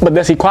help. But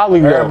that's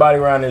equality, though. Everybody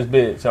around this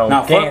bitch. So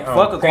fuck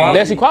equality.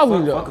 That's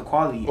equality, though. Fuck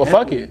equality. Well,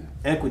 fuck it.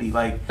 Equity,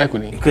 like.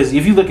 Equity. Because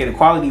if you look at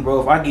equality, bro,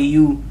 if I give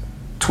you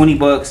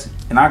 $20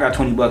 and I got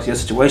 $20, your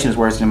situation is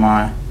worse than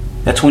mine.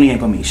 That 20 ain't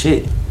gonna mean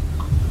shit.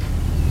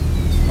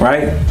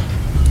 Right?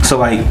 So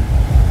like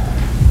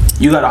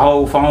you got a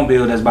whole phone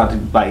bill that's about to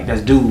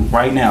that's due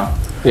right now.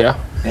 Yeah.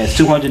 That's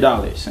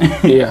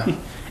 $200. Yeah.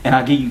 And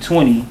I give you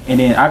 20, and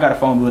then I got a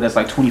phone bill that's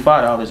like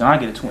 $25, and I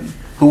get a 20.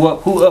 Who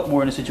up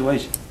more in the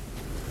situation?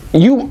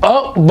 You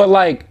up, but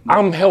like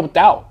I'm helped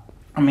out.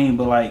 I mean,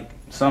 but like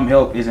some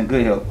help isn't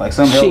good help. Like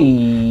some help.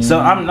 So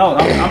I'm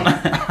not,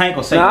 I ain't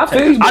gonna say. Nah, I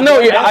feel you. I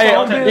know.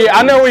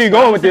 I know where you're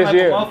going with this. Like,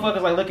 Yeah.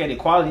 Motherfuckers like look at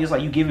equality. It's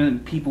like you giving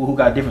people who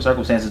got different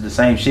circumstances the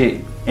same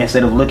shit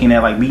instead of looking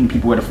at like meeting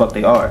people where the fuck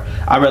they are.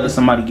 I'd rather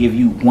somebody give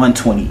you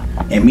 120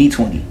 and me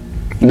 20.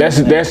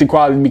 That's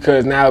equality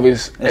because now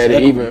it's at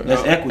an even.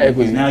 That's equity.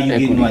 Because now you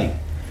getting like,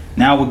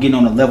 now we're getting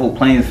on a level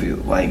playing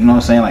field. Like, you know what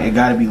I'm saying? Like, it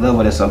gotta be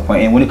leveled at some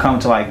point. And when it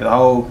comes to like the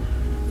whole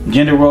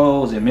gender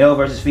roles and male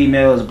versus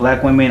females,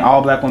 black women,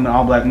 all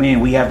black men,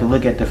 we have to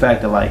look at the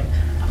fact that like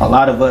a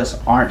lot of us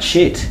aren't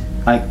shit.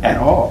 Like at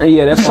all.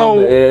 Yeah, that's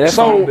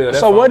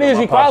so what is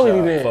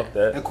equality then? Fuck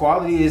that.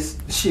 Equality is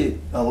shit,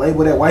 a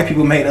label that white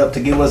people made up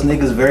to give us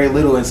niggas very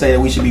little and say that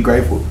we should be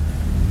grateful.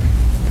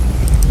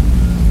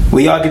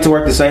 We all get to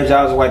work the same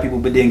jobs as white people,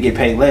 but then get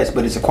paid less.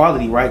 But it's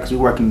equality, right? Because we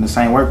working in the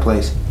same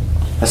workplace.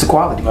 That's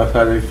equality. That's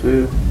how they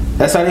feel.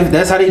 That's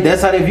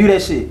how they view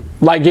that shit.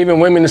 Like giving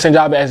women the same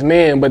job as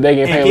men, but they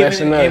get paid less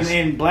than us.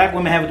 And black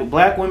women have it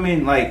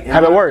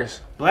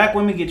worse. Black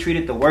women get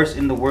treated the worst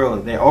in the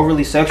world. They're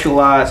overly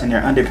sexualized and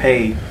they're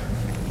underpaid.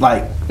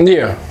 Like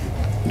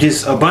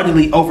just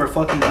abundantly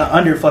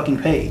under fucking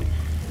paid.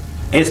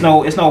 It's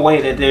no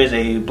way that there's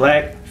a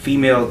black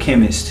female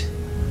chemist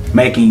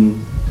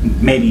making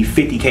maybe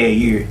 $50K a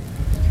year,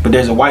 but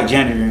there's a white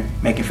janitor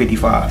making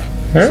 55.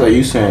 Huh? So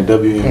you saying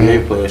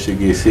WNBA players should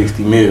get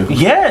 60 mil?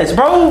 Yes,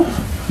 bro.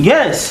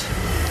 Yes.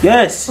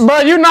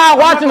 But you're not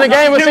watching the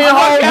game and seeing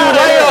how you do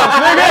layups,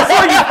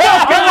 nigga.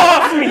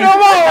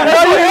 Come on,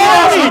 bro. You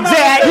had me,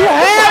 Jack. You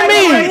had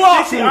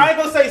me. I ain't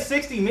gonna say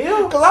 60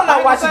 mil Because I'm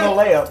not watching no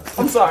layup.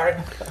 I'm sorry.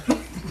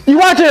 You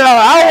watching an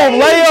hour of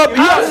layup?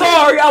 I'm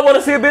sorry, I want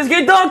to see a bitch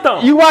get dunked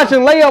on. You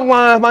watching layup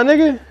lines, my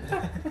nigga?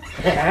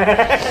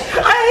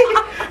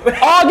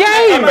 All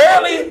game,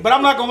 barely. But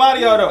I'm not gonna lie to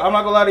y'all though.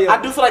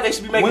 I do feel like they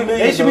should be making millions.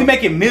 They should be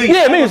making millions.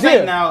 Yeah, millions.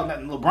 Yeah. Now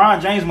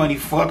LeBron James money,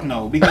 fuck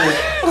no, because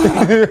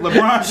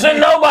LeBron Should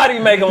nobody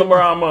making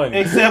LeBron money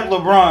except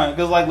LeBron,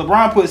 because like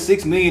LeBron put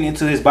 $6 million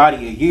into his body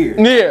a year.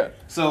 Yeah.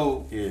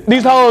 So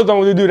these hoes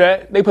don't really do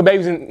that. They put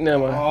babies in.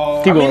 Never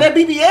mind. Keep going. that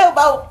BBL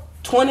about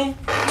 20,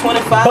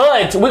 25.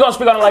 But we're gonna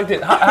speak on it like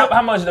this.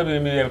 How much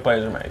WNBA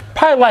players are making?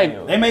 Probably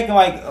like they making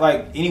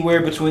like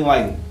anywhere between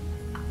like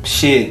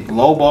shit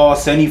low ball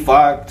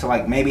 75 to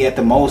like maybe at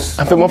the most.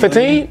 I think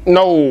 115.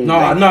 No.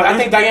 I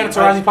think Diana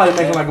Taurasi probably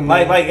making like a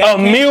million. Like a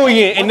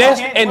million, and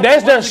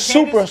that's their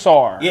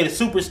superstar. Yeah, the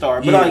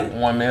superstar. But like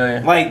 1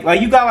 million. Like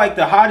you got like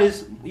the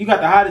hottest. You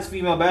got the hottest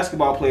female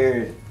basketball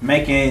player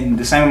making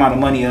the same amount of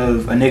money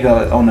of a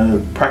nigga on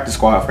the practice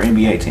squad for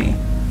NBA team.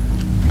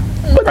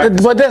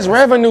 But that's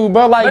revenue,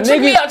 bro. Like, but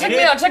check me out.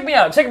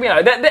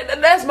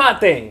 That's my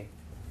thing.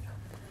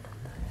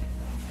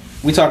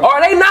 We talking.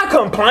 Are they not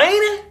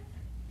complaining?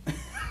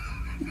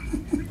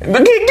 Think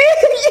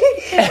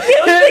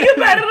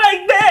about it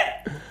like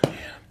that.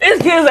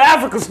 This kid's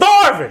Africa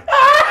starving.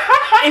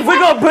 If we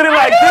gonna put it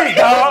like this,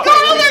 dog.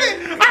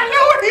 I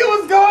know where he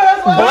was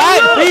going.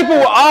 Black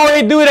people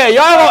always do that.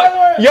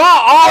 Y'all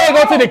always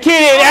go to the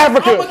kid in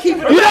Africa.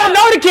 You don't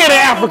know the kid in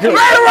Africa.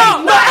 Right or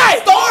wrong?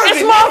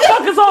 This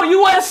motherfuckers on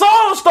U.S.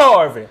 soil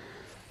starving.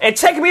 And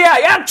check me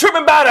out. Y'all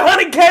tripping about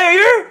 100K a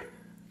year?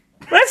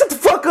 Man, shut the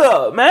fuck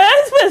up, man.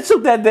 This man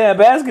shoot that damn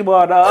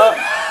basketball, dog.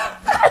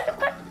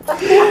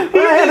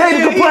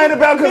 They complain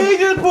about because he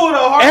just pulled a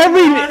hard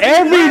every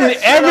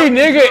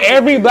nigga,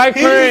 every black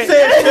parent.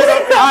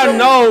 I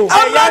know.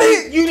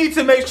 You need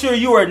to make sure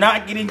you are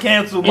not getting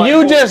canceled.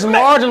 You just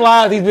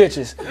marginalize these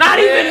bitches. Not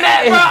even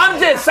that, bro. I'm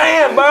just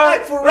saying, bro.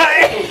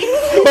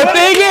 But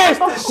thing is,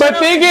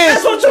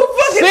 that's what you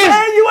fucking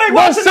saying. You ain't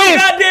watching no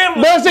goddamn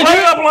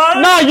layup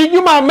line. Nah,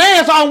 you my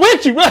man, so I'm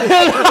with you.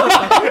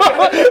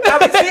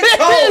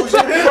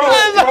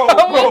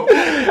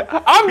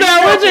 I'm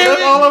down with you.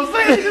 That's all I'm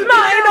saying. No,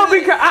 ain't no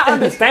because I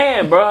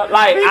understand, bro.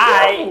 Like,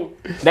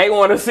 they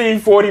want to see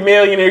 40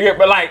 million a year,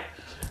 but like,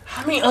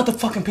 how many other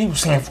fucking people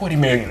saying 40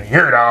 million a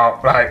year,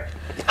 dog? Like,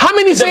 how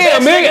many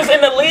saying a million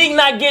in the league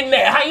not getting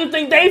that? How you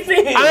think they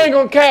feel? I ain't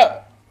gonna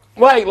cap.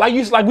 Like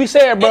we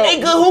said, bro. And they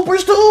good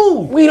hoopers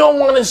too. We don't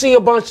want to see a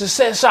bunch of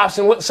set shots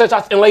and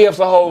layups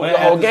the whole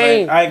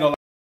game. I ain't gonna